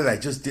something about it I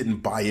just didn't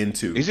buy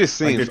into. It just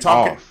seems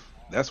off.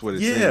 That's what it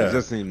seems. It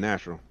just seemed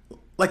natural.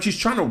 Like, she's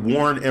trying to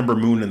warn Ember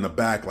Moon in the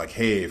back, like,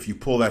 hey, if you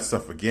pull that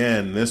stuff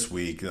again this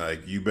week,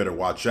 like, you better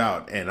watch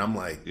out. And I'm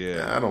like,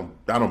 I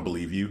don't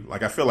believe you.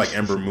 Like, I feel like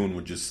Ember Moon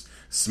would just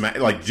smack,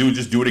 like,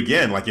 just do it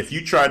again. Like, if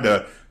you tried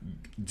to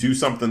do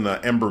something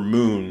that Ember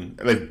Moon,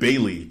 like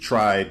Bayley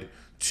tried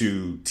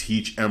to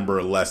teach Ember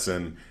a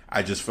lesson,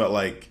 I just felt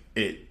like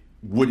it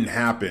wouldn't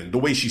happen. The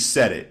way she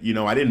said it, you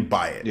know, I didn't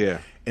buy it. Yeah.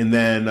 And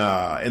then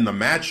in the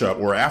matchup,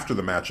 or after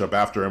the matchup,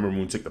 after Ember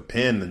Moon took the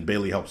pin, and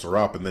Bayley helps her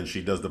up, and then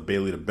she does the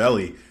Bayley to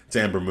belly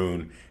to Ember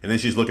Moon, and then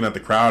she's looking at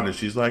the crowd, and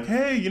she's like,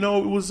 "Hey, you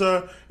know, I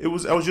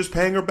was just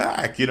paying her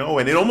back, you know."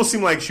 And it almost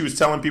seemed like she was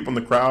telling people in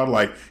the crowd,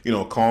 like, you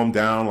know, calm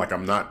down, like,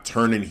 I'm not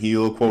turning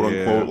heel, quote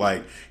unquote,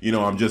 like, you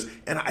know,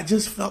 and I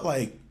just felt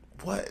like,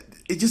 what?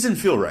 It just didn't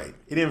feel right.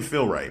 It didn't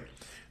feel right.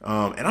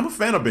 And I'm a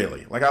fan of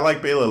Bayley. Like, I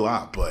like Bayley a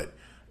lot, but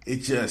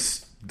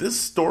this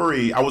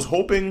story, I was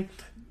hoping,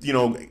 you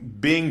know,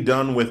 being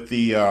done with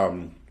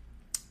the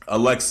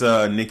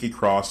Alexa Nikki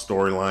Cross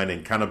storyline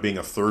and kind of being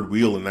a third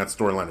wheel in that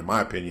storyline, in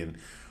my opinion,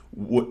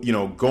 you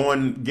know,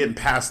 getting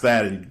past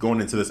that and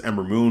going into this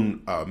Ember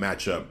Moon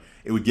matchup,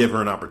 it would give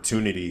her an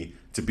opportunity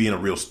to be in a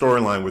real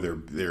storyline where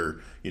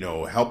they're you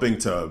know, helping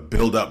to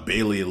build up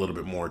Bayley a little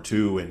bit more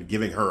too, and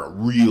giving her a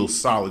real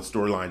solid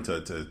storyline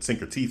to sink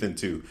her teeth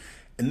into.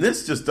 And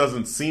this just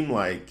doesn't seem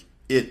like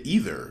it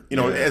either, you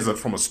know,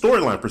 from a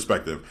storyline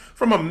perspective.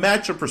 From a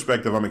matchup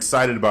perspective, I'm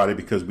excited about it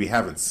because we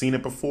haven't seen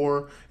it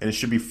before, and it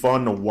should be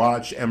fun to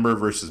watch Ember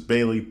versus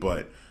Bayley.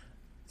 But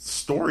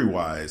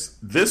story-wise,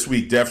 this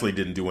week definitely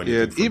didn't do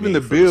anything. Yeah, even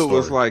the build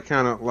was like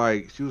kind of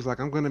like, she was like,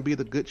 "I'm going to be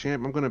the good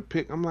champ. I'm going to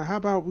pick." I'm like, "How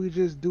about we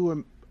just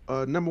do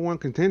a number one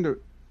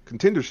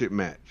contendership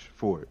match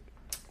for it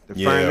to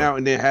find out,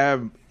 and then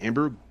have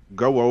Ember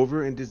go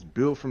over and just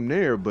build from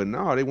there?" But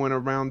no, they went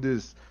around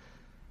this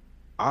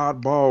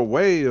oddball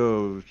way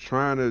of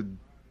trying to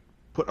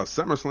put a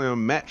SummerSlam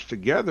match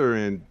together,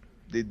 and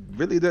it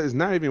really is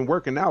not even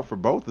working out for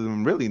both of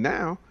them really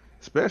now,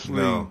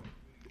 especially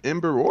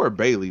Ember or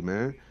Bayley,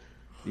 man.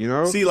 You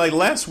know, see, like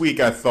last week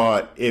I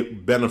thought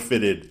it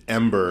benefited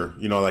Ember,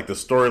 you know, like the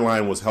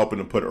storyline was helping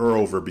to put her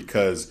over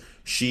because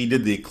she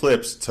did the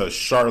eclipse to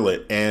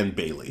Charlotte and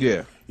Bayley.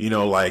 Yeah, you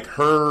know, like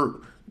her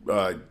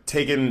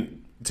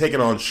taking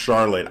on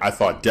Charlotte, I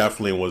thought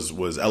definitely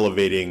was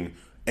elevating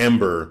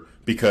Ember.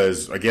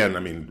 Because, again, I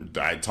mean,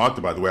 I talked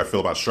about the way I feel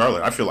about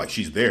Charlotte. I feel like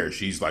she's there.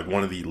 She's, like,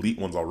 one of the elite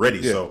ones already.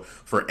 Yeah. So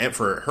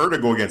for her to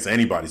go against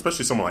anybody,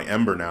 especially someone like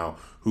Ember now,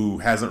 who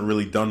hasn't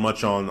really done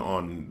much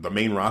on the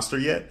main roster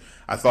yet,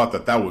 I thought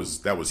that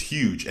was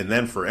huge. And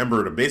then for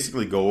Ember to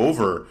basically go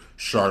over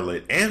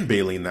Charlotte and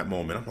Bayley in that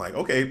moment, I'm like,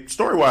 okay,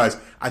 story-wise,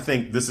 I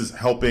think this is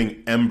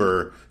helping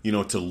Ember, you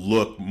know, to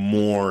look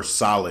more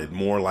solid,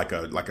 more like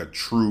a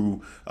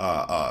true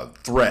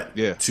threat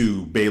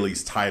to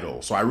Bayley's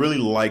title. So I really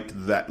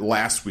liked that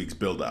last week's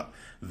build-up.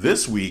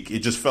 This week, it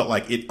just felt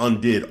like it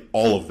undid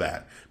all of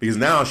that. Because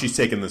now she's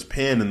taking this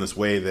pin in this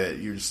way that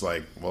you're just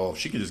like, well, if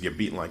she could just get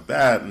beaten like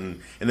that,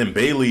 and then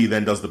Bayley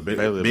then does the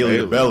Bayley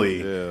to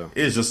belly. Yeah.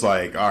 It's just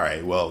like, all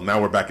right, well,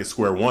 now we're back at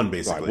square one,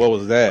 basically. Like, what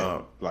was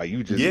that? Like,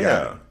 you just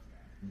got,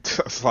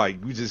 it's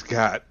like you just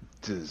got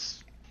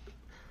this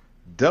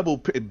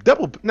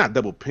not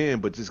double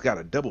pin, but just got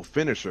a double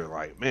finisher.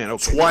 Like, man,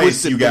 okay,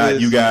 twice you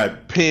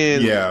got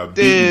pin, beaten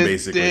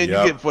basically. Then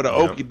you get for the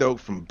okie doke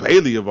from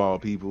Bayley of all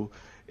people,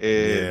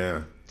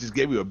 and just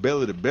gave you a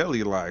belly to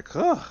belly. Like,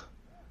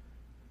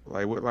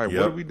 Like what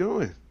are we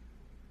doing?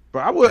 But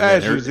I will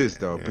ask you this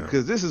though,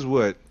 because this is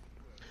what,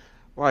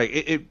 like,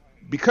 it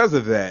because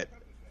of that,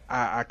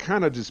 I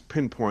kind of just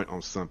pinpoint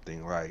on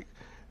something. Like,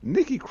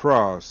 Nikki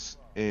Cross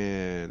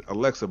and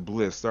Alexa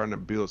Bliss starting to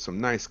build some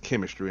nice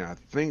chemistry, and I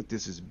think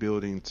this is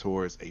building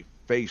towards a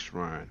face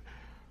run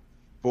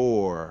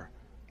for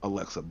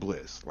Alexa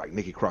Bliss. Like,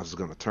 Nikki Cross is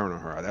going to turn on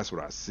her. That's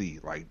what I see.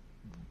 Like,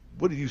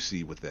 what do you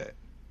see with that?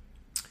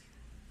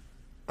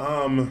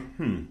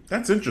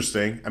 That's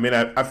interesting. I mean,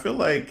 I feel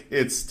like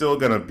it's still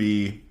gonna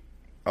be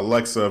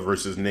Alexa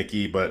versus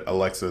Nikki, but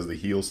Alexa is the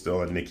heel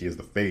still, and Nikki is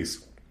the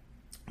face.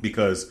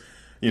 Because,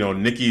 you know,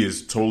 Nikki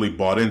is totally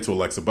bought into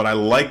Alexa, but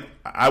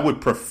I would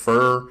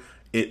prefer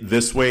it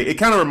this way. It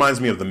kind of reminds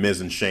me of The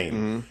Miz and Shane.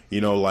 Mm-hmm. You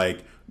know,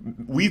 like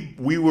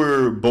we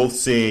were both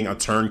seeing a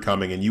turn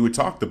coming, and you had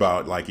talked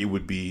about like it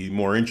would be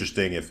more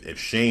interesting if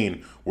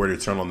Shane were to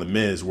turn on the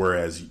Miz,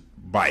 whereas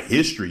by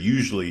history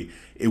usually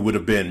it would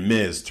have been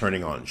Miz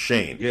turning on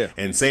Shane. Yeah.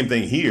 And same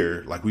thing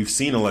here. Like we've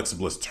seen Alexa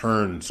Bliss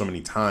turn so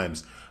many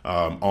times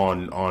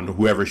on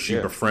whoever she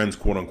befriends,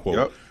 quote unquote.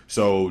 Yep.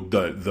 So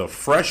the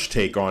fresh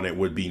take on it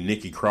would be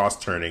Nikki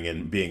Cross turning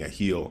and being a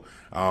heel.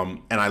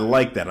 And I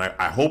like that. And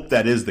I hope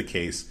that is the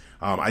case.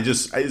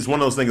 It's one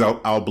of those things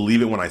I'll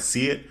believe it when I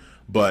see it.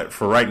 But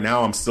for right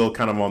now, I'm still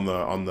kind of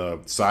on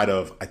the side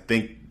of I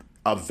think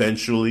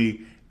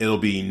eventually it'll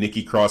be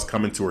Nikki Cross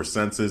coming to her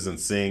senses and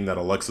seeing that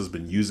Alexa's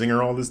been using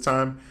her all this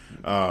time,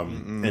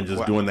 and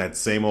just doing that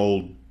same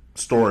old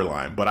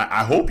storyline. But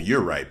I hope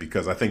you're right,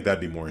 because I think that'd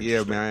be more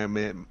interesting. Yeah,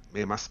 man,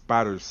 my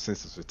spider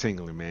senses are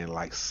tingling, man.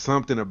 Like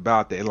something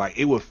about that, like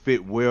it would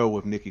fit well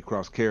with Nikki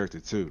Cross'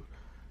 character too.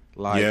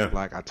 Like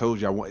I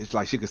told you, it's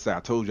like she could say, "I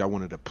told you I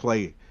wanted to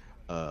play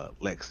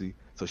Lexi,"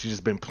 so she's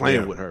just been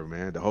playing with her,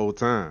 man, the whole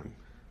time.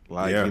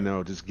 Like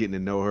just getting to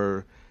know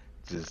her,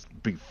 just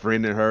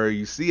befriending her.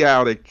 You see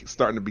how they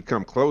starting to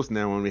become close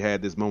now. When we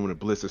had this moment of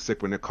bliss, they're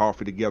sipping their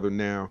coffee together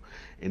now,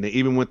 and they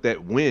even with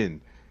that win,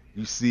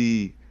 you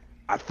see,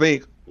 I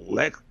think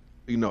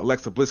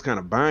Alexa Bliss kind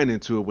of buying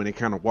into it when they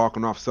kind of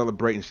walking off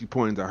celebrating. She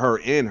pointing to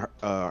her and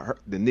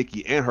the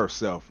Nikki and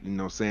herself,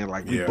 saying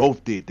like we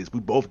both did this,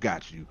 we both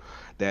got you,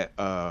 that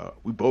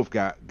we both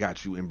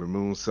got you, Ember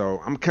Moon.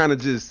 So I'm kind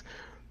of just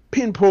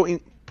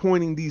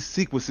pointing these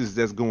sequences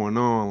that's going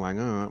on, like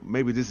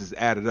maybe this is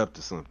added up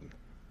to something.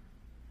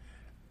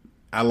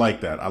 I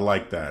like that.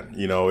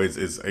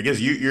 It's I guess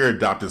you're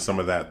adopting some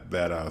of that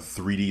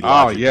 3D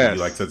logic that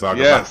you like to talk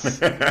about.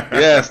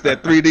 Yes,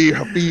 that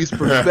 3D beast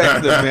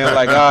perspective, man.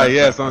 Like,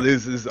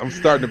 I'm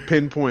starting to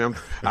pinpoint.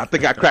 I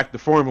think I cracked the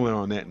formula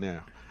on that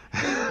now.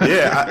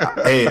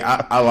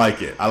 I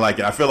like it.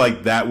 I feel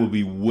like that would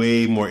be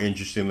way more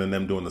interesting than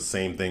them doing the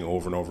same thing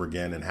over and over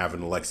again and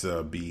having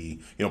Alexa be,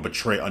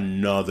 betray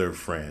another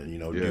friend,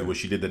 do what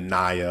she did to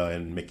Nia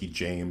and Mickie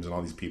James and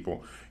all these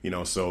people,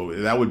 so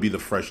that would be the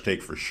fresh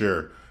take for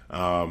sure.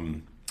 I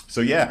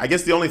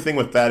guess the only thing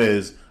with that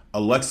is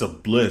Alexa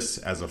Bliss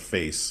as a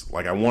face.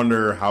 Like, I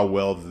wonder how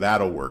well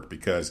that'll work,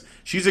 because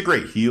she's a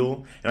great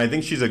heel and I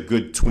think she's a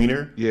good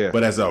tweener. Yeah.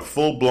 But as a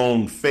full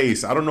blown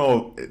face, I don't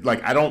know.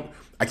 Like,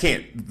 I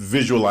can't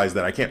visualize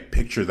that. I can't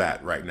picture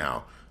that right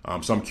now.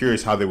 So I'm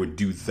curious how they would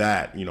do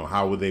that.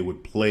 How they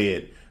would play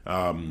it.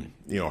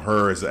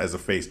 Her as a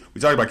face.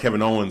 We talked about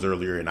Kevin Owens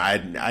earlier, and I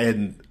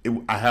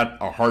had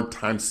a hard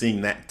time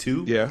seeing that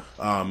too. Yeah.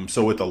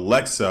 So with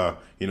Alexa,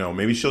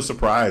 maybe she'll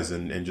surprise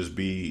and just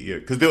be,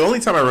 because the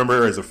only time I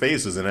remember her as a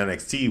face was in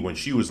NXT when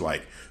she was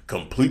like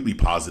completely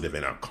positive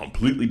and a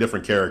completely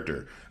different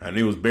character, and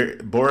it was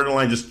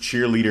borderline just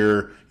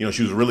cheerleader.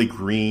 She was really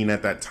green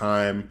at that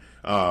time.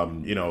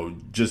 We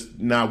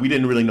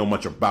didn't really know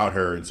much about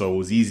her, and so it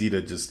was easy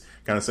to just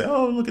kind of say,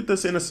 oh, look at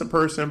this innocent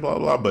person, blah,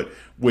 blah, blah. But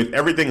with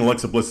everything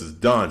Alexa Bliss has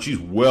done, she's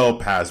well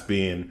past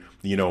being,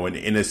 an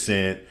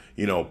innocent,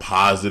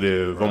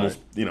 positive, right.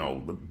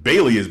 Almost,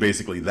 Bayley is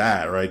basically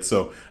that, right?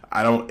 So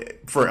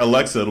for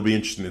Alexa, it'll be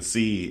interesting to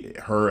see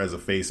her as a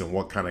face and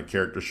what kind of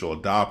character she'll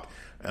adopt.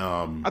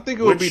 I think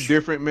it would be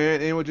different, man,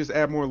 and it would just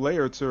add another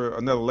layer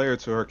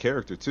to her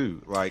character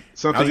too, like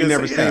something you've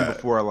never seen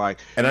before. Like,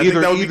 and either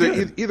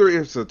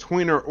it's a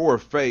tweener or a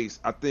face,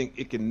 I think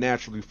it can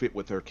naturally fit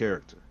with her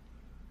character.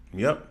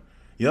 Yep.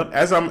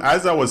 As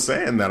I was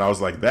saying that, I was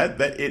like,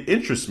 that it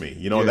interests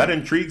me. That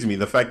intrigues me.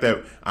 The fact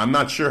that I'm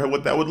not sure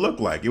what that would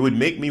look like. It would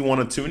make me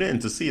want to tune in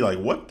to see, like,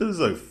 what does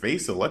a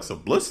face Alexa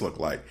Bliss look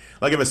like?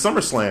 Like, if it's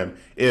SummerSlam,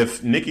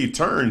 if Nikki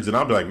turns, and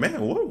I'll be like, man,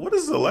 what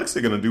is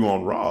Alexa going to do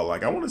on Raw?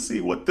 Like, I want to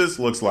see what this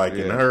looks like.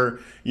 And her,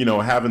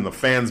 having the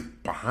fans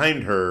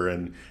behind her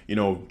and,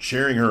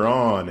 cheering her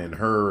on, and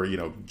her,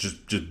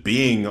 just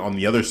being on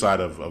the other side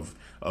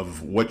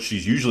of what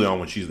she's usually on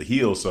when she's the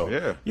heel. So,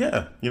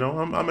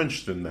 I'm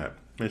interested in that.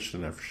 For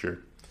sure.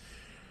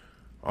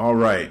 All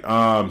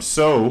right.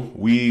 So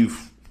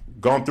we've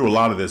gone through a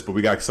lot of this, but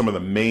we got some of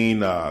the main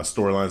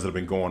storylines that have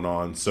been going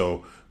on.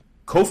 So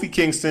Kofi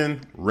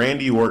Kingston,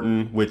 Randy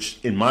Orton, which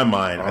in my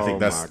mind, I think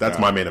that's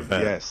my main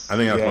event. Yes. I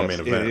think that's my main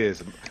event. It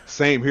is.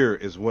 Same here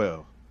as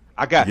well.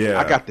 I got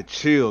the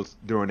chills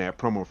during that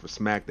promo for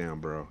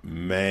SmackDown, bro.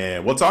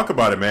 Man, we'll talk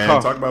about it, man.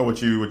 Talk about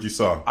what you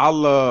saw. I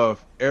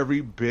love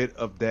every bit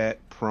of that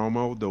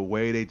promo. The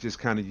way they just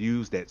kind of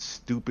used that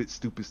stupid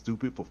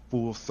for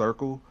full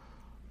circle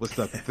was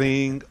the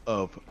thing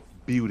of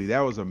beauty. That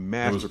was a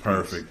masterpiece. It was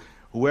perfect.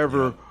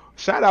 Whoever,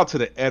 shout out to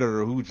the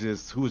editor who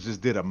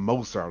just did a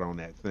Mozart on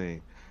that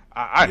thing.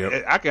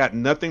 I got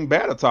nothing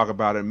bad to talk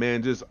about it,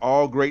 man. Just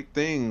all great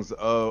things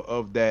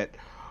of that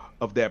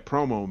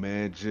promo,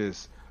 man.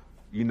 Just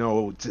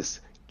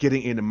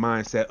getting in the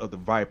mindset of the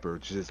Viper,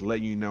 just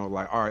letting you know,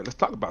 like, all right, let's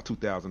talk about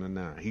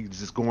 2009. He's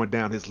just going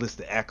down his list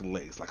of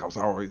accolades. Like, I was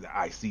already the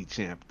IC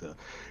champ, the,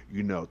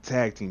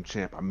 tag team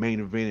champ. I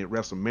main evented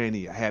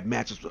WrestleMania. I had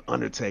matches with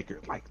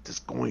Undertaker. Like,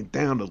 just going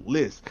down the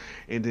list.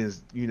 And then,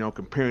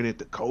 comparing it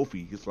to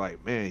Kofi, it's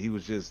like, man, he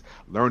was just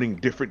learning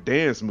different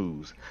dance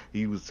moves.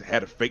 He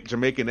had a fake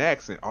Jamaican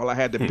accent. All I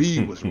had to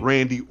be was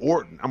Randy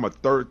Orton. I'm a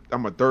third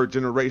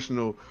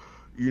generational,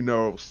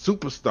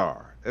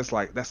 superstar.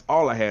 That's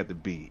all I had to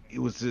be. It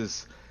was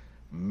just,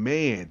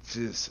 man,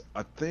 just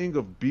a thing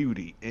of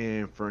beauty.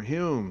 And for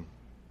him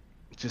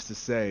just to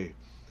say,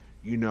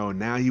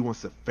 now he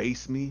wants to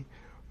face me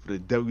for the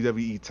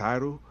WWE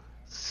title.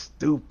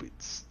 Stupid.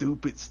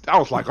 I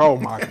was like, oh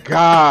my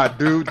God,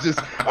 dude.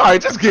 Just I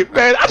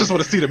just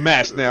want to see the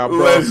match now, bro.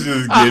 Let's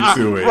just get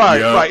to it.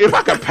 Right. If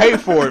I could pay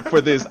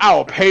for this,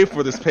 I'll pay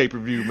for this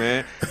pay-per-view,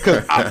 man.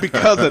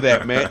 Because of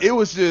that, man. It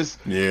was just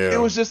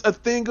a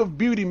thing of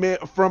beauty, man,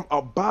 from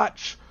a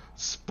botch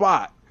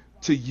spot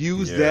to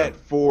use that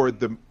for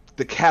the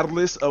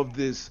catalyst of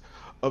this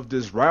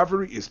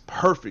rivalry is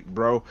perfect,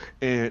 bro.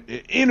 And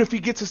if he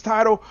gets his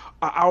title,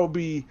 I'll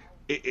be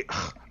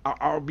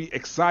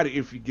excited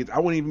if he gets. I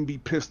wouldn't even be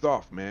pissed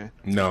off, man.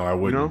 No, I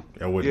wouldn't.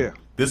 I wouldn't. Yeah.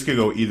 This could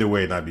go either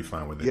way, and I'd be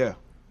fine with it. Yeah.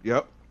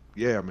 Yep.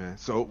 Yeah, man.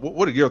 So,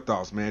 what are your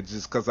thoughts, man?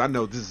 Just because I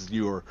know this is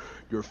your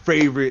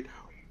favorite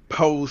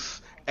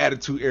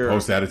post-Attitude Era.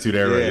 Post-Attitude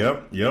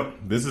Era. Yep.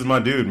 This is my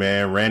dude,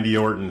 man, Randy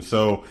Orton.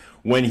 So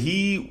when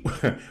he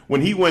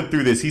went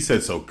through this, he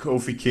said, so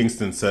Kofi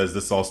Kingston says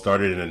this all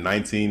started in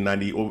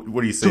 1990.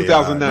 What do you say?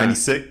 2009.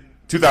 96.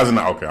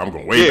 2009. Okay, I'm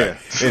going way back.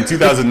 In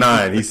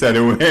 2009, he said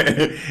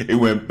it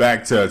went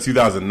back to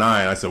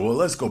 2009. I said, well,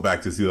 let's go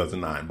back to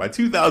 2009. By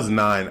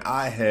 2009,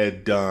 I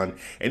had done,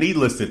 and he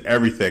listed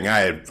everything.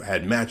 I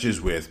had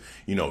matches with,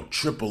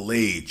 Triple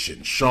H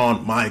and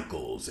Shawn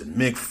Michaels and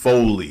Mick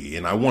Foley,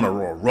 and I won a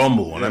Royal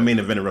Rumble, and I main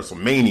evented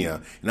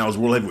WrestleMania, and I was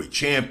World Heavyweight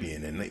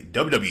Champion and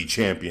WWE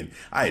Champion.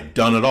 I had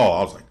done it all.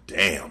 I was like,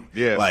 damn.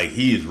 Yeah. Like,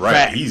 he is right.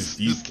 Facts.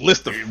 He's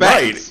list of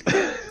facts.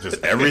 Right.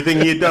 Just everything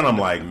he had done. I'm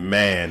like,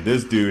 man,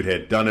 this dude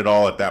had done it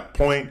all at that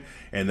point.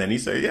 And then he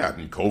said, yeah,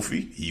 and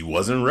Kofi, he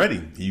wasn't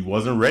ready. He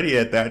wasn't ready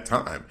at that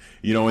time.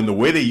 And the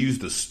way they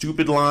used the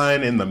stupid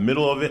line in the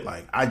middle of it,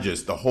 like,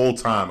 the whole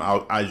time,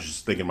 I was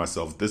just thinking to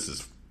myself, this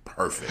is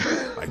perfect.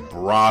 Like,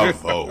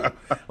 bravo.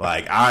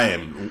 Like, I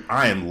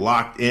am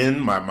locked in.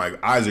 My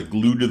eyes are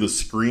glued to the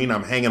screen.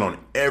 I'm hanging on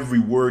every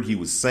word he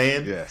was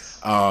saying. Yes.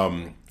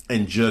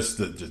 And just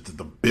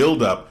the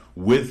build up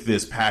with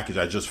this package,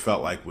 I just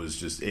felt like was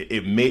just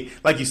it made,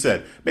 like you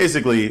said,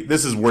 basically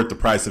this is worth the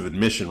price of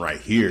admission right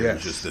here. Yes.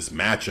 It's just this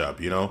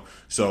matchup,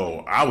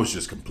 So I was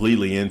just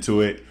completely into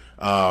it.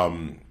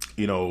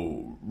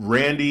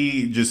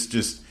 Randy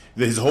just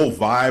his whole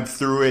vibe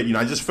through it.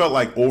 I just felt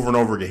like over and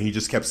over again he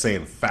just kept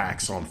saying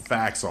facts on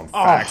facts on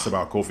facts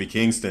about Kofi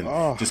Kingston.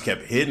 Just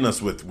kept hitting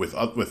us with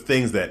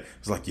things that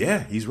was like,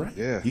 yeah, he's right.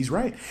 Yeah. He's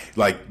right.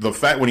 Like the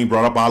fact when he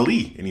brought up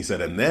Ali and he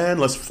said, and then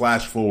let's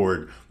flash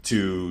forward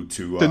to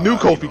the new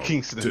Kofi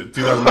Kingston, to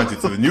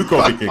 2019, to the new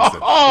Kofi Kingston,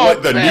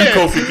 new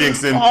Kofi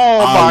Kingston,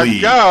 Ali, my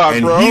God,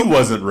 and bro. He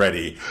wasn't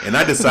ready, and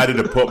I decided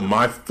to put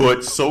my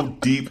foot so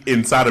deep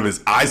inside of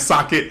his eye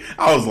socket,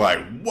 I was like,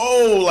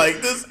 whoa,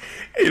 like this,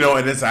 and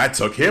then I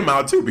took him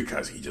out too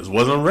because he just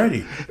wasn't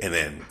ready, and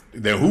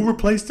then who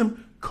replaced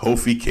him?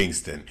 Kofi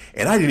Kingston,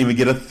 and I didn't even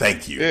get a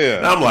thank you. Yeah,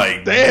 and I'm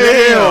like,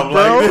 damn,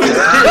 bro,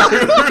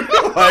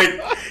 like,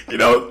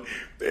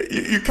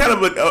 you're kind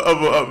of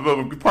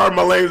a part of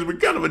my language,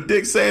 but kind of a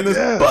dick saying this,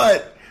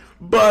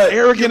 but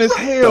arrogant as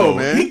hell,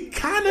 man. He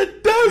kind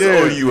of does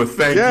owe you a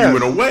thank you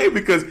in a way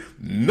because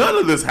none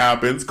of this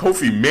happens.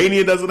 Kofi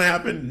Mania doesn't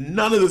happen.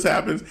 None of this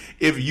happens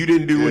if you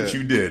didn't do what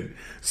you did.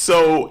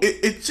 So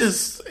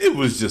it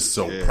was just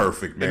so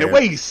perfect, man. And the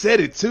way he said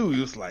it too, he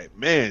was like,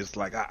 man, it's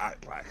like I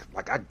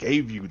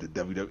gave you the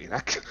WWE, and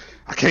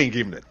I can't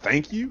give him the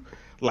thank you.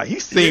 Like,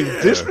 he seemed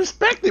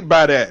disrespected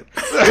by that.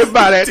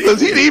 Because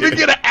he didn't even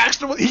get an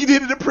extra. He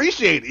didn't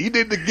appreciate it. He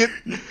didn't get.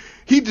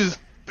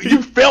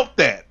 You felt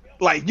that.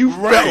 Like, you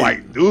felt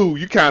like, dude,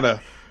 you kind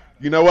of.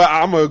 You know what?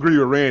 I'm gonna agree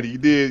with Randy.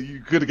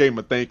 You could have gave him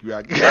a thank you,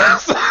 I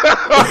guess.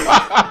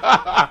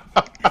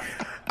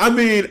 I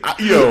mean,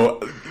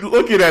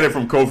 looking at it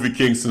from Kofi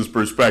Kingston's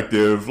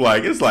perspective,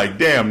 like, it's like,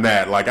 damn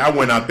that. Like, I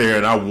went out there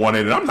and I won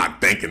it, and I'm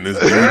not thanking this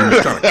dude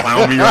who's trying to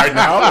clown me right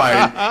now.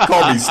 Like,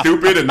 call me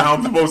stupid, and now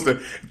I'm supposed to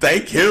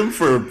thank him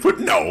for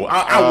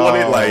I won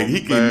it. Like,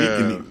 he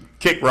can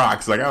kick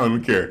rocks. Like, I don't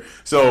even care.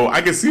 So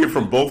I can see it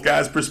from both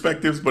guys'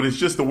 perspectives, but it's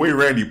just the way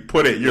Randy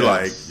put it. You're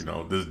like,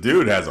 this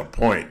dude has a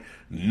point.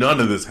 None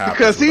of this happens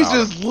because he's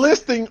just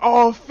listing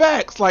all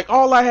facts. Like,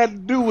 all I had to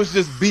do was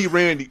just be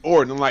Randy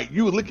Orton. Like,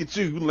 you look at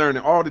you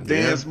learning all the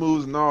dance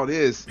moves and all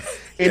this,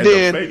 and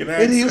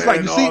then he was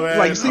like, you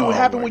see what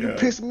happened when you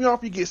piss me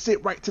off? You get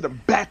sent right to the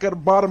back of the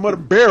bottom of the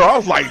barrel. I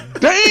was like,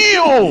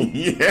 damn,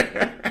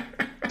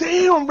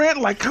 damn,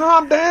 Randy, like,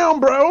 calm down,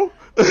 bro.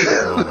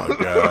 Oh my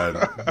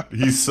God,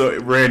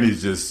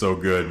 Randy's just so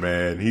good,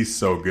 man. He's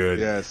so good.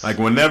 Yes. Like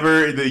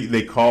whenever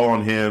they call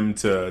on him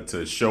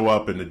to show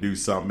up and to do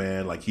something,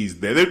 man, like he's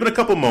there. There's been a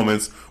couple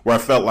moments where I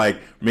felt like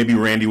maybe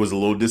Randy was a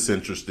little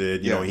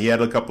disinterested. You know, he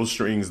had a couple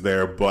strings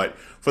there, but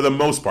for the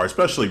most part,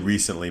 especially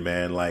recently,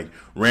 man, like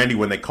Randy,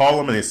 when they call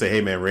him and they say,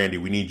 "Hey, man, Randy,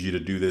 we need you to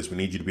do this. We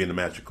need you to be in the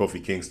match with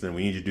Kofi Kingston.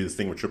 We need you to do this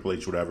thing with Triple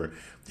H, whatever."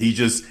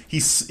 He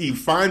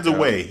finds a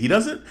way. He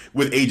doesn't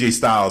with AJ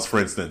Styles, for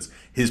instance.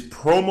 His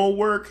promo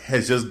work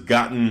has just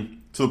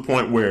gotten to the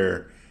point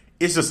where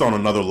it's just on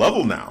another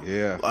level now.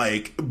 Yeah.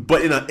 Like,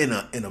 but in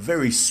a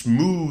very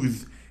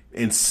smooth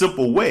and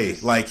simple way.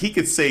 Like he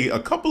could say a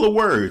couple of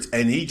words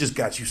and he just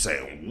got you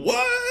saying,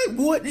 "What?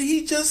 What did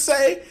he just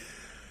say?"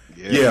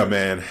 Yeah,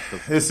 man.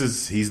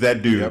 He's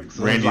that dude. Yep.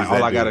 So Randy's like, that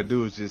all I dude. gotta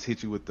do is just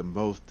hit you with the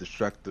most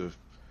destructive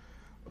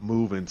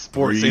move in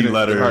sports. Three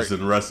letters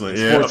in wrestling.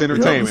 Sports Yeah.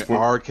 entertainment. Yeah.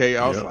 RK.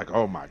 I was Yeah. like,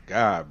 oh my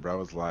God, bro. I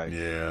was like,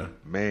 Yeah.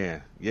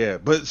 man, yeah.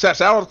 But shout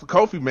out to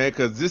Kofi, man,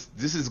 because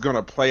this is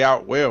gonna play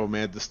out well,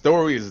 man. The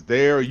story is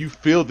there. You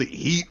feel the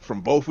heat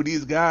from both of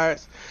these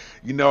guys.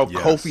 You know,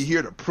 Yes. Kofi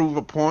here to prove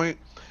a point.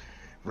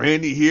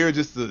 Randy here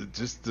just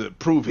to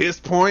prove his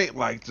point,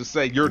 like to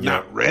say you're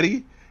not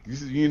ready.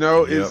 You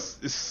know,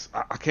 it's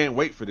I can't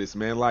wait for this,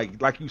 man.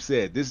 Like you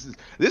said, this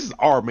is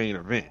our main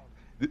event.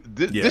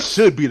 This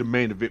should be the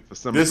main event for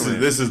SummerSlam.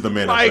 This is the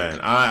main like,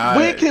 event.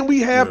 When can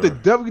we have the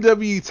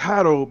WWE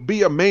title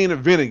be a main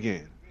event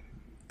again?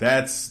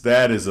 That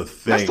is a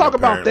thing. Let's talk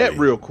about that apparently.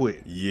 real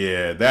quick.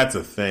 Yeah, that's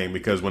a thing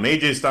because when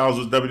AJ Styles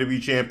was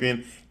WWE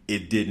champion,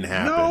 it didn't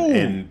happen. No.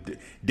 And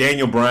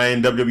Daniel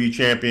Bryan, WWE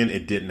champion,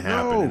 it didn't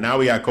happen. No. And now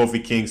we got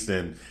Kofi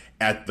Kingston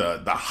at the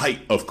height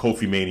of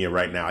Kofi Mania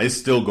right now. It's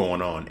still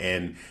going on.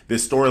 And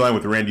this storyline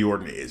with Randy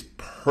Orton is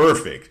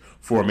perfect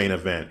for a main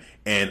event.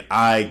 And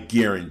I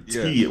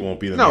guarantee it won't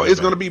be the main event. It's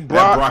going to be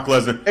Brock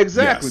Lesnar.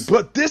 Exactly. Yes.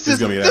 But this is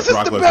Brock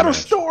the Lesnar better match.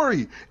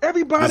 story.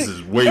 Everybody, This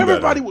is way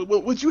better.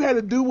 what you had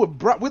to do with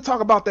Brock, we'll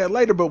talk about that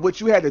later, but what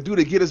you had to do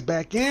to get us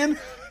back in,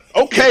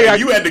 okay.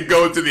 You had to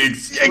go to the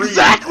extreme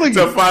Exactly.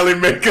 to finally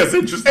make us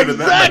interested in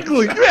that.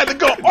 Exactly. You had to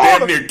go all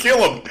Damn near kill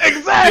him.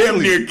 Exactly.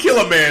 Damn near kill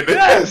a man to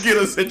Yes. get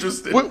us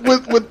interested.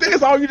 With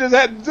this, all you just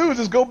had to do is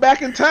just go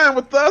back in time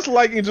with us,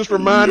 like, and just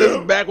remind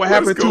us back what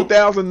happened in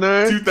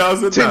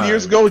 2009. 10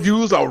 years ago,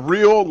 use a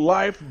real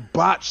life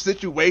botch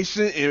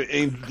situation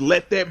and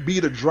let that be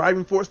the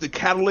driving force, the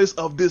catalyst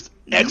of this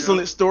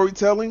excellent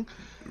storytelling.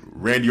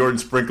 Randy Orton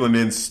sprinkling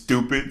in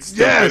stupid,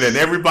 Yes. and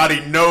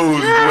everybody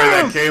knows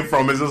where that came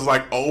from. It's just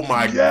like, oh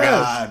my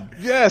God.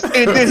 Yes, and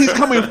then he's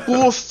coming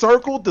full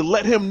circle to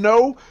let him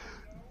know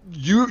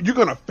you're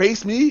gonna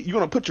face me. You're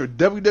gonna put your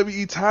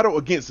WWE title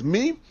against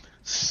me.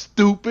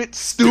 Stupid.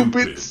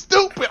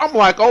 I'm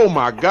like, oh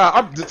my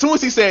God. As soon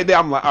as he said that,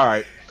 I'm like, all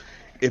right.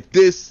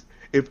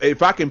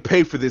 If I can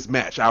pay for this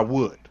match, I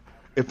would.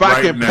 If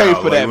I can pay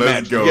for that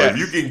let's match, go. yes. If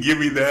you can give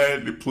me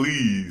that,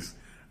 please.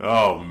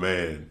 Oh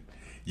man.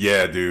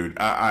 Yeah, dude,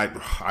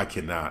 I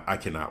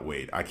cannot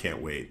wait. I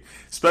can't wait.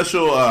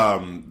 Special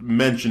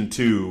mention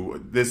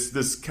too.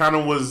 This kind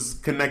of was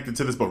connected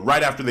to this, but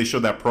right after they showed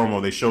that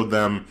promo, they showed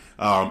them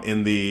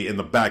in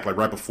the back, like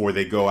right before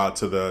they go out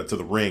to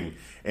the ring,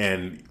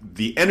 and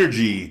the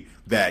energy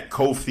that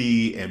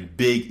Kofi and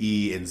Big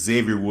E and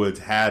Xavier Woods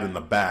had in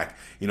the back.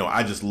 You know,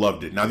 I just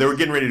loved it. Now they were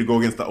getting ready to go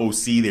against the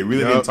OC. They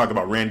really didn't talk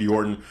about Randy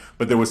Orton,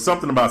 but there was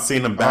something about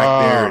seeing them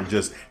back there and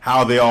just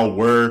how they all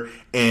were.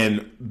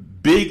 And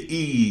Big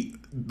E,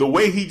 the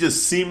way he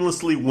just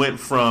seamlessly went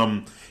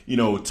from, you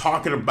know,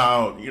 talking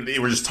about, you know, they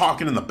were just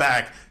talking in the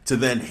back to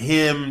then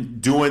him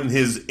doing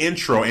his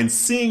intro and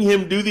seeing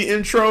him do the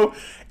intro,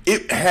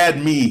 it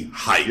had me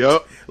hyped.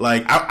 Yep.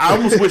 Like, I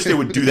almost wish they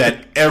would do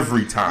that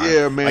every time.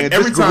 Yeah, man. Like,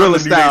 every this time guerrilla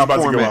the New Day's style about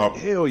to go format. out.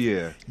 Hell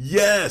yeah.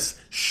 Yes.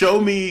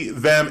 Show me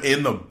them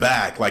in the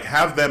back. Like,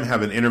 have them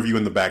have an interview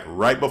in the back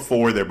right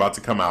before they're about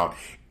to come out.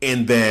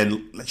 And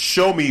then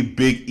show me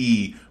Big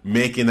E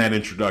making that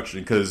introduction.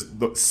 Because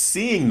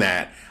seeing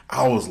that,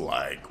 I was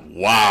like,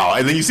 wow.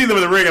 And then you see them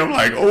in the ring, and I'm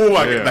like, oh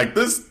my God. Like,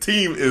 this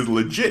team is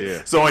legit.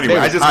 Yeah. So anyway,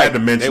 I just had to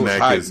mention that.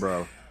 Hype,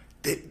 bro.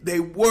 They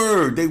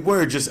were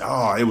just,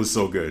 it was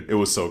so good. It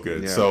was so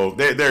good. Yeah. So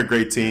they're a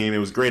great team. It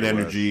was great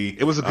energy.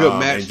 It was a good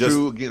match and just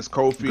too against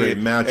Kofi great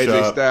and matchup.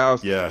 AJ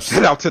Styles. Yeah.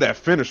 Shout out to that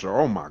finisher.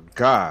 Oh my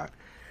God.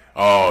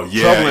 Oh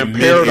yeah, Trouble in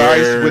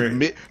Paradise with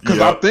because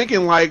Yep. I'm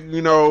thinking like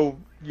you know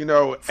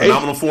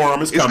Phenomenal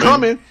Forearm is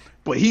coming.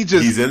 but he's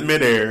in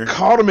midair.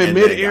 caught him in and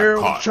then midair.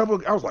 got caught.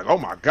 Trouble. I was like, oh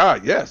my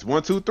God, yes,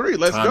 1, 2, 3,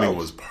 let's Timing go.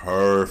 was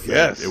perfect.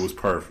 Yes. It was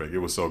perfect. It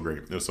was so great.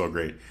 It was so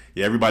great.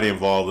 Yeah, everybody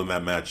involved in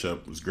that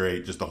matchup was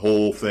great. Just the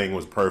whole thing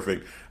was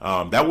perfect.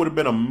 That would have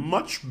been a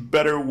much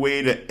better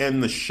way to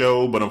end the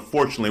show, but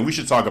unfortunately, we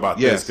should talk about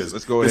Yes, this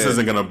let's go because this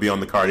ahead. isn't going to be on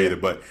the card either.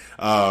 But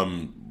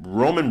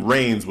Roman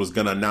Reigns was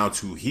going to announce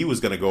who he was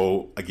going to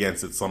go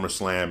against at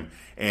SummerSlam,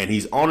 and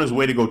he's on his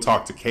way to go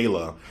talk to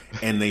Kayla,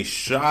 and they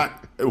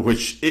shot,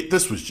 it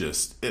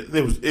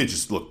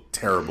just looked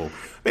terrible.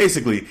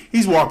 Basically,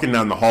 he's walking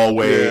down the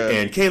hallway,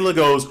 and Kayla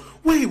goes,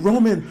 wait,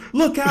 Roman,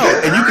 look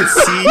out. And you could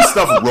see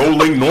stuff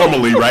rolling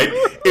normally, right?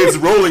 It's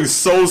rolling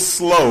so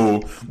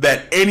slow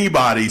that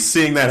anybody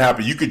seeing that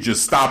happen, you could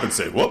just stop and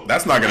say, well,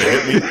 that's not going to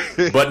hit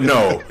me. But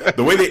no,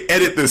 the way they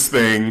edit this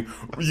thing,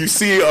 you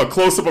see a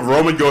close-up of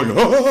Roman going,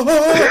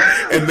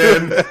 and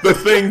then the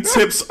thing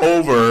tips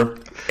over.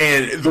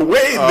 And the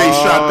way they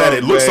shot that,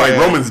 it looks like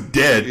Roman's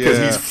dead because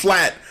he's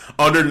flat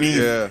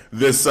underneath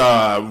this.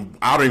 I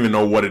don't even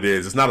know what it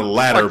is. It's not a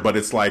ladder, but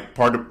it's like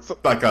part of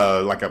like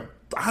a.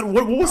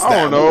 What was that?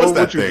 I don't know. What was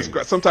that what you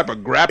describe? Some type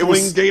of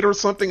grappling gate or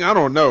something? I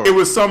don't know. It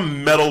was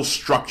some metal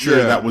structure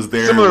that was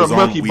there. Similar it was to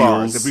monkey on bars,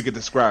 wheels. if we could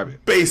describe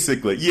it.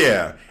 Basically,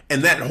 yeah.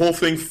 And that whole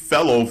thing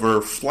fell over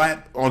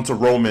flat onto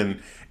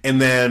Roman. And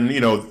then,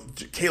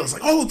 Kayla's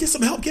like, oh, get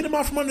some help. Get him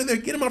out from under there.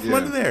 Get him out from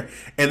under there.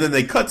 And then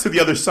they cut to the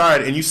other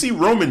side, and you see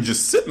Roman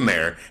just sitting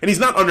there. And he's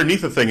not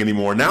underneath the thing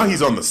anymore. Now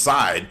he's on the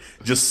side,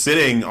 just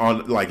sitting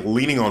on, like,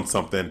 leaning on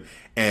something.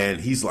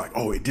 And he's like,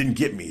 oh, it didn't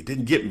get me. It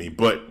didn't get me.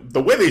 But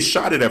the way they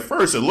shot it at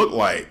first, it looked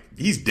like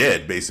he's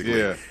dead, basically.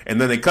 Yeah.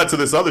 And then they cut to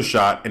this other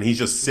shot, and he's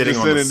just sitting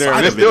on the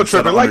side of it. Still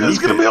tripping. Like, let's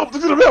get him help.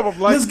 Let's get him help. I'm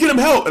like, let's get him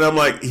help. And I'm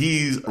like,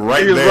 he's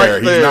right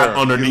there. He's not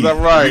underneath. He's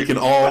right. We can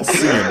all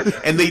see him.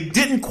 And they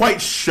didn't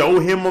quite show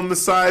him on the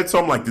side.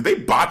 So I'm like, did they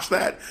botch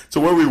that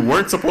to where we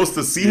weren't supposed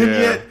to see him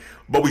yet?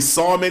 But we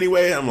saw him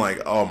anyway. I'm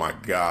like, oh my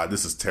God,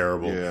 this is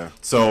terrible. Yeah.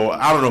 So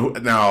I don't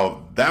know.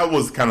 Now, that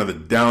was kind of the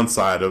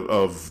downside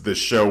of the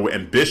show,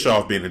 and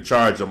Bischoff being in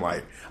charge. I'm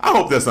like, I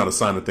hope that's not a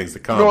sign of things to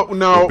come.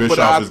 No,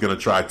 Bischoff is going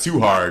to try too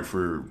hard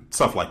for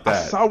stuff like that.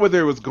 I saw what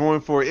they was going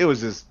for. It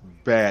was just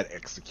bad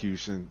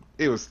execution.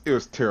 It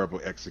was terrible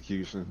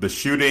execution. The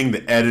shooting,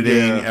 the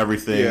editing,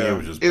 everything. It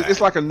was just bad.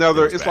 It's like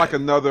another. Like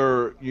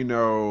another.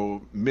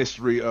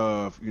 Mystery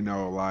of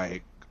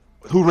like.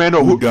 Who ran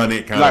over? Who done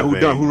it?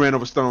 Who ran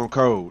over Stone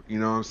Cold? You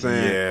know what I'm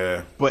saying?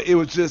 Yeah. But it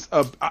was just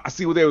I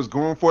see what they was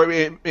going for,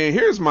 and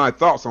here's my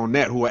thoughts on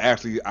that.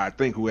 I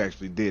think who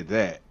actually did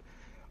that?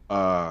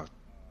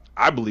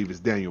 I believe it's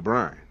Daniel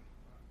Bryan.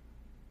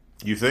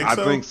 You think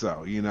so? I think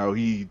so.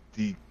 He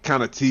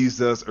kind of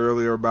teased us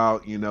earlier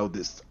about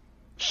this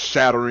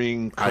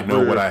shattering career. I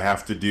know what I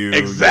have to do.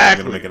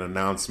 Exactly. I'm going to make an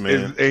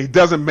announcement. And he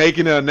doesn't make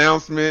an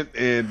announcement,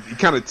 and he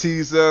kind of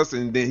teased us,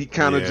 and then he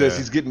kind of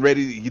he's getting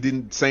ready. He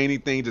didn't say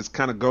anything, just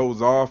kind of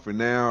goes off, and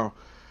now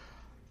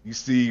you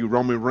see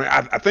Roman Reigns.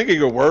 I think it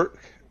could work.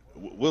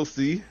 We'll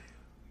see.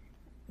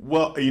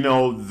 Well,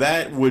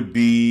 that would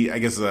be, I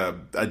guess,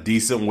 a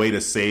decent way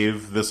to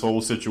save this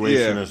whole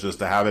situation is just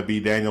to have it be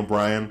Daniel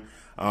Bryan.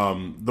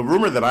 The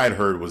rumor that I'd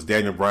heard was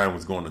Daniel Bryan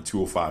was going to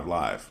 205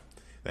 Live.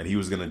 That he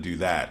was going to do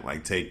that,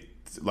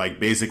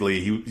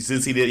 basically,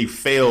 he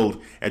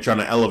failed at trying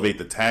to elevate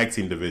the tag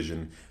team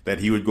division, that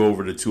he would go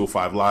over to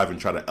 205 Live and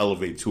try to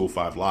elevate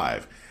 205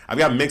 Live. I've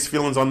got mixed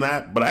feelings on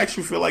that, but I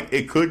actually feel like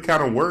it could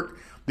kind of work,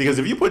 because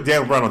if you put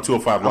Daniel Bryan on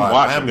 205 Live,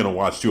 I am going to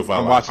watch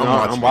 205 Live.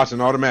 I'm watching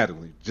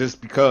automatically,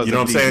 just because. You know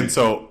what I'm saying?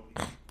 So,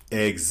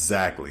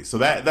 exactly. So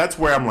that's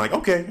where I'm like,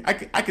 okay,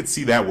 I could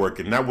see that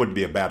working. That wouldn't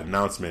be a bad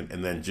announcement,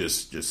 and then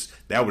just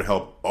that would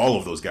help all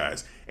of those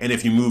guys. And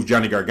if you move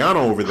Johnny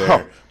Gargano over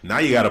there, now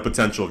you got a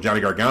potential of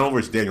Johnny Gargano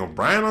versus Daniel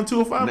Bryan on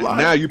 205 Live.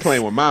 Now you're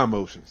playing with my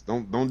emotions.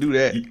 Don't do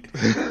that.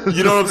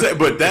 You know what I'm saying?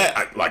 But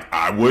that,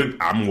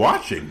 I'm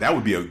watching. That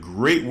would be a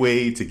great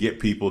way to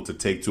get people to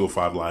take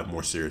 205 Live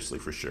more seriously,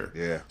 for sure.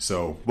 Yeah.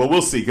 So, but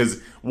we'll see,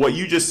 because what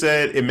you just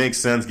said, it makes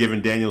sense,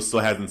 given Daniel still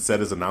hasn't said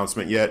his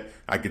announcement yet.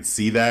 I could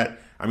see that.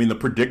 I mean, the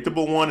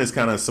predictable one is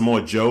kind of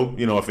Samoa Joe.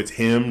 If it's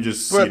him,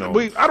 just I don't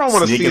want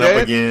to see sneaking that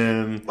up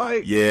again.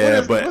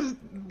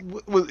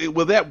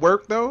 Will that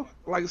work though?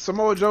 Like,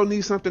 Samoa Joe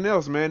needs something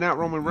else, man. Not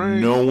Roman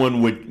Reigns. No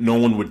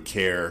one would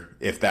care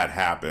if that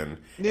happened.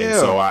 Yeah. And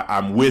so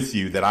I'm with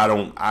you that I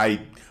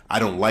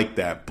don't like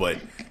that, but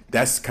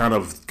that's kind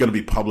of going to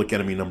be public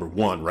enemy number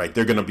one, right?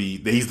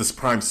 He's the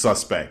prime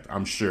suspect,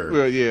 I'm sure.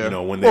 Well, yeah.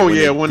 When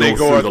they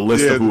go through the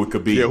list of who it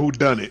could be. Yeah, who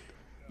done it?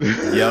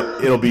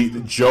 Yep, it'll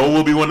be Joe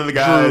will be one of the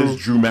guys.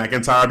 Drew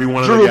McIntyre will be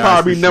one of the guys. Drew will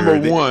probably be number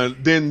one,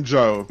 then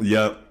Joe.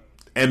 Yep.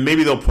 And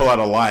maybe they'll pull out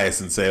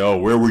Elias and say, "Oh,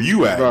 where were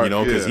you at?" Right,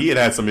 because he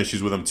had some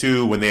issues with him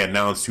too when they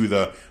announced who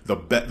the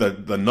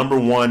number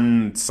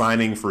one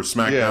signing for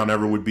SmackDown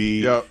ever would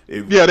be. Yep.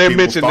 They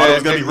mentioned that it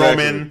was going to be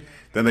Roman.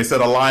 Then they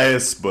said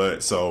Elias,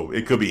 but so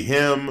it could be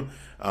him.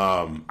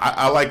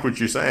 I like what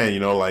you're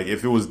saying.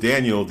 If it was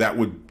Daniel, that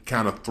would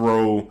kind of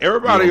throw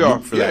everybody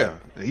off. That.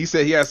 He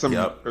said he had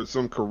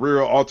some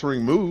career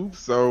altering moves.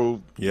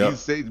 So he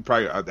said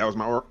probably that was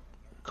my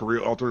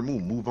career altering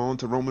move on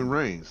to Roman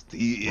Reigns.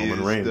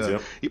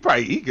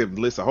 He could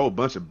list a whole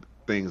bunch of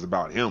things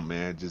about him,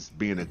 man. Just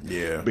being a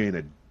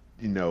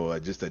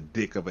just a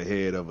dick of a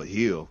head of a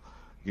heel,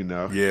 Yeah.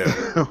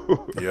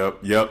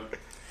 Yep.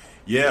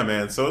 Yeah,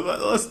 man. So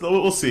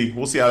we'll see.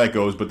 We'll see how that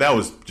goes. But that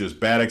was just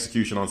bad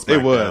execution on SmackDown.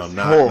 It was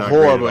not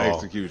horrible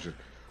execution.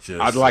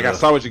 I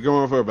saw what you're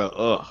going for,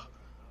 but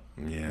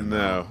yeah,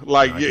 no,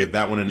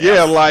 that one.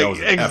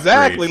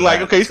 Exactly.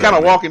 Okay, he's kind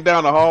of walking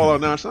down the hall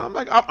now. So I'm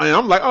like,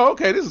 oh,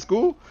 okay, this is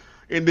cool.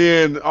 And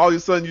then all of a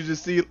sudden you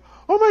just see,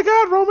 oh my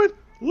God, Roman,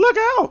 look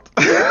out.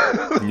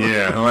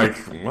 Yeah, like,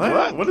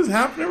 what? What is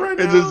happening right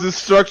now? And just this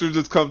structure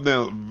just comes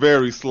down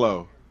very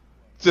slow.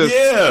 Just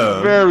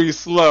Yeah. very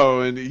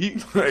slow. And he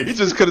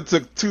just could have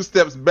took 2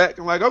 steps back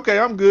and like, okay,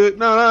 I'm good.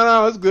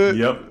 No, it's good.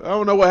 Yep. I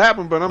don't know what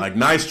happened, but I'm like,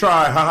 nice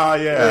try, haha,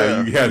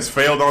 yeah. You guys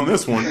failed on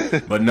this one.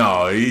 But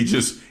no, he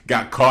just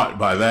got caught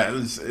by that. It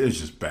was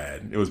just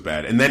bad. It was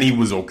bad. And then he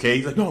was okay.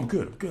 He's like, no, I'm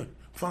good.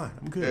 Fine,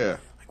 I'm good. Yeah.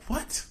 Like,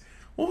 what?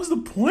 What was the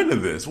point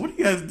of this? What are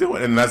you guys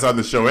doing? And that's how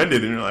the show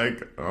ended. And you're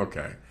like,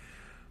 okay,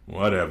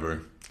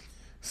 whatever.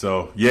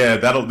 So yeah,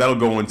 that'll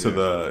go into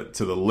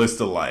the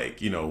list of,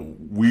 like, you know,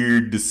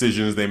 weird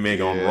decisions they make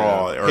on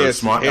Raw or on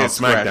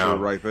SmackDown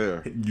right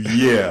there.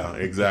 Yeah,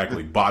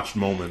 exactly. Botched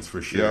moments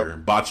for sure. Yep.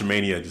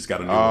 Botchamania just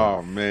got a new Oh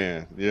one.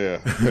 man, yeah.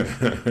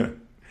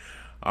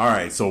 All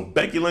right, so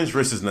Becky Lynch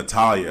versus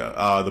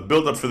Natalya. The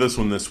build up for this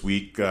one this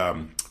week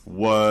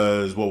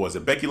was, what was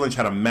it? Becky Lynch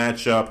had a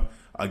matchup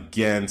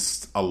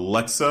against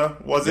Alexa.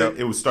 Was it?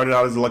 It was started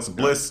out as Alexa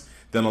Bliss.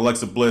 Then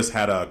Alexa Bliss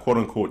had a quote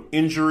unquote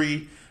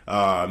injury.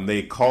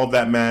 They called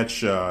that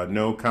match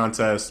no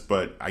contest,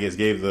 but I guess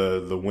gave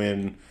the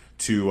win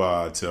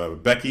to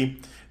Becky.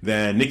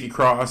 Then Nikki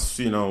Cross,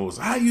 you know, was,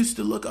 I used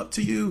to look up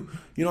to you.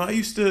 You know, I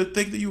used to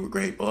think that you were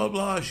great, blah,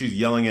 blah. She's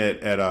yelling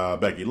at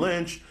Becky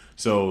Lynch.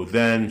 So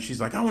then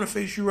she's like, I want to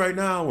face you right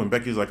now. And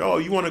Becky's like, oh,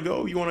 you want to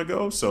go? You want to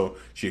go? So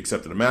she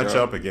accepted a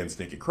matchup against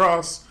Nikki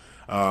Cross.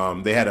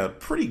 They had a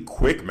pretty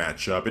quick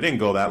matchup. It didn't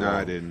go that long. No,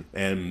 it didn't.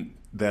 And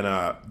then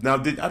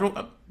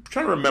I'm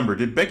trying to remember,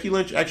 did Becky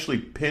Lynch actually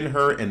pin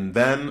her and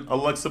then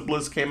Alexa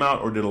Bliss came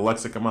out, or did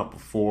Alexa come out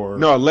before?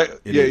 No, I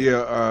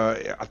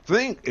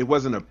think it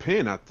wasn't a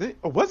pin.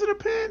 Was it a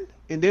pin?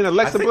 And then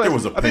Alexa Bliss. There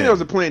was a pin. I think there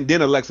was a pin.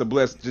 Then Alexa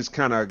Bliss just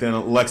kind of. Then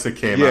Alexa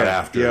came out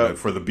after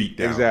for the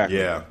beatdown. Exactly.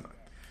 Yeah.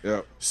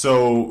 Yep.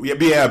 So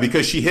yeah,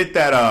 because she hit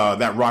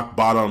that rock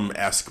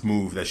bottom-esque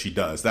move that she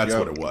does. That's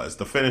what it was.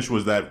 The finish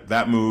was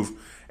that move.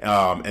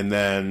 And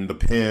then the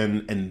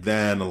pin, and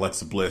then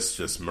Alexa Bliss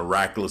just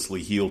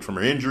miraculously healed from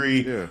her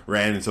injury,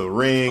 ran into the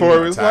ring.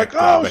 Corey was like,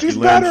 "Oh, she's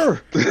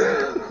better."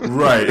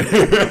 Right,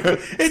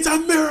 it's a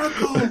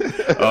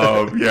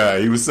miracle. Yeah,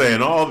 he was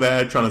saying all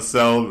that, trying to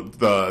sell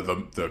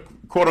the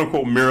quote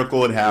unquote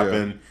miracle had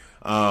happened.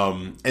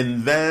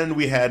 And then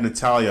we had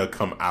Natalya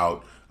come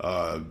out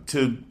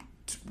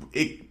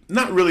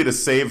not really to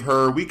save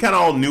her. We kind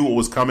of all knew what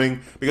was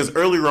coming because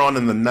earlier on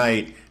in the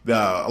night,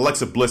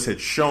 Alexa Bliss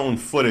had shown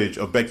footage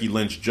of Becky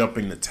Lynch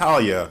jumping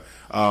Natalya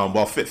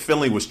while Fit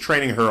Finlay was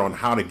training her on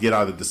how to get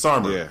out of the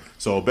disarmer. Yeah.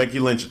 So Becky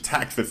Lynch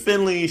attacked Fit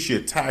Finlay. She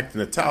attacked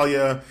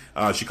Natalya.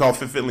 She called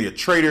Fit Finlay a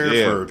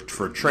traitor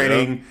for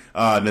training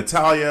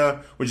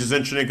Natalya, which is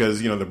interesting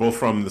because, you know, they're both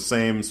from the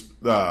same.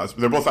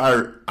 They're both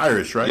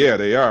Irish, right? Yeah,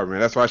 they are, man.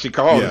 That's why she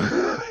called him.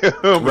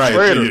 Right,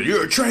 traitor.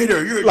 You're a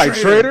traitor. You're a like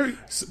traitor.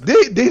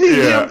 Did he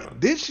hit him?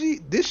 Did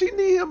she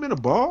knee him in the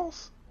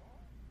balls?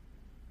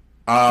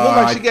 Looked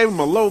like she gave him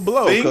a low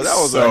blow because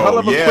that was a hell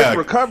of a quick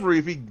recovery.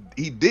 If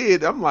he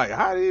did, I'm like,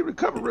 how did he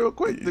recover real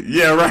quick?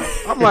 Yeah, right.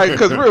 I'm like,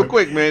 because real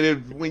quick,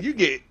 man, when you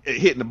get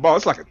hit in the ball,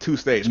 it's like a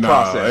 2-stage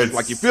process.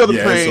 Like you feel the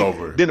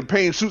pain, then the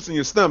pain shoots in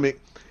your stomach,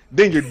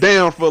 then you're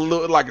down for a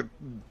little, like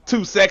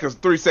 2 seconds,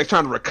 3 seconds,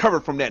 trying to recover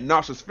from that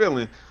nauseous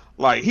feeling.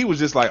 Like, he was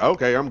just like,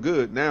 okay, I'm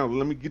good. Now,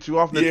 let me get you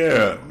off. Let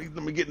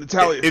me get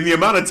Natalya. In the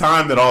amount of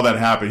time that all that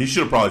happened, he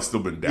should have probably still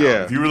been down.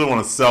 Yeah. If you really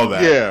want to sell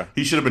that,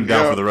 he should have been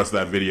down for the rest of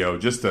that video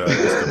just to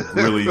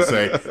really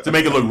to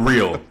make it look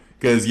real.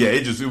 Because,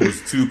 it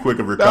was too quick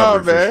of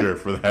recovery for sure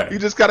for that. You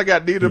just kind of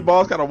got kneed in the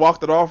balls, kind of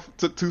walked it off,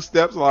 took 2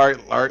 steps. All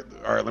right,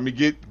 let me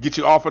get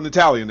you off of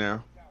Natalya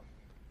now.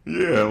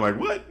 Yeah, I'm like,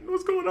 what?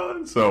 What's going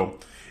on? So...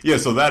 yeah,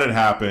 so that had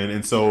happened,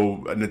 and so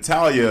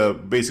Natalya,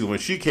 basically, when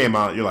she came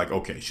out, you're like,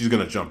 okay, she's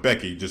going to jump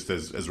Becky just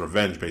as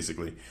revenge,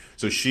 basically.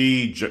 So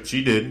she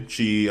did.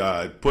 She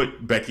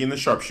put Becky in the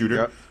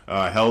sharpshooter,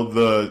 held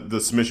the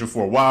submission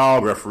for a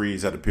while.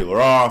 Referees had to peel her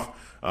off.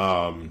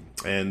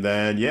 And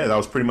then, that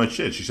was pretty much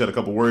it. She said a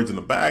couple words in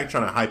the back,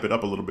 trying to hype it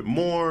up a little bit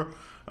more.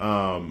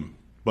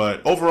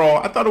 But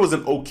overall, I thought it was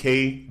an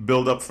okay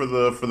build-up for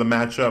the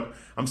matchup.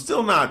 I'm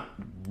still not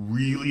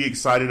really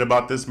excited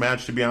about this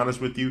match, to be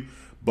honest with you.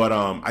 But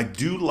I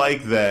do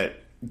like that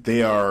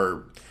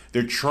they're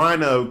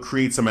trying to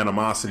create some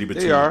animosity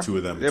between the two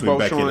of them. They're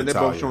both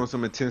showing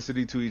some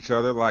intensity to each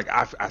other. Like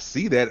I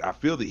see that. I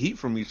feel the heat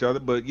from each other.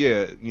 But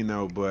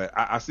but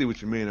I see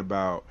what you mean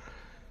about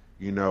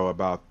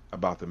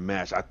about the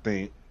match. I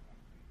think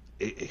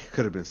it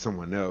could have been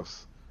someone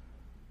else.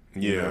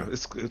 Yeah,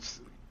 it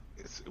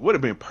would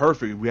have been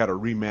perfect if we had a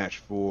rematch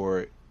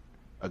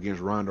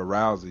against Ronda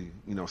Rousey.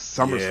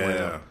 SummerSlam.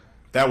 Yeah.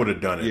 That would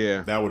have done it.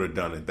 Yeah. That would have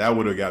done it. That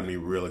would have gotten me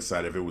real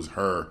excited if it was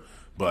her.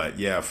 But,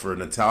 for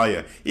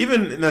Natalya.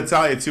 Even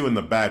Natalya, too, in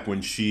the back,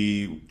 when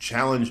she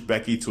challenged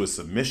Becky to a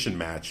submission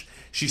match,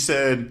 she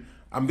said,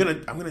 I'm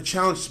gonna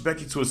challenge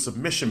Becky to a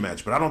submission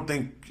match, but I don't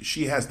think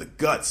she has the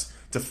guts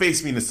to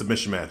face me in a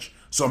submission match,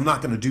 so I'm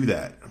not going to do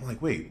that. I'm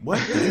like, wait, what?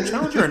 Did you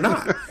challenge her or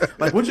not?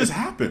 Like, what just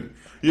happened?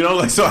 I don't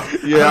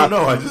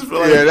know. I just feel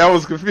like... yeah, that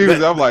was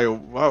confusing. I was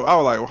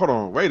like, hold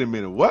on, wait a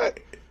minute, what?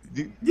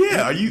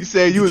 Yeah, you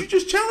said you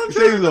just challenge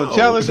her? You said you was gonna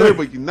challenge her,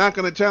 but you're not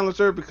gonna challenge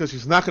her because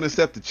she's not gonna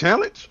accept the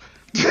challenge.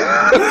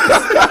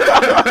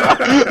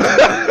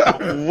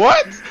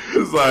 What?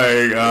 It's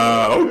like,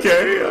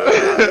 okay,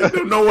 I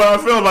don't know what I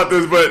feel about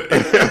this,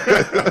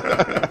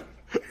 but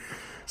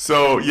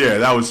so yeah,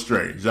 that was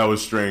strange.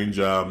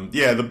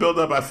 Yeah, the build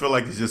up I feel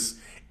like is just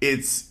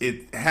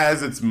it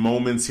has its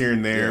moments here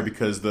and there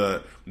because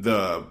the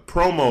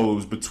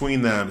promos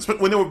between them,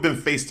 when they were been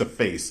face to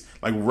face,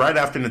 like right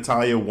after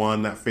Natalya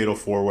won that Fatal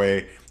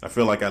 4-Way, I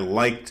feel like I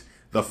liked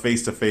the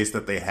face to face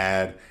that they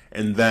had.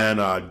 And then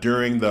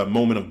during the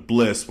moment of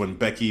bliss, when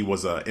Becky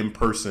was an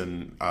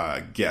in-person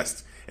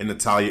guest and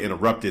Natalya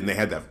interrupted, and they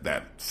had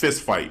that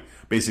fist fight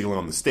basically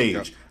on the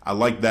stage. Yep. I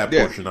liked that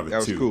portion of it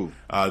that too. Was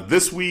cool.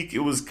 This week it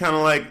was kind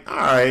of like, all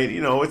right,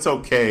 it's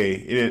okay.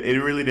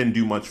 It really didn't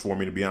do much for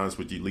me, to be honest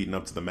with you, leading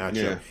up to the matchup.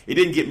 Yeah. It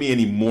didn't get me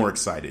any more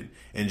excited.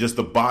 And just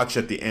the botch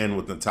at the end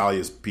with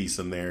Natalya's piece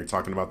in there,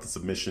 talking about the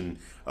submission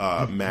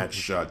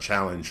match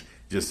challenge,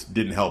 just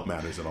didn't help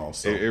matters at all.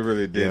 So it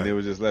really didn't. Yeah. It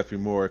was just left me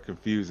more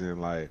confusing.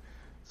 Like,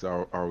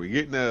 so are we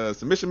getting a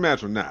submission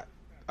match or not?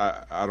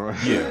 I don't.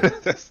 Yeah,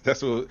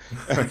 that's what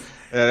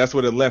that's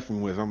what it left me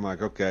with. I'm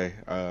like, okay,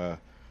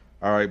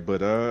 all right,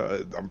 but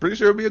I'm pretty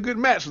sure it'll be a good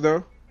match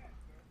though.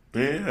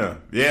 Yeah.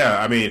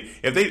 I mean,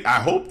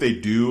 I hope they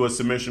do a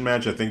submission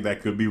match. I think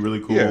that could be really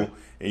cool. Yeah.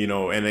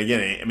 And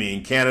again, I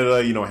mean,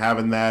 Canada,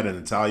 having that, and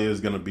Natalya is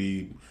going to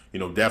be,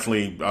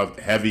 definitely a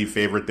heavy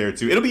favorite there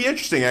too. It'll be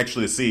interesting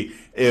actually to see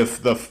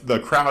if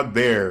the crowd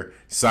there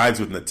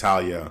sides with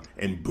Natalya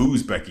and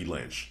boos Becky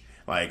Lynch.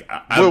 Like,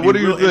 I'd be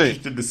real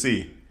interested to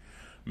see.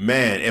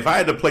 Man, if I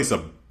had to place a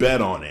bet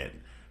on it,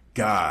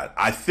 God,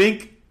 I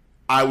think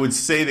I would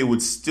say they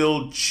would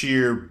still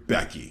cheer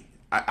Becky.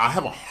 I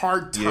have a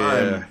hard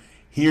time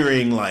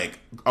hearing like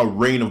a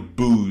rain of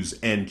boos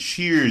and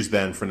cheers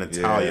then for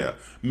Natalya. Yeah.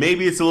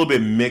 Maybe it's a little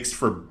bit mixed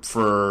for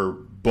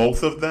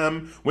both of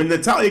them. When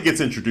Natalya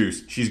gets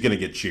introduced, she's going to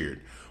get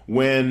cheered.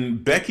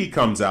 When Becky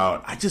comes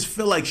out, I just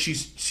feel like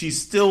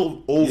she's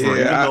still over,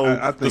 even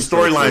though the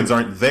storylines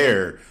aren't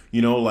there.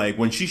 Like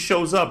when she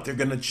shows up, they're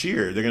gonna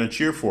cheer. They're gonna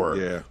cheer for her.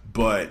 Yeah.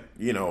 But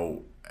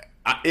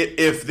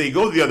if they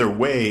go the other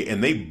way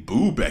and they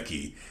boo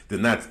Becky,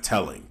 then that's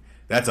telling.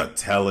 That's a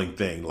telling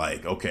thing.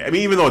 Like, okay, I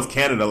mean, even though it's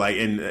Canada, like,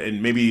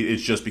 and maybe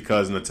it's just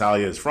because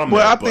Natalya is from there.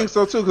 Well, I think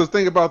so too. Because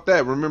think about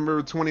that.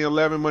 Remember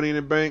 2011 Money in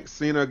the Bank,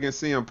 Cena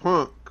against CM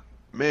Punk.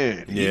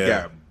 Man, he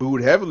got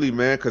booed heavily,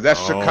 man, because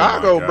that's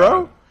Chicago,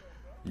 bro.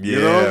 Yeah.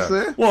 You know what I'm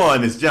saying? Well,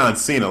 and it's John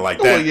Cena, like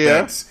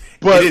that.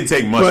 But it didn't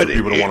take much for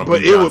people to want to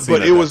be John Cena.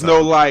 But it was it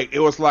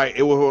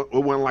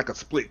wasn't like a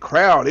split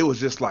crowd. It was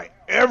just like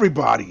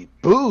everybody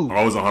booed.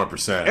 Oh, it was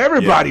 100%.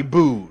 Everybody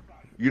booed.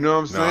 You know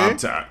what I'm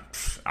saying?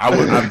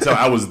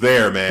 I was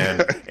there,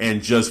 man,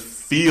 and just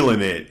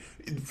feeling it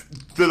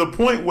to the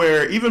point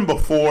where even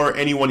before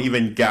anyone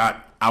even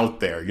got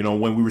out there,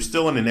 when we were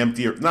still in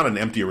not an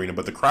empty arena,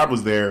 but the crowd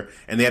was there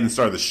and they hadn't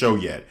started the show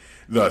yet.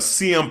 The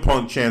CM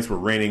Punk chants were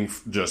raining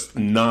just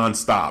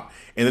nonstop.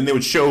 And then they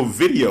would show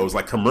videos,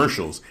 like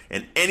commercials.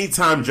 And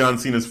anytime John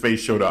Cena's face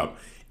showed up,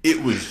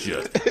 it was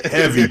just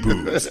heavy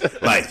boos.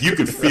 Like, you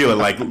could feel it,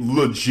 like,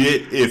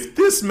 legit. If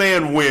this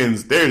man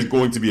wins, there's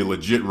going to be a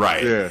legit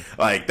riot. Yeah.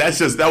 Like, that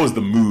was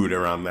the mood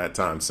around that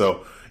time.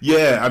 So,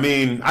 yeah, I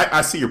mean,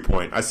 I see your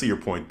point. I see your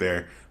point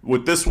there.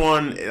 With this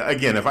one,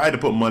 again, if I had to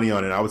put money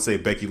on it, I would say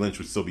Becky Lynch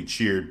would still be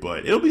cheered,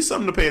 but it'll be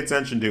something to pay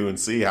attention to and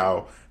see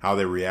how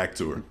they react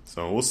to her.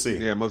 So we'll see.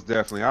 Yeah, most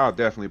definitely. I'll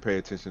definitely pay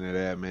attention to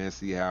that, man.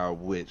 See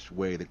which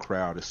way the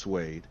crowd is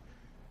swayed.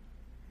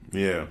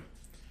 Yeah.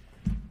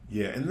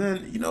 Yeah, and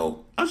then,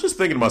 I was just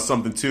thinking about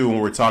something, too, when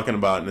we're talking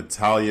about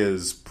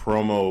Natalya's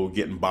promo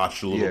getting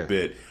botched a little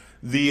bit.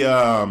 The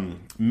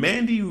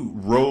Mandy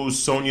Rose,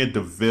 Sonya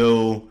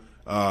Deville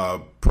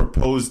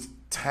proposed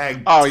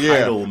tag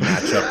title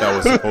matchup that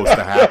was supposed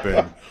to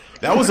happen.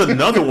 That was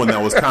another one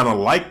that was kind of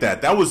like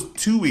that. That was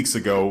 2 weeks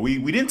ago. We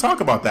didn't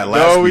talk about that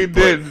last week.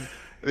 No, we didn't.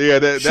 Yeah,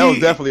 that was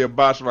definitely a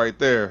botch right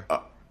there.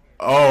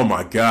 Oh,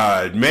 my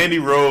God. Mandy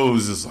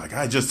Rose is like,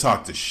 I just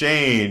talked to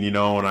Shane, and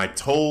I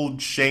told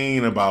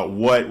Shane about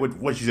what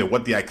she said,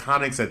 what the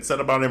Iconics had said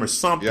about him or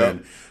something.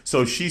 Yep.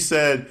 So she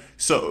said,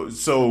 so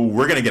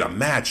we're going to get a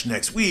match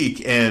next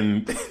week.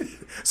 And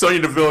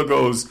Sonya Deville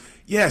goes,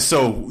 yeah,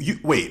 so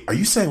wait, are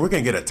you saying we're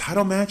going to get a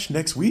title match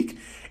next week?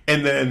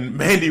 And then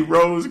Mandy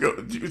Rose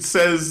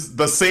says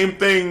the same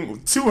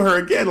thing to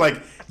her again,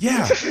 like,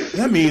 yeah,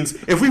 that means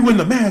if we win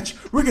the match,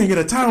 we're going to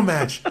get a title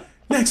match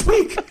next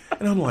week.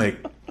 And I'm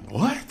like,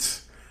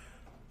 what?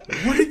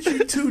 What did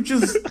you two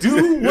just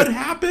do? What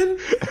happened?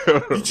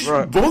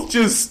 Both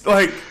just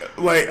like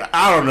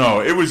I don't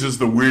know. It was just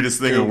the weirdest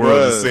thing in the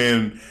world,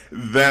 seeing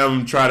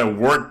them try to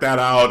work that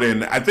out.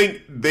 And I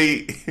think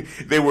they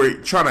were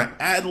trying to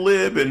ad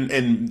lib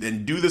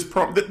and do this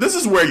promo. This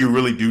is where you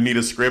really do need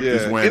a script. Yeah.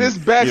 Is when and it's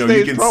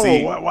backstage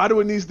promo. Why do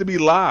it needs to be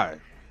live?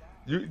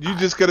 You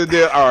just could have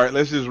did. All right,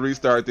 let's just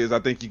restart this. I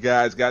think you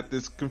guys got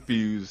this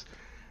confused.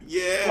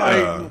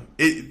 Yeah,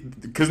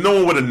 because no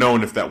one would have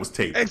known if that was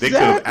taped. Exactly. They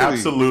could have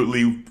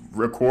absolutely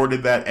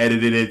recorded that,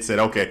 edited it, said,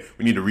 "Okay,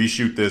 we need to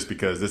reshoot this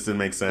because this didn't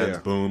make sense."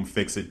 Yeah. Boom,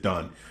 fix it,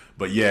 done.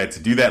 But yeah, to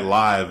do that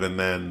live and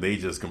then they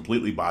just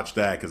completely botched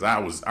that because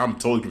I'm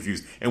totally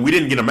confused. And we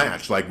didn't get a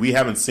match. Like we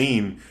haven't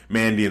seen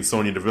Mandy and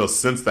Sonya Deville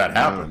since that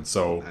happened.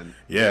 So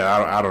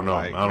yeah, I don't know.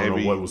 Like, I don't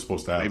know what was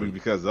supposed to happen. Maybe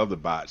because of the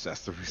botch,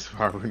 that's the reason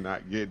why we're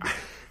not getting.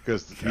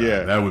 Because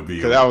that would be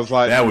because that was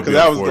like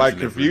unfortunate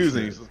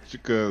confusing.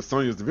 Because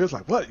Sonya Deville's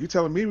like, "What? You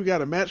telling me we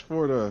got a match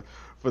for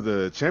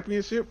the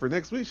championship for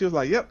next week?" She was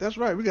like, "Yep, that's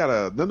right. We got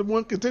a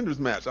 #1 contenders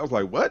match." I was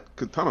like, "What?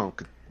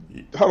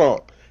 Hold on."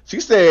 She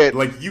said,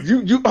 like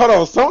you hold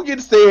on. Sonya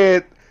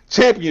said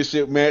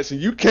championship match, and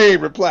you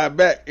came reply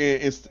back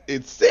and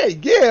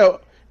said yeah.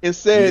 And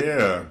said,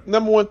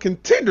 #1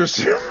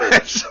 contendership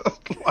match.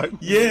 Like,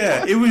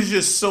 yeah, it was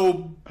just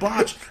so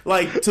botched.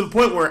 Like, to the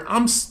point where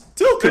I'm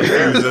still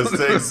confused as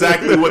to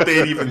exactly what they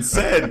had even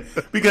said.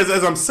 Because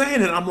as I'm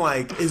saying it, I'm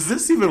like, is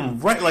this even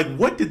right? Like,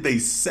 what did they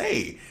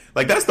say?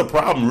 Like, that's the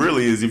problem,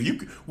 really, is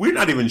we're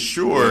not even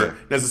sure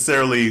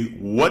necessarily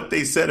what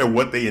they said or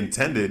what they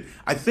intended.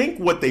 I think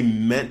what they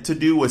meant to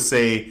do was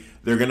say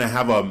they're going to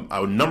have a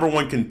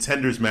 #1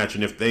 contenders match,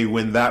 and if they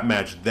win that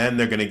match, then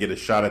they're going to get a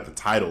shot at the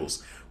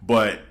titles.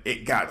 But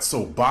it got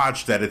so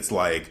botched that it's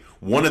like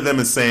one of them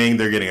is saying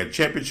they're getting a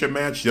championship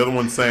match, the other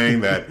one's saying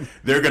that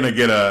they're going to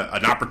get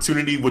an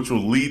opportunity which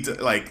will lead to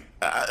like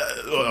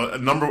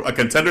a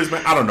contenders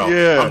match. I don't know.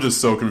 Yeah. I'm just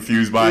so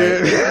confused by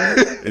it.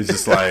 It's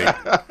just like,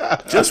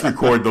 just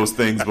record those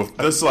things, but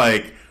just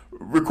like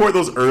record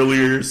those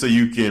earlier so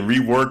you can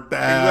rework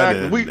that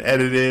and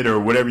edit it or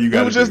whatever you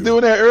got to do. We were just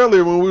doing that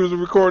earlier when we was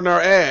recording our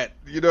ad.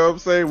 You know what I'm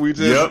saying? We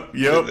just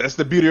Yep. That's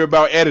the beauty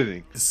about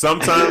editing.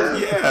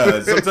 Sometimes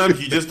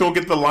you just don't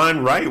get the line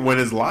right when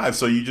it's live,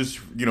 so you just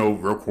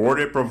record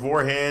it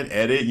beforehand,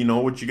 edit,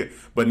 what you get.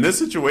 But in this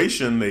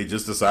situation, they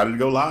just decided to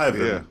go live,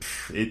 and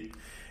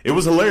it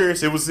was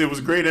hilarious. It was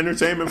great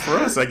entertainment for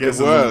us, I guess,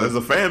 as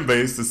a fan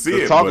base to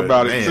see it. Talk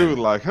about it too,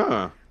 like,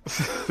 huh?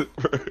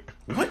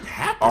 What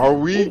happened? Are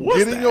we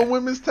getting a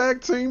women's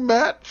tag team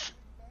match?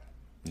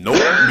 Nope,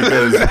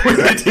 because of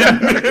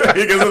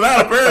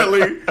that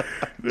apparently.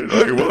 They're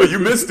like, well, you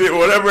missed it.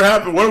 Whatever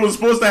happened, what was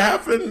supposed to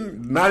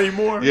happen, not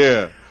anymore.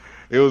 Yeah,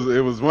 it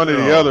was one or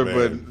the other, man.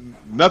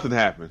 But nothing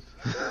happened.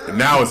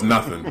 Now it's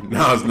nothing.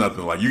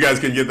 Like, you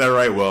guys can get that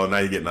right. Well, now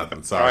you get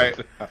nothing. Sorry.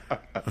 Right.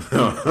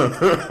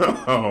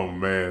 Oh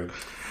man.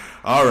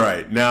 All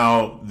right.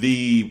 Now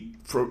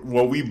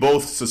what we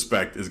both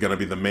suspect is going to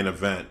be the main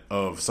event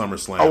of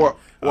SummerSlam.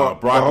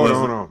 Brock Lesnar.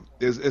 Hold on.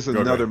 It's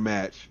another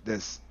match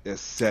that's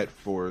set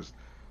for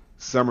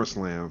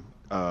SummerSlam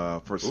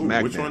for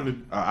SmackDown. Which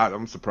one?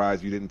 I'm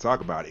surprised you didn't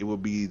talk about it. It will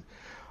be,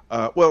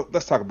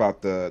 let's talk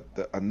about the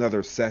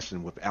another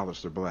session with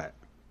Aleister Black.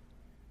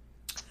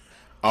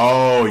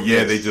 Oh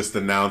yeah, They just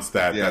announced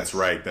that. Yes. That's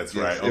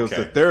right. Okay. It was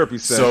the therapy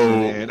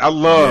session, and I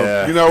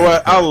love. You know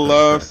what? I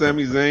love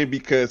Sami Zayn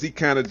because he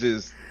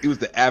was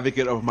the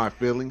advocate of my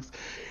feelings.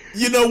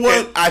 You know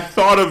what? I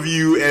thought of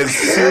you as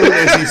soon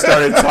as he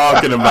started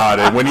talking about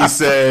it. When he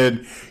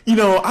said, I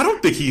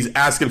don't think he's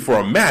asking for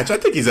a match. I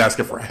think he's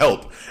asking for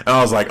help. And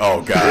I was like,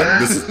 oh, God,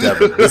 this is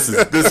Devin.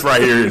 This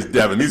right here is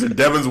Devin. These are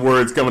Devin's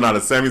words coming out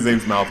of Sami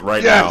Zayn's mouth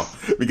right now.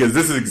 Because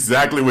this is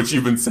exactly what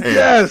you've been saying.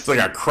 Yes. It's like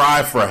a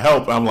cry for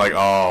help. I'm like,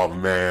 oh,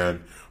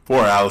 man.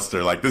 Poor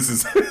Aleister, like this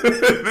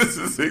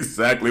is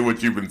exactly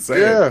what you've been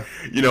saying.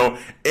 Yeah.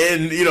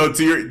 And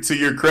to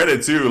your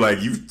credit too,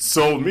 like you've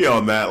sold me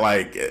on that.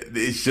 Like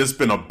it's just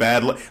been a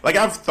bad look. Like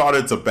I've thought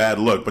it's a bad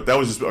look, but that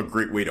was just a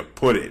great way to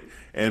put it.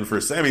 And for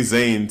Sami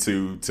Zayn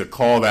to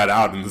call that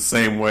out in the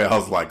same way, I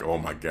was like, oh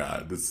my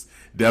God,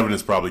 Devin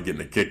is probably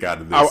getting a kick out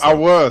of this. I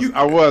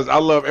was. I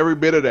love every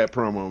bit of that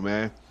promo,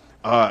 man.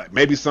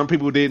 Maybe some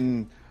people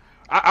didn't.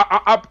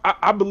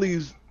 I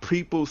believe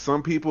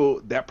some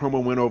people that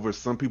promo went over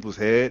some people's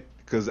head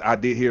because I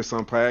did hear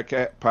some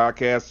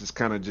podcasts just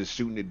kind of just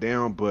shooting it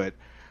down, but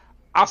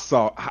I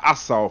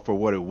saw for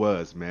what it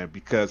was, man,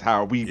 because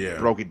how we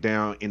broke it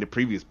down in the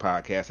previous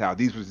podcast, how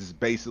these was just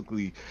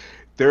basically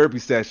therapy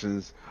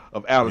sessions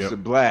of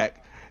Aleister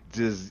Black.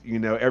 Just,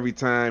 every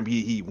time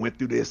he went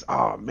through this,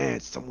 oh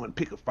man, someone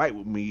pick a fight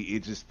with me,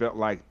 it just felt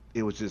like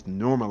it was just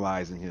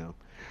normalizing him.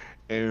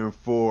 And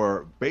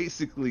for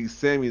basically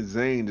Sami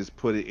Zayn just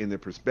put it in the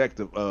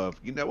perspective of,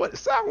 you know what, it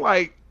sounds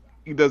like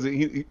he doesn't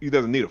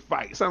need a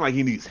fight. It sounds like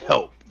he needs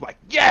help. Like,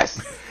 yes,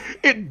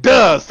 it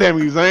does,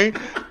 Sami Zayn.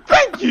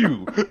 Thank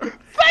you,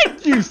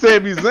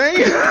 Sami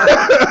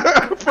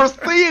Zayn, for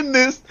seeing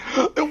this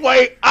the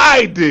way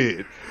I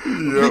did.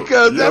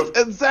 Because that's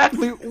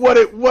exactly what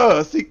it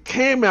was. He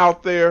came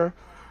out there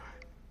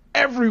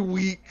every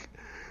week,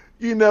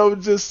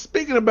 just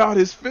speaking about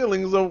his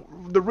feelings of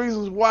the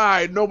reasons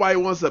why nobody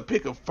wants to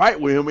pick a fight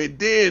with him. And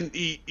then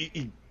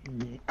he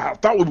I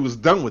thought we was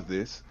done with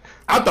this.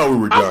 I thought we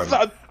were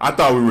done. I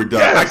thought we were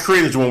done. Yes. I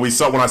cringed when I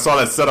saw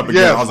that setup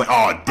again. Yes. I was like,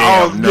 oh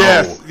damn, no.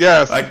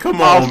 Yes. Like,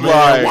 come on,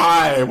 man.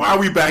 Like, why are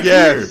we back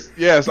here?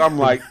 Yes. I'm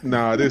like,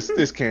 nah,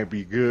 this can't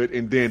be good.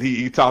 And then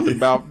he talked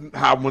about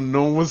how when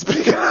no one was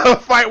picking up a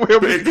fight with him.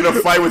 Picking a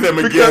fight with him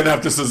again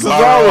after Cesaro.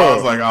 I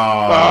was like,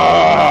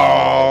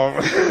 oh.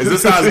 Is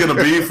this how it's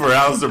gonna be for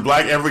Aleister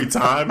Black every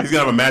time? He's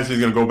gonna have a match. He's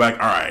gonna go back.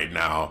 All right,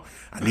 now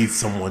I need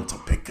someone to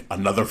pick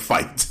another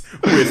fight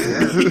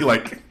with me.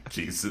 Like,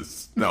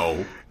 Jesus,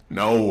 no.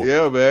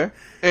 Yeah, man.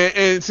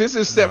 And since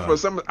it's set for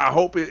some, I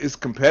hope it is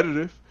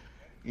competitive.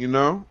 You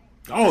know.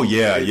 Oh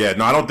yeah.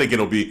 No, I don't think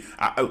it'll be.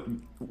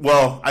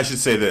 I should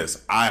say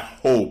this. I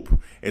hope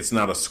it's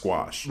not a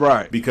squash,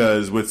 right?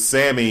 Because with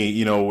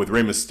Sammy, with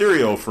Rey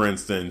Mysterio, for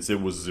instance,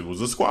 it was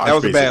a squash. That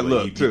was basically. A bad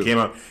look too. He came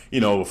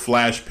out,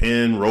 flash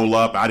pin, roll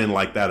up. I didn't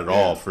like that at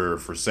all for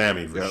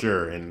Sammy for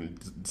sure. And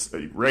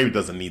Rey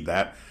doesn't need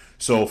that.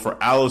 So for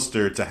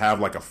Aleister to have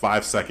like a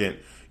 5-second,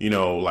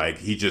 like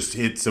he just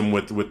hits him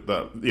with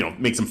the,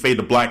 makes him fade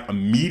to black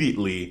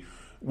immediately,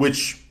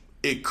 which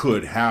it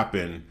could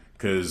happen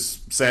because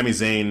Sami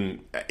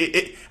Zayn,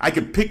 I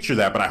could picture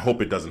that, but I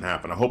hope it doesn't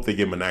happen. I hope they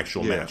give him an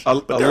actual match.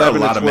 But there are a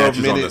lot of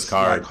matches on this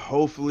card. Like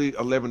hopefully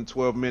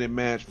 11-12 minute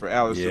match for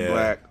Aleister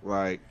Black,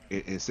 like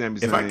and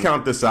Sami Zayn. If I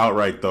count this out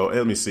right, though,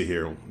 let me see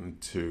here. 1,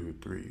 2,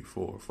 3,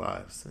 4,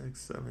 5,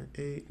 6, 7,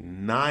 8,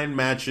 9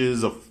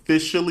 matches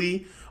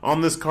officially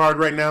on this card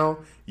right now.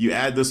 You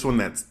add this one,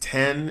 that's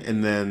 10,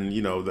 and then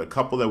the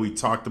couple that we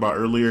talked about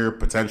earlier,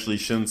 potentially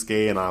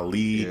Shinsuke and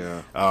Ali, the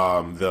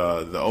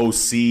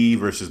OC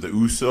versus the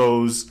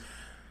Usos.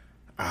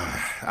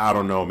 I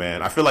don't know,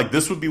 man. I feel like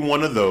this would be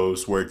one of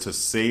those where, to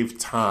save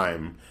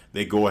time,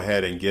 they go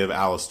ahead and give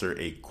Aleister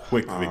a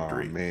quick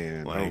victory. Oh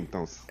man,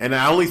 don't. And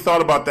I only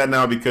thought about that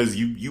now because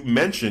you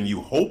mentioned you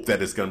hope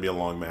that it's going to be a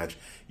long match.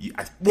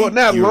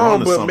 Not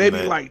long, but maybe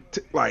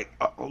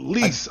at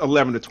least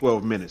 11 to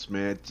 12 minutes,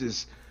 man.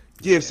 Just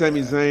give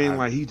Sami Zayn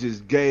like he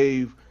just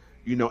gave,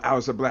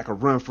 Aleister Black a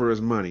run for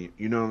his money.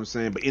 You know what I'm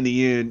saying? But in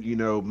the end,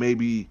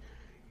 maybe,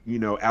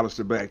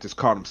 Aleister Black just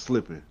caught him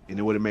slipping, and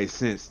it would have made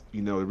sense.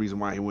 The reason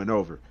why he went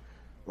over.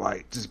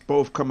 Like, just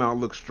both come out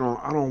look strong.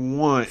 I don't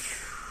want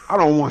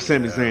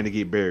Sami Zayn to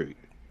get buried.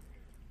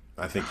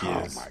 I think he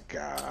is. Oh my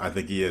God. I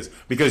think he is.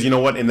 Because you know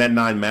what? In that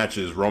 9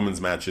 matches,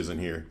 Roman's match isn't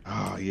here.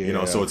 Oh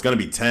yeah. So it's going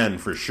to be 10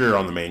 for sure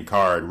on the main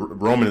card.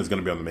 Roman is going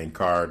to be on the main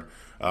card.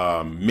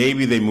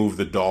 Maybe they move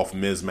the Dolph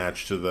Miz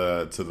match to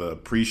the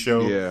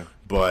pre-show. Yeah.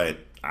 But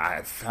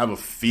I have a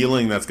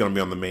feeling that's going to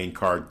be on the main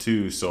card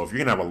too. So if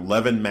you're going to have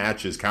 11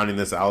 matches, counting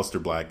this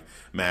Aleister Black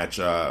match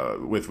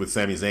with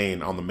Sami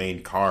Zayn on the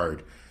main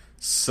card,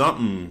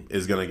 something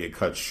is going to get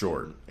cut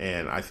short,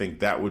 and I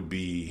think that would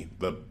be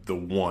the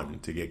one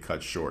to get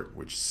cut short,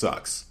 which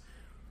sucks.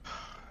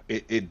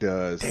 It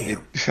does.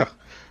 Damn.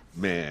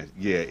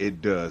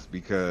 It does,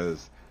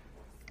 because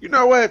you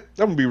know what?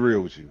 I'm gonna be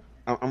real with you.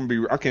 I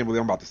can't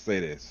believe I'm about to say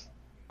this.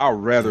 I'd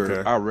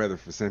rather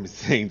for Sami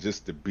Zayn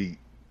just to beat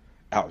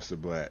Aleister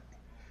Black.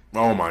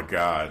 Oh my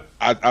God!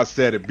 I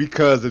said it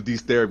because of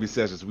these therapy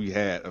sessions we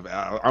had.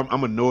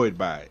 I'm annoyed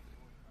by it.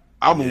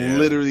 I'm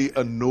literally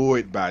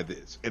annoyed by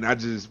this. And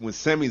when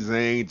Sami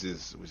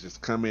Zayn was just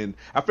coming,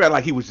 I felt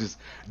like he was just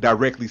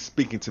directly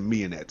speaking to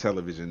me in that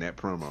television, that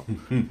promo.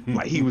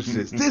 Like he was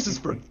just, this is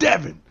for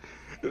Devin.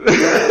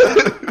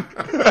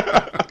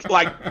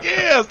 Like,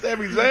 yeah,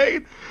 Sami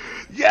Zayn.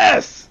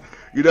 Yes.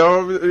 You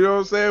know what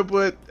I'm saying?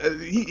 But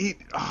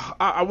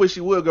I wish he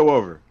would go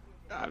over.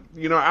 I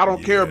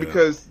don't care,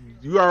 because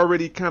you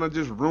already kind of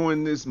just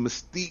ruined this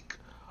mystique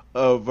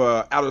of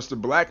Aleister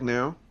Black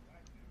now.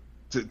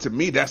 To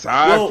me, that's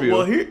how I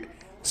feel.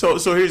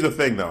 So here's the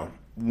thing, though.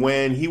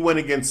 When he went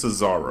against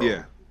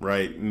Cesaro,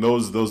 right, in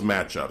those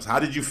matchups, how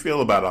did you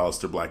feel about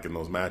Aleister Black in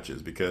those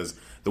matches? Because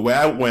the way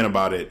I went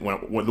about it,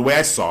 the way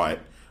I saw it,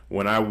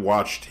 when I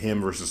watched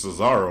him versus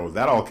Cesaro,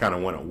 that all kind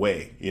of went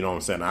away. You know what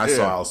I'm saying? I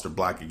saw Aleister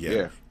Black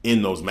again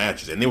in those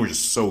matches, and they were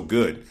just so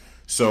good.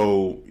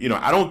 So,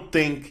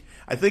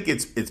 I think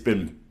it's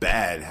been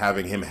bad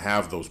having him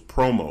have those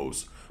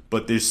promos,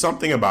 but there's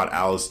something about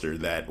Aleister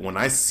that when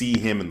I see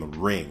him in the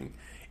ring,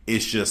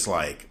 it's just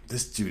like,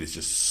 this dude is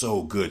just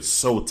so good,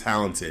 so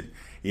talented,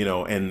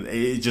 and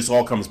it just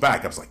all comes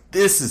back. I was like,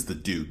 this is the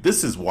dude.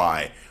 This is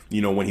why,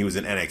 when he was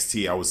in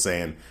NXT, I was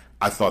saying,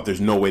 I thought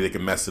there's no way they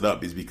could mess it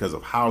up, is because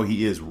of how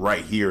he is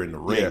right here in the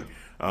ring.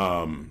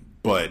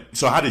 But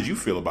so how did you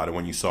feel about it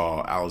when you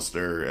saw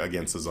Aleister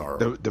against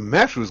Cesaro? The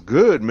match was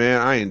good, man.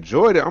 I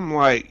enjoyed it. I'm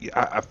like,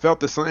 I felt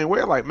the same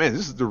way. Like, man,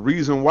 this is the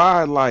reason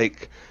why,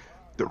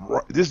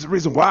 this is the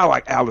reason why I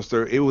like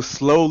Aleister. It was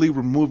slowly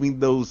removing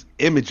those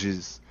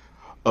images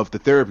of the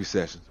therapy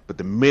sessions. But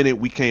the minute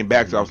we came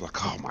back to it, I was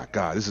like, oh my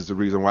God, this is the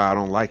reason why I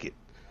don't like it.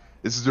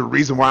 This is the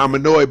reason why I'm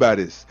annoyed by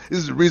this. This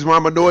is the reason why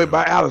I'm annoyed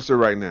by Aleister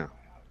right now.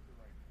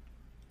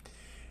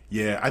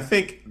 Yeah, I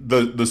think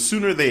the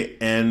sooner they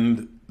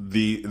end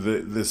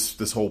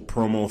this whole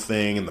promo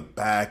thing in the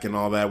back and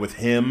all that with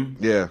him,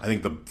 I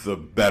think the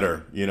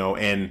better,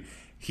 and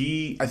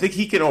I think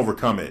he can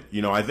overcome it.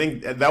 You know, I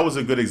think that was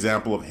a good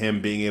example of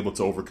him being able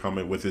to overcome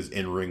it with his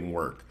in-ring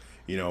work.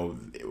 You know,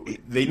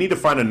 they need to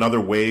find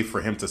another way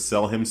for him to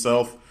sell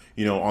himself,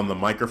 you know, on the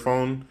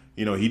microphone.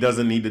 You know, he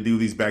doesn't need to do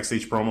these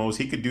backstage promos.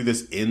 He could do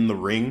this in the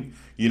ring,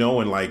 you know,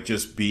 and like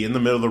just be in the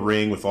middle of the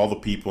ring with all the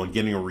people and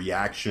getting a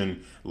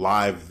reaction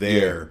live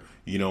there. Yeah.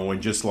 You know,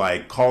 and just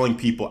like calling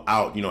people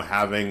out, you know,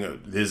 having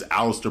his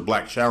Aleister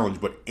Black challenge,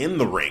 but in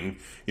the ring,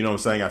 you know what I'm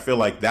saying? I feel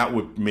like that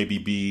would maybe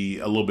be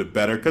a little bit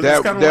better because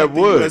it's kind of like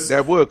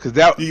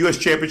the U.S.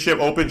 Championship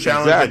Open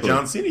Challenge that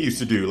John Cena used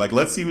to do. Like,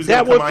 let's see who's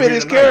going to come out here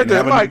tonight. That would fit his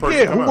character. Like,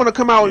 yeah, who want to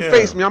come out and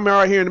face me? I'm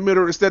right here in the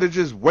middle instead of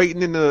just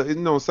waiting in the, you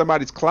know,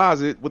 somebody's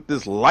closet with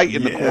this light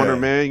in the corner,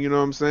 man. You know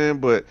what I'm saying?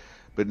 But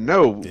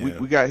no,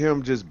 we got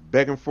him just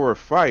begging for a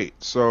fight.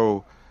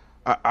 So.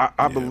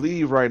 I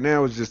believe right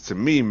now it's just, to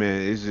me,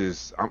 man, it's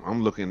just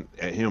I'm looking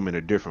at him in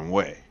a different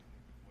way.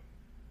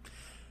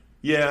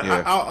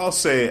 Yeah. I'll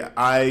say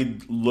I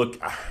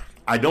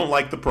don't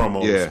like the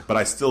promos, but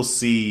I still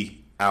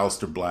see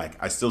Aleister Black.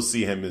 I still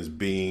see him as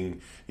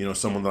being, you know,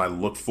 someone that I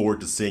look forward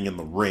to seeing in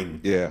the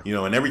ring. Yeah. You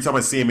know, and every time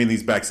I see him in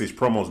these backstage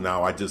promos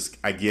now,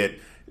 I get,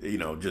 you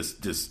know,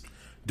 just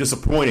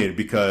disappointed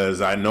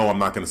because I know I'm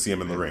not going to see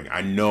him in the ring.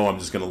 I know I'm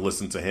just going to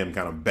listen to him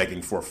kind of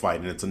begging for a fight,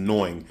 and it's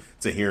annoying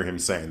to hear him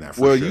saying that.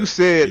 Well, sure. You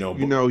said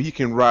you know he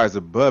can rise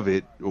above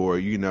it, or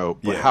you know,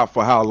 but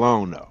for how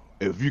long though?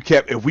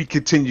 If we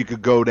continue to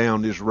go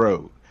down this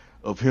road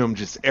of him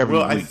just every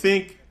week. I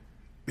think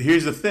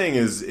here's the thing: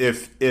 is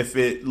if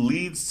it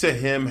leads to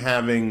him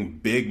having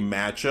big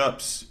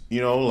matchups,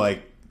 you know,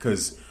 like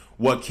because.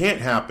 What can't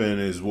happen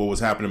is what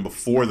was happening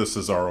before the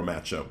Cesaro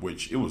matchup,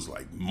 which it was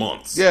like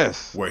months.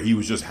 Yes. Where he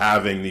was just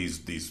having these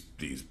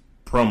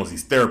promos,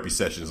 these therapy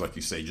sessions, like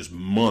you say, just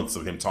months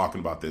of him talking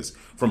about this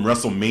from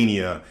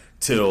WrestleMania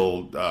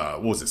till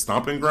what was it,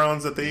 Stomping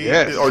Grounds that they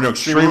or no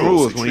Extreme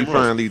Rules when he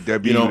finally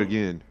debuted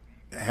again.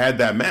 Had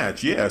that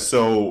match, yeah.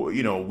 So,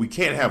 you know, we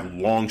can't have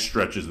long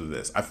stretches of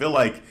this. I feel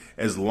like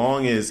as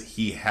long as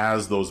he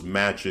has those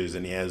matches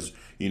and he has,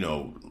 you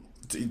know,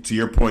 to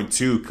your point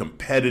too,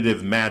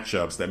 competitive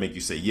matchups that make you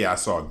say, yeah, I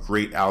saw a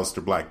great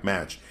Aleister Black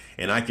match,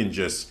 and I can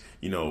just,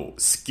 you know,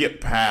 skip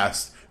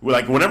past.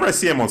 Like whenever I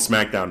see him on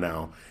SmackDown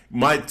now,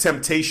 my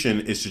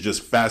temptation is to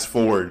just fast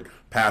forward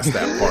past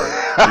that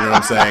part. You know what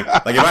I'm saying?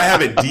 Like if I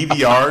have it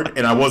DVR'd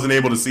and I wasn't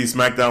able to see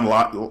SmackDown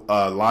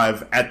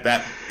live at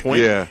that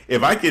point,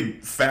 if I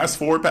could fast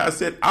forward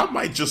past it, I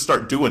might just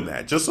start doing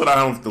that, just so that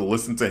I don't have to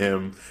listen to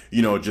him,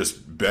 you know,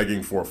 just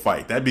begging for a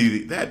fight. That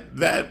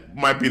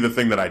might be the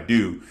thing that I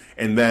do,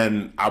 and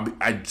then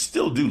I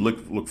still do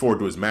look forward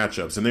to his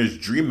matchups, and there's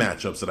dream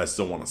matchups that I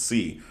still want to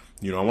see.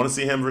 You know, I want to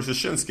see him versus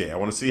Shinsuke. I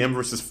want to see him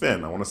versus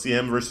Finn. I want to see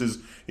him versus,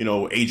 you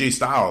know, AJ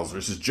Styles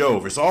versus Joe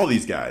versus all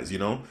these guys, you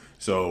know.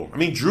 So, I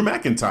mean, Drew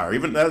McIntyre,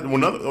 even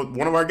one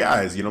of our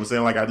guys, you know what I'm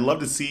saying? Like, I'd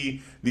love to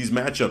see these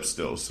matchups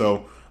still.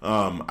 So,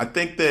 I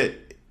think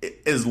that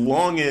as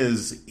long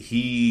as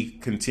he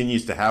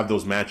continues to have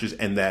those matches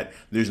and that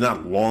there's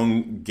not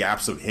long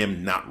gaps of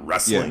him not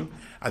wrestling,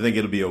 I think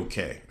it'll be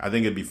okay. I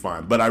think it'd be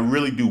fine. But I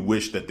really do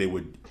wish that they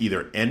would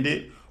either end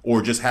it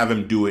or just have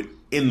him do it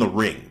in the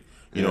ring.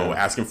 You know,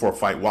 asking for a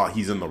fight while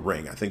he's in the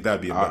ring. I think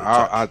that'd be a better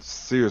touch. I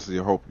seriously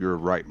hope you're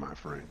right, my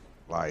friend.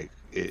 Like,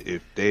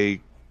 if they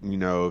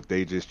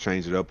just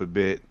change it up a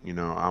bit, you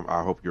know,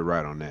 I hope you're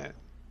right on that.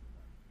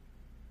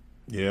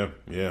 Yeah.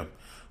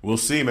 We'll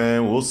see,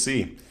 man. We'll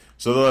see.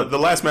 So the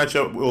last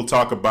matchup we'll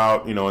talk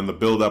about, you know, in the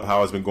build-up,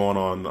 how it's been going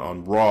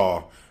on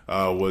Raw,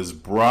 was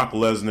Brock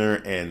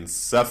Lesnar and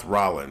Seth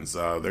Rollins.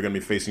 They're going to be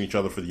facing each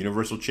other for the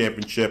Universal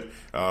Championship,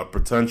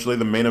 potentially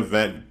the main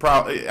event.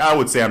 Probably, I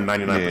would say I'm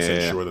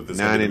 99% sure that this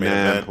is going to be the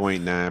main event.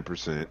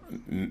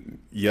 99.9%.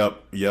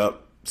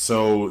 Yep.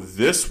 So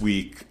this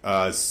week,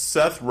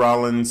 Seth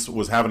Rollins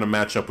was having a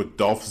matchup with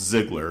Dolph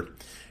Ziggler,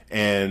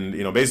 and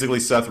you know, basically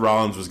Seth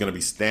Rollins was going to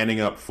be standing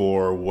up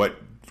for what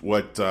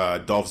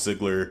Dolph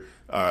Ziggler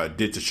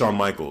did to Shawn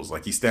Michaels.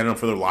 Like, he's standing up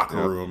for their locker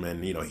room,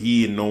 and you know,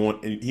 he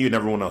and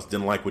everyone else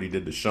didn't like what he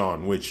did to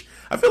Shawn, which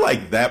I feel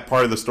like that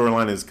part of the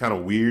storyline is kind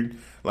of weird.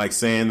 Like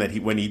saying that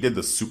when he did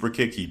the super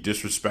kick, he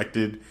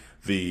disrespected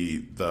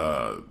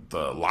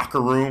the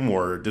locker room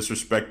or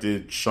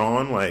disrespected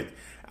Shawn. Like,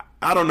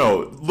 I don't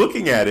know.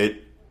 Looking at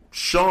it,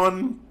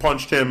 Shawn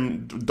punched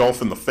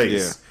Dolph in the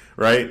face,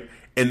 right?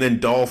 And then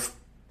Dolph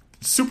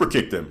super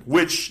kicked him,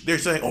 which they're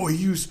saying, oh, he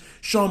used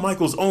Shawn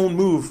Michaels' own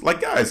move.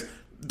 Like, guys,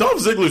 Dolph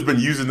Ziggler's been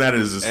using that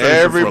as his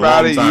finisher for a long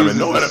time. Everybody uses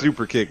the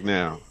super kick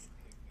now.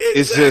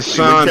 Exactly. It's just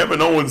Shawn.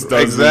 Kevin Owens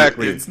does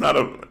exactly. It's not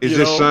a. It's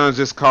just Shawn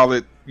just call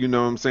it. You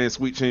know what I'm saying?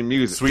 Sweet chin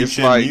music. Sweet it's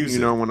chin like, music.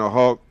 You know, when the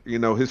Hulk, you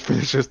know, his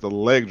finisher is the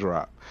leg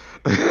drop.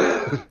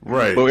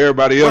 Right. But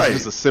everybody else is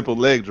just a simple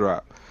leg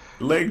drop.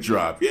 Leg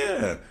drop,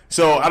 yeah.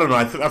 So I don't know.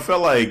 I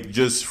felt like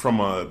just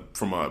from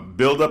a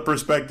build up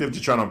perspective,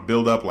 just trying to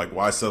build up like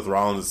why Seth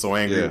Rollins is so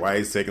angry, why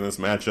he's taking this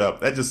matchup.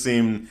 That just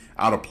seemed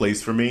out of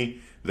place for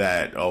me.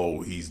 that,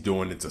 oh, he's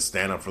doing it to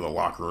stand up for the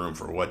locker room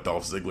for what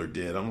Dolph Ziggler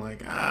did. I'm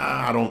like,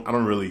 I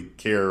don't really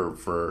care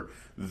for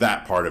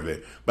that part of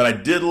it. But I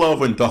did love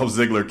when Dolph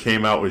Ziggler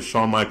came out with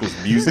Shawn Michaels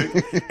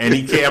music, and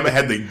he came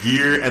had the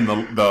gear and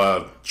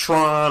the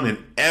Tron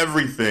and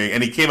everything,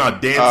 and he came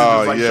out dancing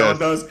just like Shawn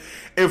does.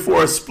 And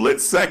for a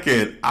split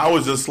second, I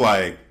was just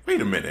like, wait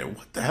a minute,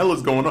 what the hell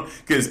is going on?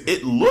 Because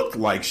it looked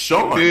like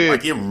Shawn.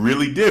 Like it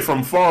really did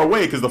from far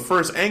away, because the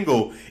first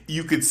angle,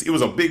 you could see, it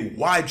was a big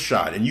wide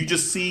shot, and you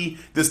just see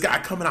this guy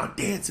coming out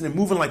dancing and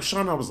moving like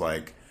Shawn. I was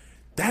like,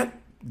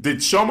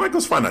 did Shawn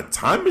Michaels find a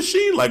time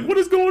machine? Like, what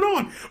is going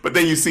on? But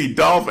then you see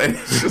Dolph, and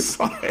it's just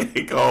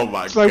like, oh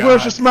my God. Like,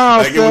 where's your smile,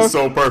 Like, it was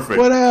so perfect.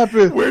 What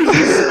happened? Where's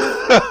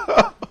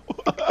your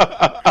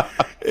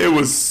It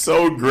was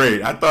so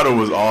great. I thought it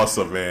was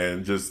awesome,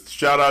 man. Just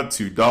shout out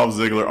to Dolph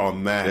Ziggler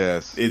on that.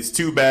 Yes. It's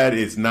too bad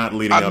it's not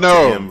leading up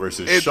to him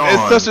versus Shawn.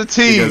 It's such a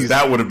tease. Because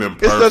that would have been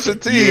perfect. It's such a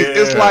tease. Yeah.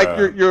 It's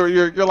like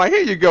you're like,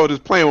 here you go,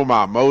 just playing with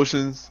my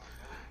emotions.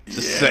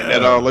 Just setting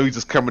that all up. He's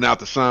just coming out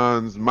to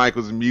Shawn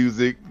Michaels'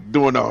 music,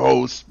 doing the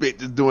whole spit,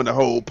 just doing the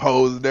whole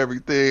pose and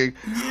everything.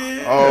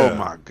 Yeah. Oh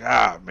my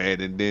God,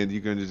 man. And then you're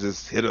gonna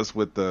just hit us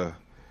with the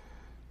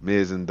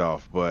Miz and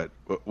Dolph, but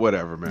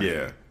whatever, man.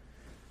 Yeah.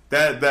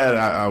 That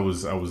I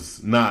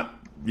was not.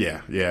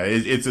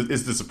 It's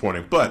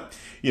disappointing, but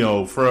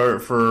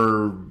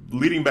for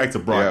leading back to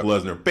Brock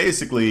Lesnar,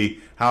 basically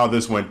how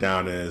this went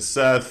down is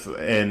Seth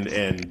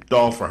and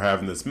Dolph are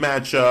having this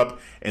matchup,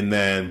 and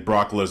then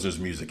Brock Lesnar's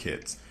music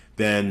hits.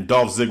 Then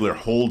Dolph Ziggler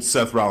holds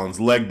Seth Rollins'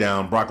 leg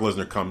down. Brock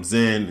Lesnar comes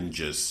in and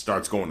just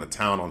starts going to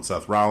town on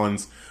Seth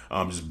Rollins,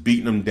 just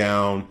beating him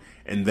down,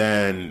 and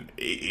then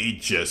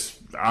it just.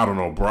 I don't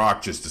know,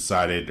 Brock just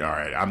decided, all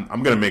right,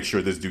 I'm going to make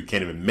sure this dude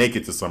can't even make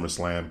it to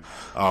SummerSlam.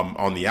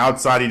 On the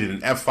outside, he did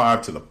an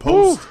F5 to the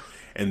post,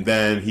 and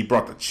then he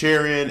brought the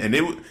chair in, and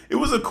it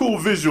was a cool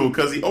visual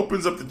because he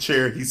opens up the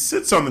chair, he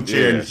sits on the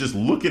chair, and he's just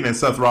looking at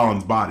Seth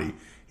Rollins' body.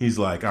 He's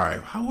like, all right,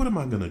 what am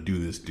I going to do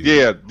this dude?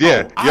 I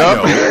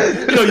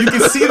know. You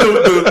can see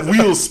the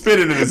wheels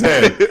spinning in his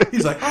head.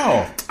 He's like,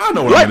 oh, I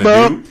know what I'm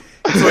going to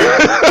do.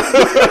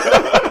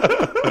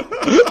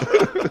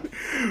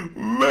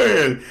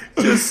 Man,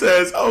 just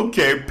says,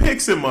 okay,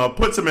 picks him up,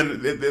 puts him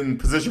in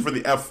position for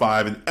the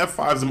F5, and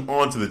F5s him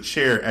onto the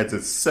chair as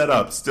it's set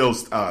up, still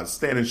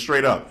standing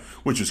straight up,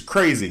 which is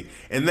crazy.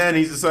 And then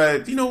he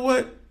decided, you know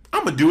what?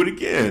 I'm going to do it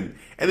again.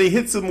 And he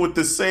hits him with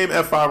the same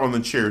F5 on the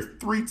chair.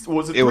 Three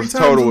times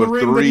total of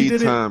 3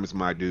 times,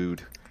 my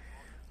dude.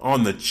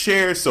 On the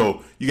chair,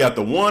 so you got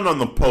the one on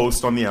the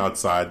post on the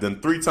outside, then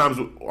 3 times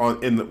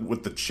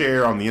with the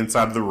chair on the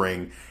inside of the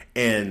ring,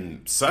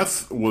 and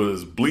Seth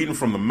was bleeding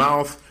from the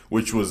mouth,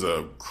 which was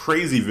a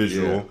crazy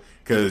visual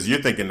because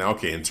you're thinking,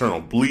 okay, internal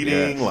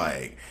bleeding.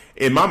 Like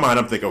in my mind,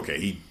 I'm thinking, okay,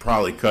 he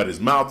probably cut his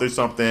mouth or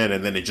something,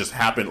 and then it just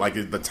happened.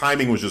 Like the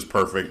timing was just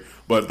perfect,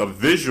 but the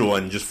visual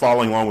and just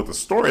following along with the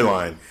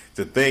storyline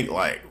to think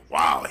like,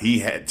 wow, he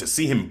had to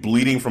see him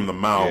bleeding from the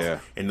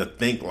mouth, and to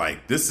think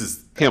like this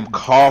is him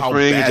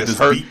coughing, just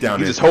hurt. He's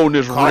just holding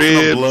his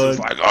ribs. It's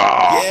like,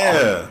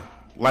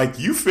 like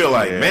you feel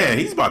like, man,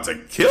 he's about to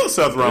kill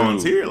Seth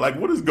Rollins here. Like,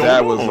 what is going on?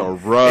 That was a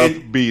rough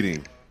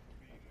beating.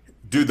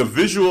 Dude, the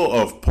visual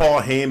of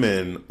Paul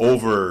Heyman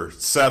over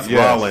Seth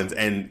Rollins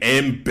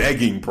and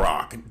begging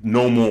Brock,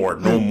 no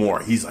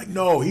more. He's like,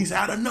 no, he's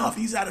had enough.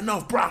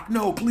 Brock,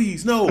 no,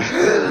 please, no.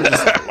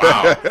 Just like,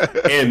 wow.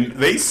 And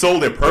they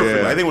sold it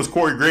perfectly. I think it was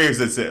Corey Graves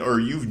that said, or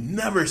you've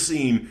never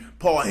seen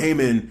Paul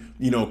Heyman,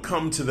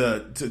 come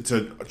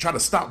to try to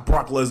stop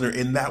Brock Lesnar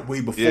in that way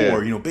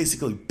before.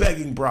 Basically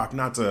begging Brock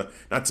not to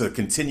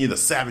continue the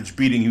savage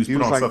beating he was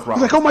put on Seth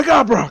Rollins. He's like, oh my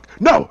God, Brock,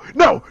 no,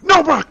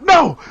 Brock,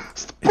 no,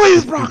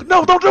 please, Brock,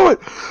 no, don't do it,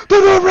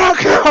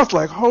 Brock. I was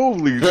like,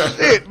 holy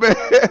shit, man.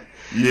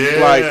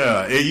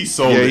 Yeah, he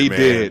sold it, he man.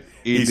 Did.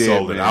 He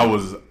sold man.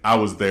 it. I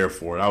was there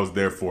for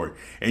it.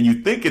 And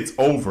you think it's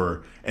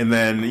over, and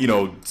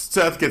then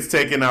Seth gets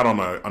taken out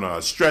on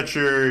a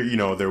stretcher.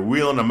 They're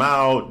wheeling him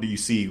out. You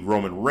see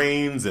Roman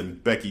Reigns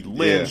and Becky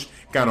Lynch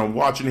kind of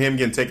watching him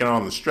getting taken out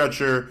on the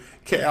stretcher.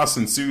 Chaos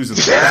ensues in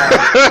the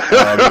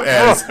back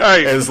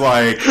as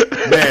like,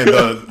 man,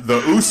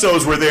 the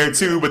Usos were there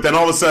too, but then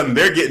all of a sudden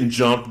they're getting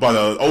jumped by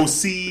the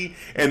OC,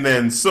 and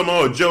then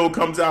Samoa Joe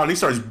comes out and he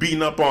starts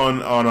beating up on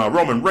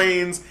Roman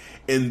Reigns.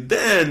 And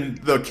then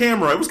the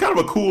camera, it was kind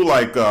of a cool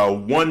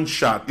one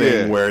shot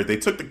thing where they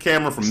took the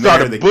camera from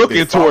started there.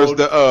 Booking towards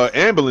the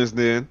ambulance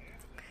then.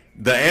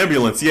 The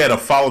ambulance, to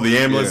follow the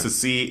ambulance to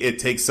see it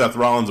take Seth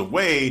Rollins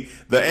away.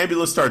 The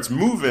ambulance starts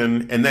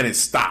moving, and then it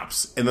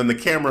stops. And then the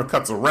camera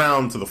cuts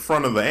around to the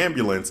front of the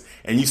ambulance,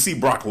 and you see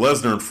Brock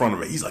Lesnar in front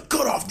of it. He's like,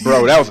 cut off the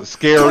engine. That was a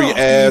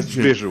scary-ass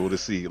visual to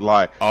see.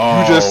 Like,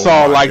 you just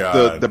saw,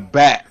 the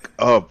back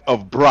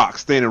of Brock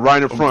standing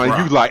right in front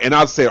of you, and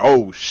I said,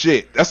 oh,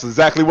 shit. That's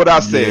exactly what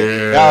I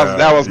said.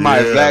 That was my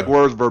exact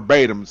words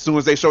verbatim. As soon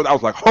as they showed, I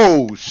was like,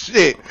 oh,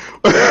 shit.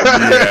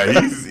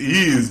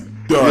 He is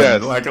done.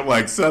 Yes. I'm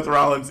like, Seth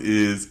Rollins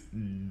is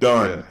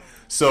done.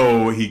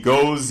 So he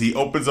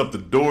opens up the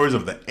doors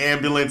of the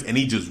ambulance, and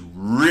he just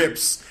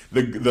rips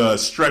the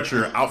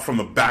stretcher out from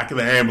the back of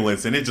the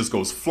ambulance, and it just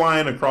goes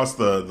flying across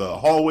the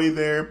hallway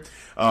there.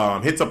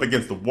 Hits up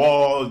against the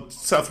wall.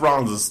 Seth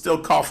Rollins is still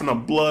coughing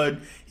up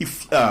blood.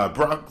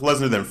 Brock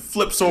Lesnar then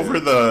flips over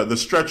the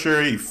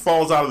stretcher. He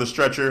falls out of the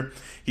stretcher.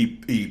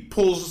 He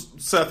pulls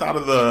Seth out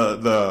of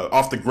the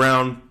off the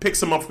ground,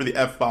 picks him up for the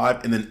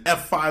F5, and then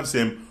F5s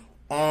him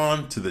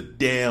onto the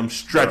damn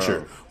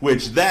stretcher.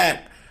 Which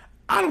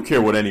I don't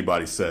care what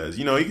anybody says.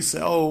 You can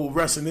say, oh,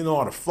 wrestling, they know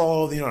how to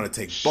fall, they know how to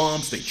take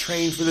bumps, they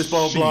train for this,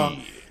 blah, blah.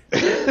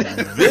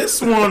 This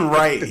one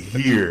right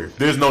here,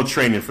 there's no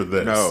training for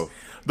this. No.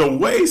 The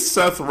way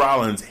Seth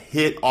Rollins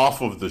hit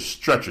off of the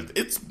stretcher,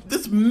 it's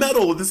this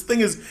metal. This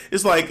thing is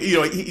like,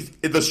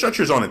 the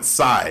stretcher's on its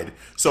side,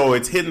 so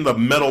it's hitting the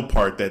metal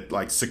part that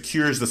like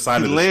secures the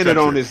side of the stretcher. He landed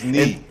on his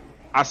knee. And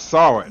I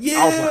saw it.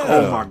 Yeah. I was like,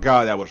 oh my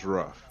God, that was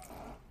rough.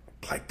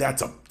 Like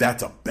that's a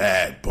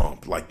bad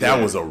bump. Like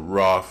that was a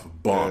rough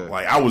bump. Yeah.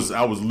 Like I was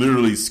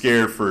literally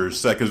scared for a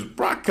second. Because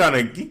Brock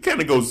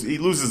he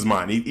loses his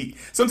mind. He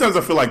sometimes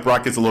I feel like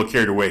Brock gets a little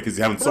carried away because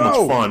he's having so much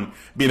fun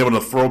being able to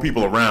throw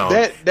people around.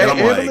 That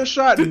ambulance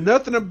shot,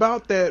 nothing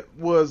about that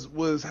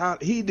was how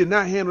he did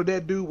not handle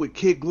that dude with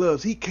kid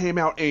gloves. He came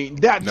out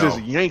and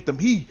just yanked him.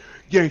 He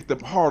yanked him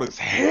hard as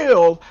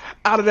hell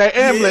out of that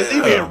ambulance.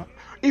 Yeah.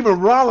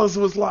 Even Rollins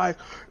was like,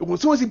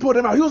 as soon as he put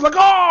him out, he was like,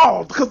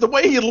 oh, because the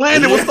way he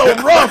landed was so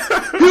rough.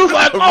 He was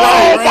like,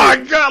 oh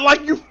my God,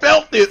 like you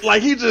felt it.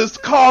 Like he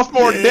just caused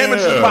more damage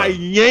just by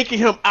yanking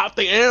him out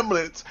the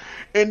ambulance.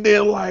 And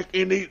then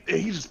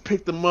he just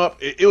picked him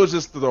up. It was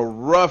just the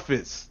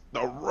roughest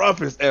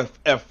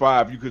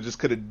F5 you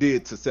could have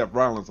did to Seth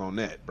Rollins on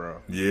that, bro.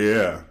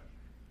 Yeah.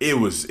 It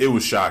was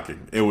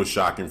shocking. It was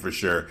shocking for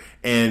sure.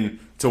 And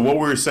to what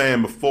we were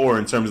saying before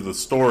in terms of the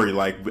story,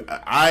 like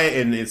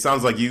and it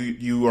sounds like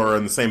you are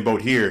in the same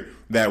boat here,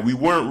 that we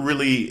weren't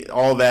really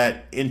all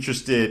that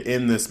interested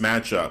in this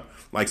matchup.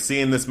 Like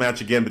seeing this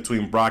match again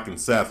between Brock and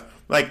Seth.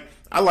 Like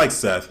I like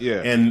Seth,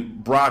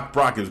 and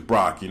Brock is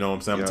Brock. You know what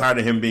I'm saying? I'm tired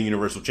of him being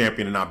Universal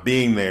Champion and not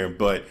being there,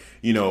 but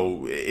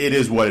it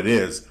is what it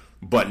is.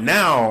 But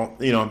now,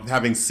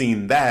 having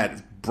seen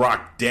that,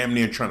 Brock damn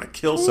near trying to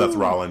kill Seth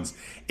Rollins,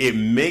 it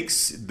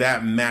makes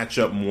that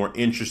matchup more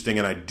interesting,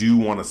 and I do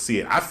want to see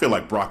it. I feel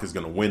like Brock is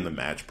going to win the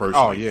match,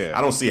 personally. Oh, yeah.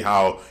 I don't see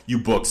how you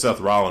book Seth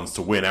Rollins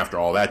to win after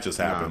all that just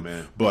happened.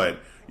 Man. But,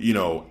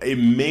 it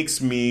makes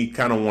me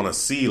kind of want to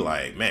see,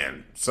 like,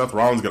 man, Seth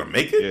Rollins going to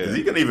make it? Yeah. Is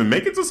he going to even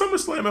make it to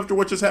SummerSlam after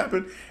what just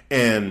happened?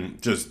 And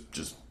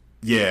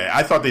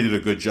I thought they did a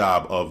good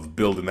job of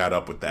building that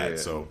up with that. Yeah.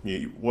 So,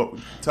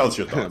 tell us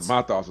your thoughts.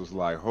 My thoughts was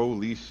like,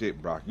 holy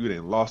shit, Brock, you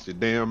done lost your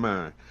damn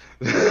mind.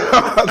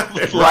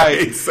 Right,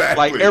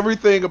 exactly. Like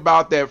everything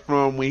about that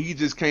from when he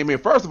just came in.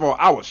 First of all,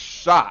 I was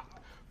shocked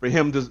for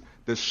him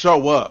to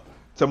show up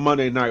to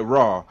Monday Night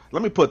Raw.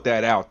 Let me put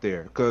that out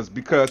there because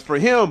for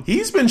him,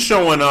 he's been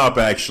showing up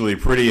actually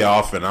pretty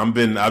often. I've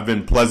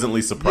been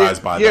pleasantly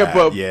surprised by that.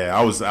 But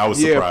I was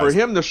surprised. Yeah, for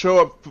him to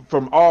show up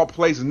from all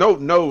places. No,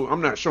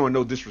 I'm not showing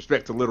no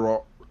disrespect to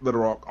Little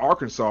Rock,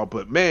 Arkansas,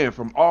 but man,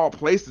 from all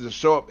places to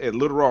show up at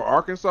Little Rock,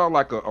 Arkansas,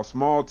 like a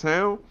small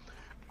town.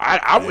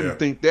 I wouldn't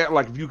think that.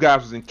 Like if you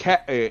guys was in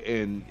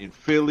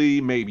Philly,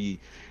 maybe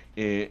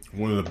in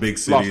one of the big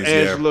cities, Los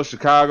Angeles,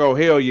 Chicago,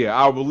 hell yeah,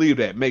 I believe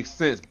that makes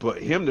sense.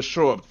 But him to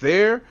show up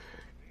there,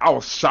 I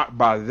was shocked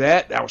by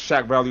that. That was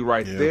shock value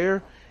right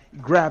there. He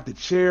grabbed the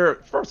chair.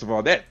 First of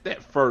all, that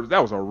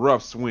was a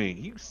rough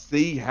swing. You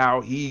see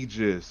how he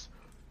just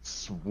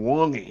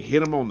swung and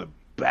hit him on the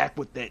back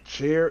with that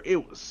chair.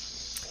 It was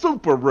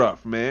super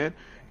rough, man.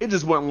 It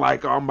just wasn't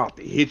like, I'm about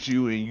to hit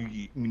you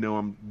and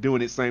I'm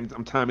doing it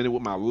I'm timing it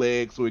with my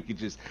leg so it could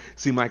just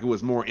seem like it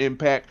was more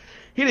impact.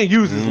 He didn't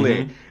use his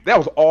leg. That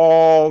was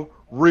all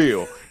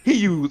real. He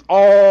used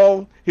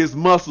all his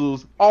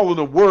muscles all in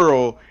the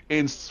world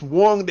and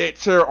swung that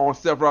chair on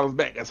Seth Rollins'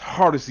 back as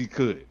hard as he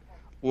could.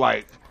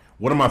 Like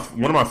one of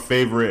my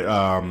favorite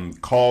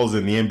calls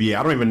in the NBA.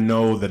 I don't even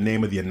know the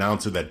name of the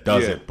announcer that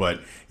does it,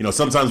 but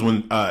sometimes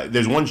when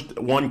there's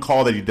one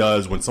call that he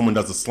does when someone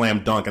does a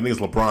slam dunk, I think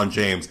it's LeBron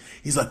James.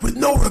 He's like, with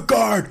no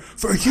regard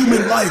for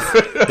human life.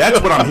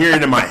 That's what I'm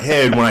hearing in my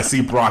head when I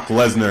see Brock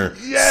Lesnar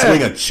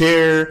swing a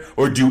chair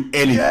or do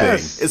anything.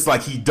 Yes. It's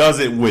like he does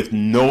it with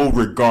no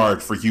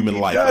regard for human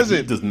life. Like,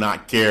 he does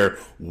not care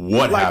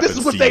what happens. This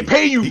is what they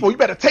pay you for. You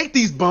better take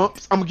these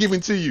bumps I'm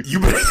giving to you.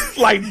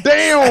 Like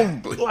damn,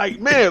 exactly. Like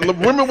man,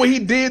 remember what he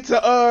did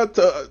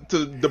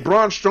to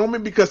Braun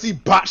Strowman because he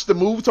botched the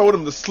move, told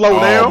him to slow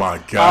down. Oh my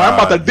God! I'm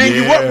about to ding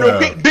you up real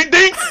quick. Ding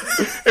ding.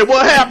 And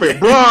what happened?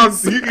 Braun,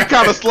 he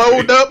kind of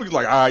slowed up. He's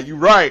like, all right, you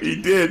right.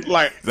 He did.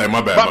 Like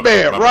my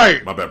bad,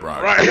 right? My bad,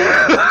 Brian. Right.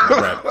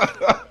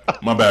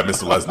 My bad,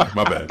 Mr. Lesnar.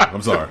 My bad.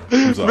 I'm sorry.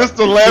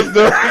 Mr.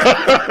 Lesnar.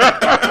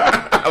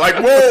 Like,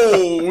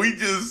 whoa, he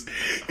just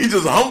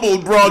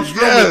humbled Braun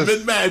Strowman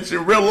mid-match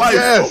in real life.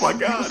 Yes. Oh, my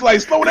God. It's like,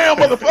 slow down,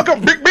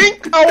 motherfucker. Big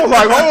bink. I was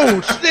like,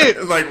 oh, shit.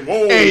 It's like,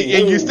 whoa.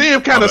 And you see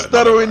him kind of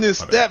stutter in his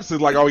steps.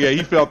 It's like, oh, yeah,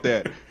 he felt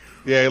that.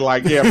 Yeah,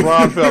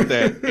 Braun felt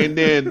that. And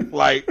then,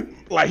 like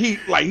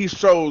he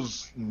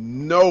shows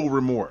no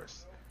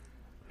remorse.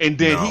 And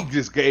then No. he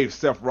just gave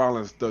Seth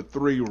Rollins the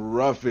 3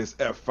 roughest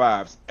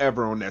F5s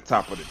ever on that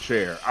top of the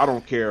chair. I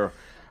don't care.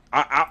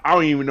 I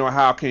don't even know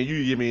how can you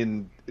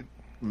even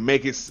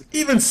make it.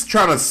 Even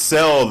trying to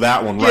sell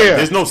that one, right? Yeah,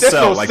 There's no there's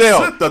sell. no Like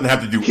sell. Seth doesn't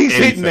have to do He's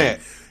anything. hitting that.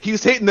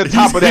 He's hitting the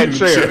top of that hitting the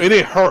chair, chair. and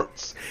it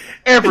hurts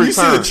And every you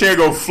time. see the chair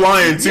go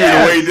flying too.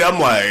 Yes. The way I'm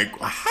like,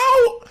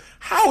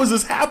 how is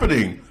this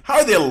happening? How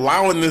are they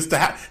allowing this to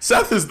happen?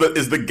 Seth is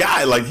the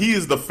guy. Like, he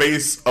is the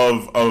face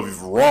of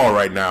Raw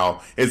right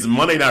now. It's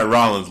Monday Night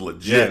Rollins,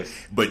 legit. Yes.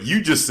 But you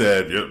just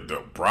said,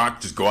 Brock,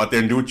 just go out there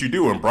and do what you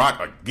do. And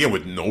Brock, again,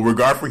 with no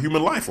regard for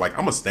human life, like, I'm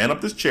gonna stand up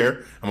this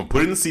chair. I'm gonna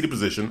put it in the seated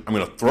position. I'm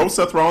gonna throw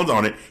Seth Rollins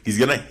on it. He's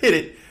gonna hit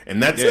it.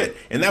 And that's it.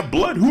 And that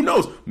blood, who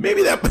knows?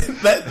 Maybe that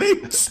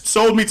they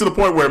sold me to the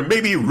point where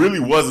maybe it really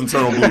was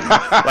internal bleeding.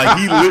 Like,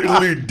 he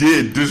literally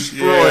did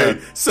destroy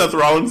Seth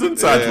Rollins'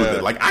 insides with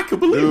it. Like, I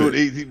could believe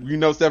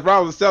it. Seth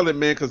Rollins selling it,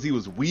 man, because he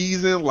was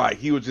wheezing, like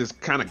he was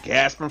just kind of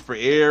gasping for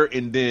air,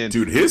 and then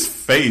Dude, his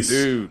face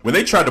when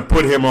they tried to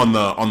put him on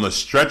the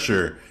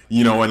stretcher,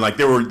 and like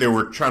they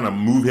were trying to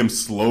move him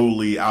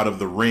slowly out of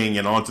the ring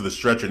and onto the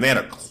stretcher, and they had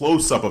a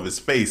close up of his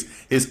face,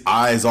 his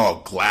eyes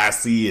all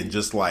glassy and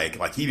just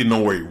like he didn't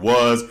know where he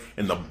was,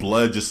 and the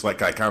blood just like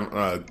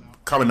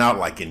coming out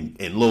like in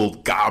little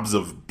gobs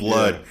of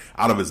blood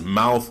out of his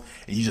mouth,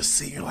 and you just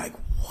see, you're like,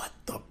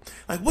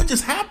 what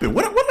just happened?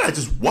 What did I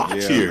just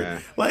watch here?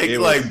 Man.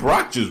 Like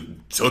Brock just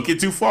took it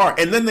too far,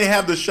 and then they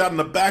have the shot in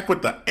the back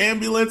with the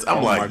ambulance.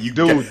 I'm like, we said,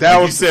 oh shit!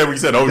 That was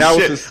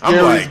the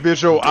scariest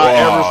visual I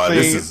ever seen.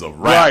 This is a wrap.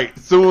 Right.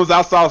 As soon as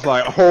I saw, I was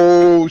like,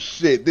 oh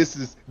shit!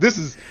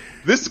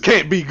 This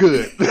can't be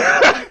good.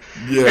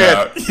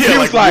 Yeah. He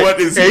was like, what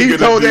is he gonna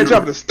told do? that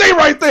jumper to stay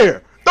right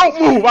there. Don't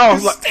move. I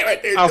was like, Stay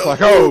right there, I was don't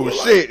like, oh move.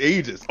 shit! And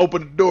he just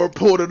opened the door,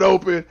 pulled it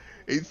open,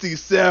 and you see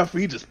Seth.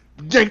 He just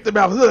yanked him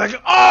out. Like,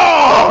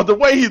 oh, the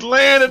way he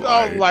landed,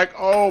 I was like,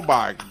 oh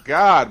my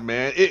god,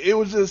 man! It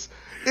was just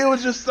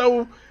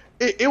so.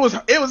 It was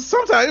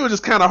sometimes it was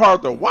just kind of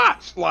hard to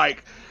watch.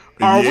 Like,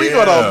 are we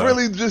gonna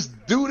really just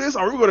do this?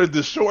 Are we gonna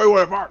destroy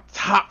one of our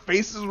top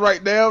faces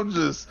right now?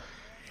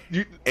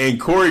 And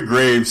Corey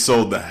Graves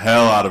sold the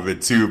hell out of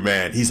it too,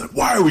 man. He's like,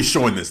 why are we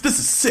showing this? This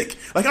is sick.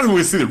 Like, I don't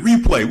even see the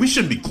replay. We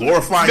shouldn't be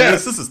glorifying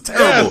this. This is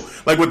terrible.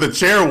 Like with the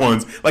chair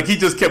ones, like he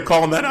just kept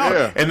calling that out.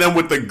 Yeah. And then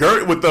with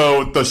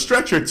the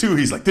stretcher too,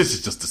 he's like, this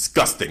is just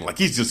disgusting. Like,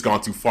 he's just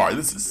gone too far.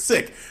 This is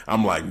sick.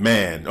 I'm like,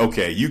 man,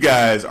 okay, you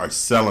guys are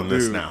selling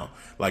this now.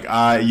 Like,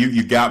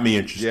 you got me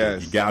interested.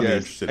 Yes, you got me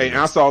interested. And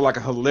I saw like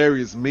a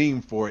hilarious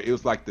meme for it. It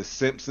was like The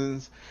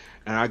Simpsons.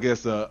 And I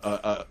guess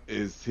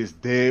his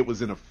dad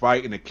was in a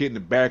fight, and the kid in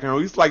the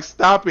background, he's like,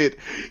 "Stop it!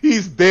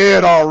 He's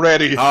dead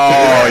already."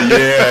 Oh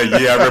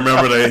yeah, I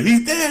remember that.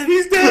 He's dead.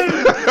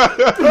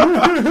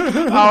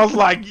 I was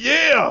like,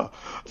 "Yeah."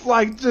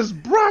 Like,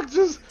 just Brock,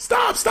 just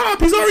stop.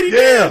 He's already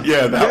dead.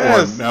 Yeah, that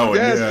one.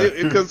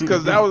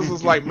 Because that was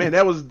just like, man,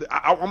 that was.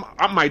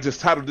 I might just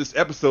title this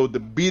episode "The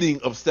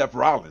Beating of Seth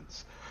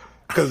Rollins,"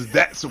 because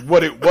that's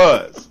what it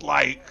was.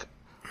 Like.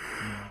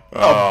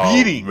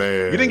 Beating.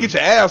 Man. You didn't get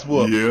your ass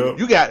whooped. Yep.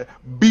 You got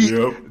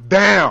beat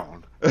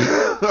down.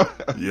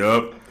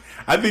 Yep.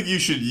 I think you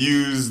should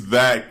use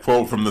that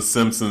quote from the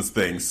Simpsons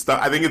thing.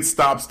 I think it's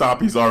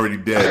stop, he's already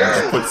dead.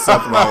 And just put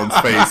Seth Rollins'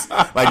 face.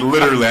 Like,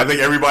 literally, I think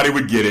everybody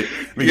would get it.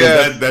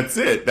 Because that's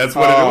it. That's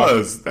what it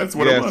was. That's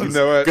what it was. You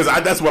know what? Because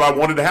that's what I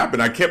wanted to happen.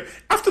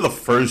 After the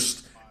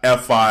first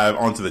F5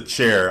 onto the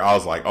chair, I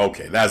was like,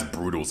 okay, that's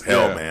brutal as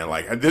hell, man.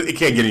 Like, it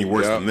can't get any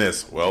worse than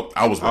this. Well,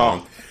 I was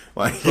wrong.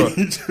 Like,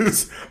 he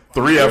just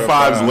 3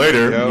 F5s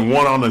later, and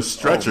one on the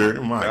stretcher.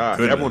 Oh my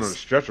goodness. That one on the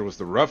stretcher was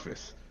the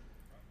roughest.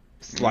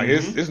 It's like,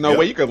 there's no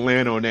way you can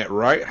land on that,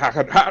 right? How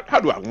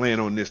do I land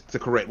on this the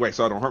correct way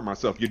so I don't hurt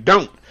myself? You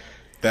don't.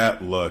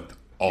 That looked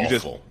awful. You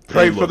just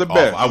pray for the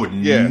best. I would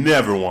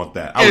never want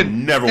that. I would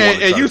never want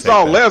to. And you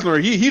saw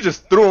Lesnar, he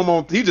just threw him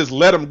on, he just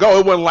let him go.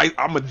 It wasn't like,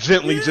 I'm going to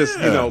gently just,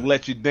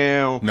 let you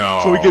down.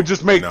 No. So we can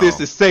just make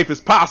this as safe as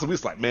possible.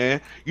 It's like,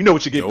 man, you know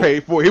what you get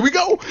paid for. Here we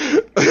go.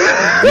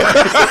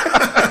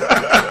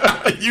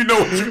 You know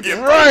what you get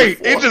right. paid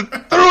for. It just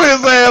threw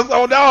his ass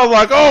on down. I was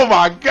like, oh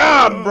my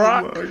God,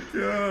 Brock. Oh my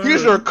God.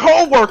 He's your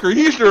co-worker.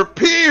 He's your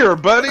peer,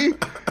 buddy.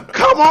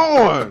 Come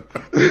on.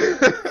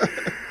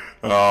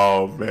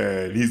 Oh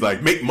man, he's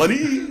like, make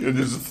money, and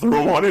just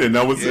threw him on it, and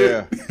that was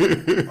it.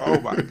 Oh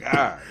my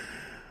God.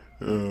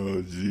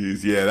 Oh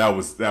jeez, yeah, that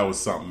was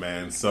something,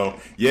 man. So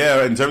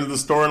yeah, in terms of the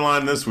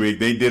storyline this week,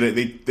 they did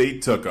it. They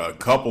took a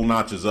couple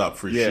notches up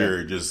for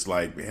sure, just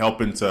like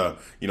helping to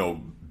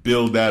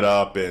build that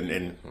up,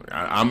 and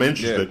I'm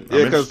interested.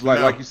 Yeah, because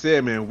like you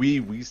said, man, we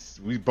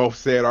both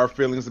said our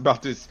feelings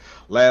about this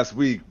last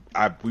week.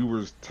 We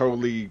were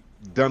totally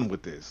done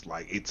with this.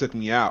 Like, it took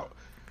me out.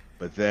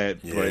 But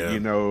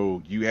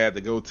you had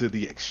to go to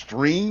the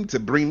extreme to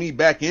bring me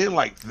back in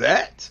like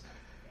that.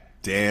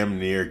 Damn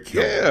near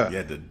kill. Yeah. You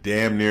had to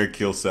damn near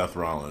kill Seth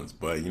Rollins.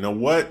 But you know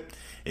what?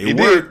 It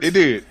worked. It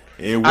did.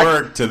 It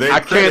worked. To their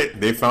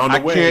credit, they found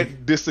a way. I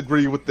can't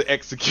disagree with the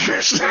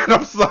execution.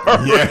 I'm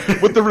sorry.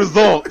 With the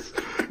results.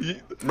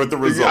 With the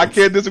results. I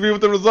can't disagree with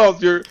the results.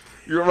 You're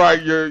You're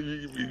right.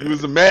 You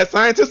was a mad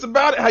scientist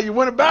about it. How you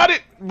went about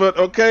it, but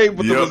okay.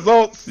 But the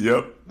results.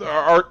 Yep.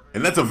 Are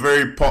and that's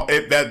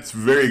that's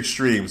very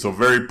extreme. So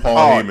very Paul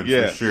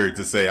Heyman for sure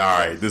to say, all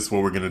right, this is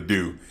what we're gonna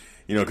do.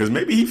 Because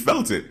maybe he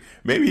felt it.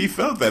 Maybe he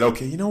felt that,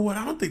 okay, you know what?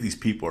 I don't think these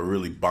people are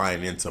really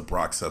buying into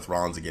Brock Seth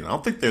Rollins again. I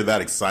don't think they're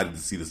that excited to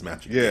see this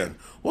match again.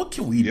 Yeah. What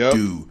can we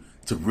do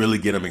to really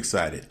get them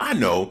excited? I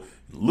know,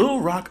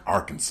 Little Rock,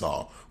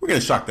 Arkansas, we're going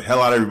to shock the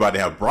hell out of everybody,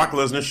 have Brock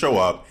Lesnar show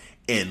up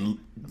and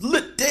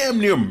damn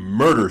near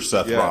murder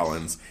Seth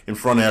Rollins in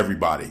front of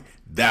everybody.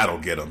 That'll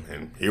get them.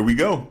 And here we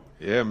go.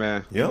 Yeah,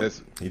 man. Yep.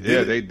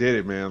 They did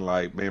it, man.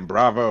 Like, man,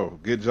 bravo.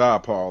 Good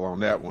job, Paul, on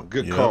that one.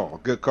 Good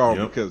call. Good call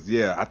because,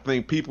 I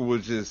think people were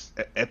just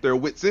at their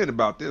wits' end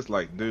about this.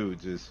 Like, dude,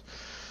 just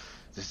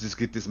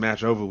get this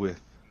match over with.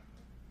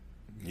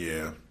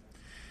 Yeah.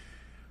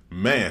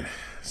 Man,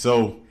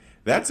 so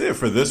that's it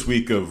for this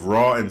week of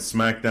Raw and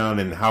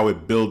SmackDown and how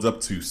it builds up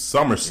to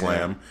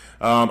SummerSlam.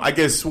 Yeah. I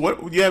guess,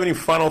 do you have any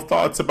final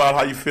thoughts about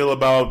how you feel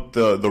about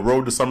the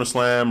road to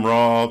SummerSlam,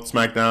 Raw,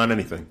 SmackDown,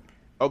 anything?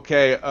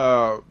 Okay,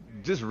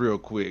 just real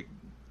quick,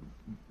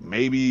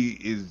 maybe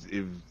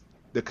if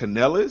the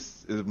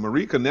Kanellis, is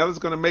Marie Kanellis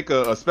going to make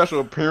a special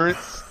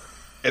appearance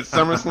at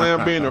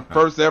SummerSlam, being the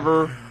first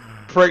ever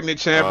pregnant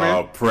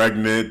champion?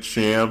 Pregnant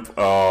champ.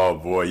 Oh,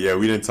 boy. Yeah,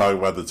 we didn't talk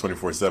about the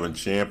 24/7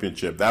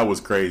 championship. That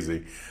was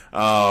crazy.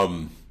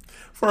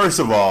 First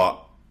of all,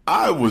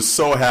 I was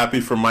so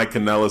happy for Mike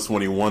Kanellis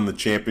when he won the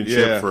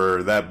championship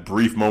for that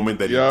brief moment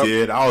that he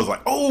did. I was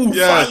like,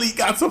 finally he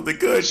got something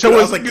good. I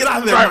was like, get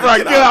out of there.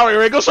 Right, get out of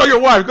here. Go show your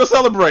wife. Go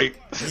celebrate.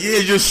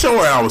 Yeah, just show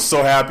her. I was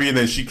so happy. And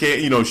then she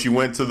came, she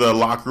went to the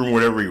locker room,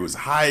 wherever he was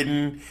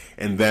hiding.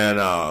 And then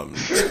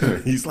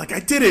he's like, I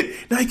did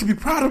it. Now you can be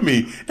proud of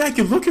me. Now you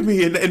can look at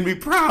me and be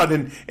proud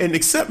and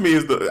accept me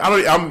as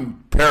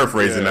I'm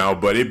paraphrasing now,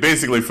 but it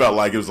basically felt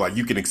like it was like,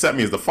 you can accept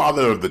me as the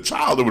father of the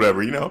child or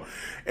whatever,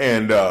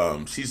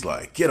 And she's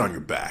like, get on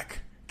your back.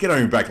 Get on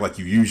your back like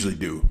you usually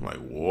do. I'm like,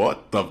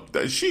 what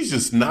the? She's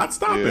just not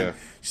stopping. Yeah.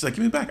 She's like,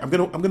 give me back. I'm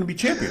gonna be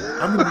champion.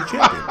 I'm gonna be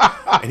champion.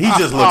 And he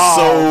just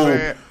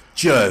looks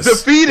just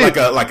defeated,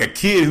 like a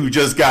kid who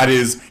just got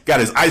his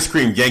ice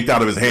cream yanked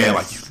out of his hand.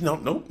 Like,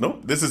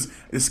 no, this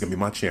is gonna be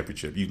my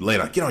championship. You lay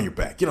down. Get on your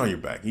back. Get on your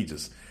back. He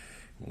just.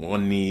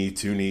 One knee,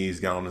 two knees,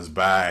 got on his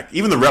back.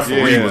 Even the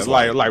referee was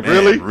like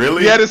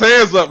really? He had his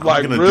hands up,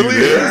 like, really?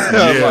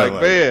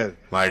 Man.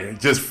 Like, it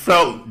just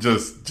felt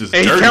just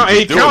and dirty.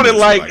 He counted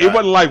like, it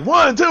wasn't like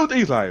 1, 2, 3.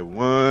 He's like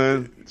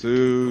 1,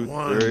 2,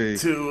 3.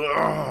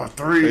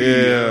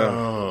 3.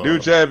 Yeah. New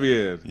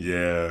champion.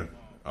 Yeah.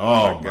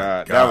 Oh, my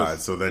God. That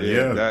was, so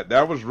then,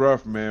 that was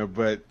rough, man.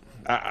 But,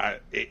 I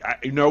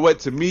you know what?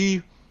 To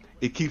me,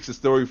 it keeps the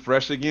story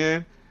fresh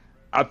again.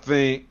 I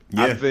think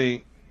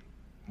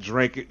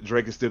Drake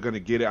is still going to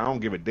get it. I don't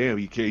give a damn.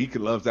 He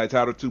loves that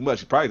title too much.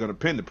 He's probably going to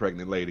pin the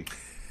pregnant lady.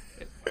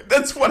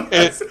 That's what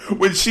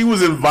when she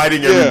was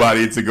inviting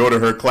everybody to go to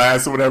her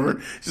class or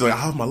whatever. She's like, I'll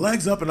have my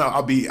legs up and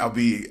I'll be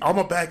on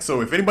my back.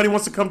 So if anybody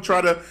wants to come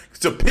try to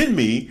pin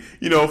me,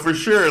 for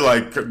sure,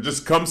 like,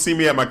 just come see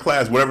me at my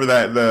class, whatever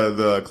that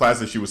the class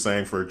that she was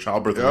saying for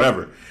childbirth or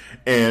whatever.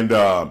 And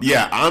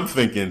I'm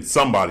thinking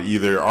somebody,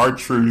 either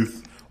R-Truth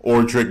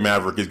or Drake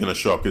Maverick, is going to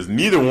show up, because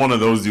neither one of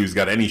those dudes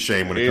got any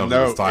shame when it comes to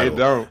this title. It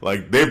don't.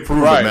 Like, they've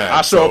proven that.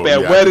 I show up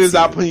at weddings.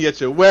 I'll put you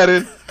at your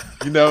wedding.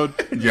 Your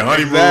honeymoon.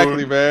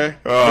 Exactly, man.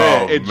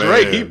 Oh, and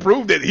Drake, he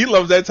proved that he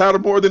loves that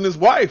title more than his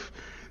wife.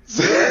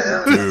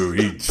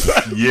 Dude,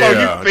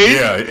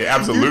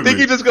 absolutely. You think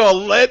he's just going to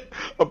let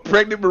a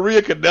pregnant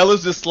Maria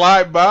Kanellis just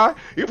slide by?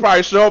 He'll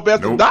probably show up as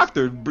the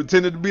doctor,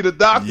 pretending to be the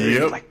doctor.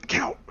 Yep. He's like,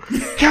 count,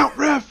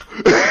 ref.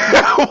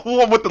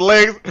 with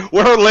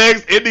her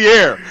legs in the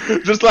air,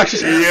 just like she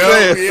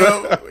said.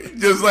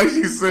 Just like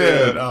she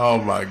said. Yeah.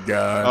 Oh my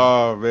God.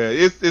 Oh man,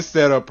 it's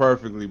set up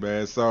perfectly,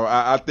 man. So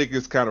I think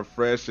it's kind of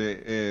fresh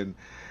and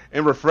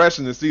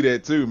refreshing to see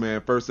that too,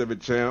 man. First ever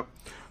champ.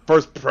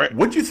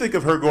 What'd you think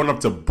of her going up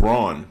to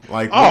Braun?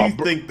 Like, what do you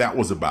think that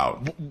was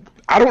about?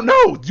 I don't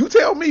know. You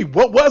tell me.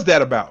 What was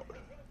that about?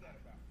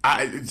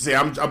 I'm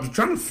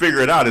trying to figure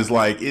it out.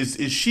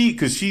 Is she,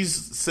 because she's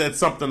said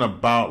something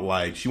about,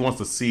 like, she wants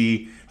to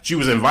see, she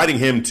was inviting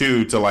him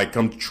to like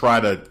come try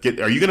to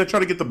get, are you going to try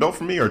to get the belt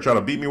from me or try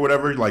to beat me,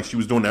 whatever, like she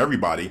was doing to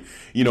everybody,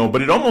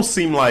 but it almost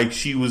seemed like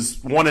she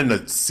was wanting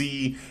to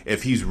see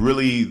if he's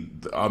really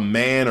a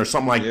man or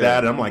something like that.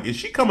 And I'm like, is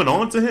she coming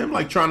on to him,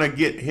 like trying to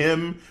get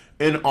him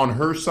in on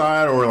her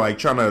side, or like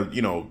trying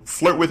to,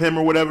 flirt with him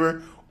or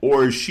whatever?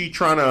 Or is she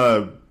trying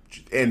to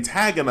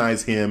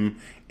antagonize him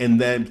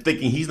and then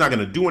thinking he's not going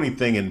to do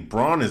anything and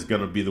Braun is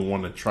going to be the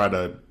one to try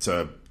to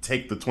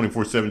take the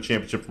 24/7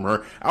 championship from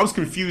her? I was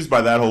confused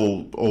by that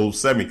whole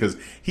segment, because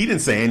he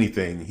didn't say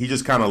anything. He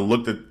just kind of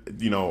looked at,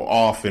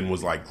 off and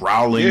was like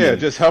growling. Yeah,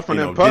 just huffing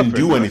and puffing.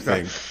 Didn't do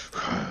anything.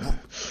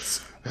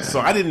 So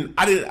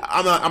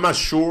I'm not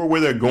sure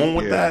where they're going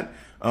with that.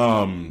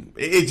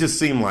 It just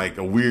seemed like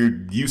a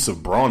weird use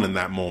of Braun in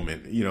that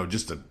moment. You know,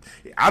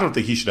 I don't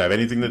think he should have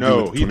anything to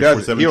do with the 24/7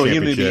 championship. He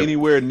don't need to be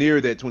anywhere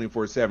near that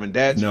 24/7.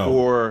 That's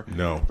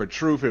for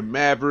Truth and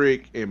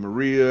Maverick and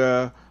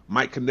Maria,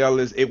 Mike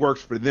Kanellis. It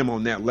works for them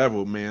on that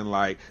level, man.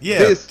 Like,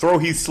 throw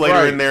Heath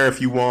Slater in there if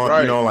you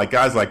want. You know, like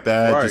guys like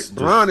that. Right.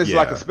 Braun is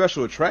like a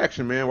special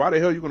attraction, man. Why the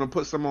hell are you going to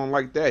put someone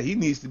like that? He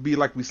needs to be,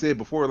 like we said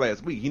before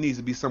last week, he needs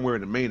to be somewhere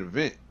in the main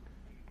event.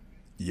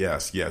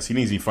 Yes. He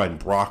needs to be fighting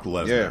Brock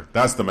Lesnar. Yeah.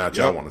 That's the match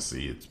I want to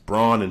see. It's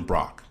Braun and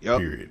Brock.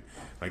 Period.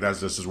 Like, that's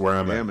just where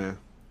I'm at. Yeah, man.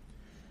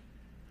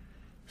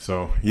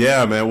 So,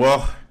 yeah, man.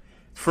 Well,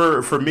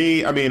 for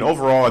me, I mean,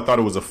 overall, I thought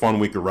it was a fun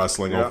week of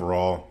wrestling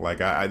overall.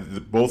 Like, I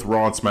both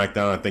Raw and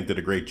SmackDown, I think, did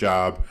a great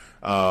job.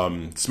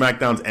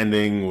 SmackDown's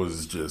ending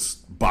was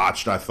just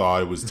botched, I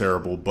thought. It was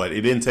terrible, but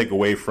it didn't take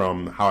away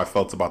from how I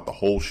felt about the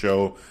whole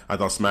show. I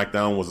thought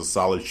SmackDown was a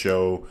solid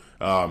show.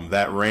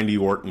 That Randy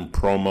Orton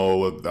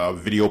promo,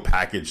 video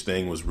package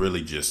thing was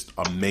really just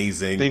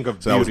amazing.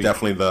 So that was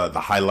definitely the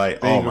highlight.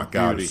 Oh my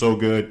God, it's so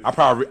good. I'll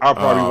probably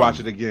watch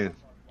it again.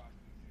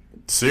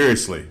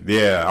 Seriously,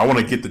 yeah. I want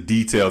to get the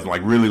details and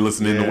like really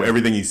listen into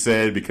everything he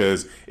said,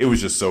 because it was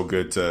just so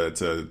good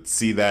to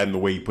see that and the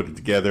way he put it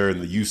together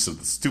and the use of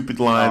the stupid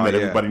line that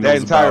everybody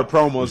knows about. That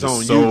entire promo is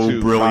on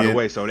YouTube, by the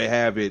way, so they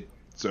have it.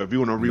 So if you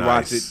want to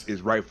rewatch it,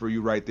 it's right for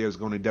you right there. It's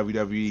going to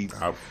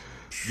WWE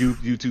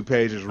YouTube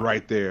page is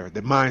right there.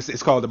 The mindset.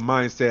 It's called The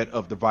Mindset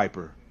of the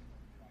Viper.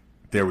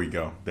 There we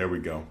go.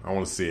 I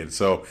want to see it.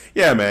 So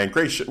yeah, man,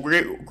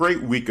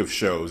 great week of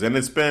shows, and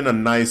it's been a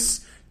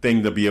nice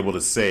thing to be able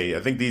to say. I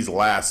think these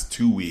last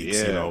 2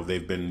 weeks, you know,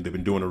 they've been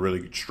doing a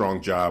really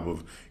strong job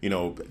of, you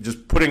know,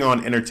 just putting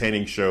on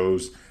entertaining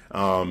shows.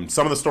 Some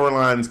of the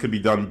storylines could be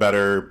done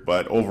better,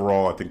 but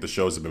overall, I think the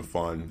shows have been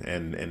fun,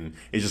 and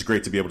it's just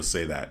great to be able to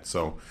say that.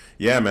 So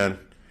yeah, man.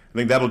 I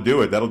think that'll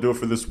do it. That'll do it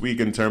for this week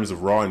in terms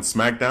of Raw and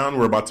SmackDown.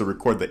 We're about to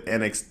record the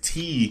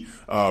NXT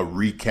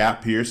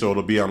recap here, so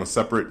it'll be on a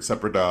separate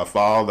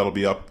file that'll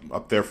be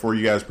up there for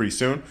you guys pretty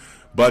soon.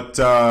 But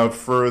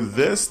for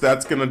this,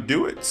 that's going to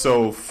do it.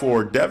 So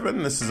for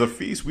Devin, this is a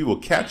feast. We will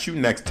catch you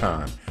next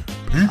time.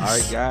 Peace. All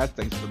right, guys.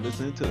 Thanks for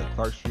listening to the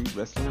Clark Street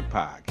Wrestling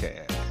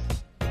Podcast.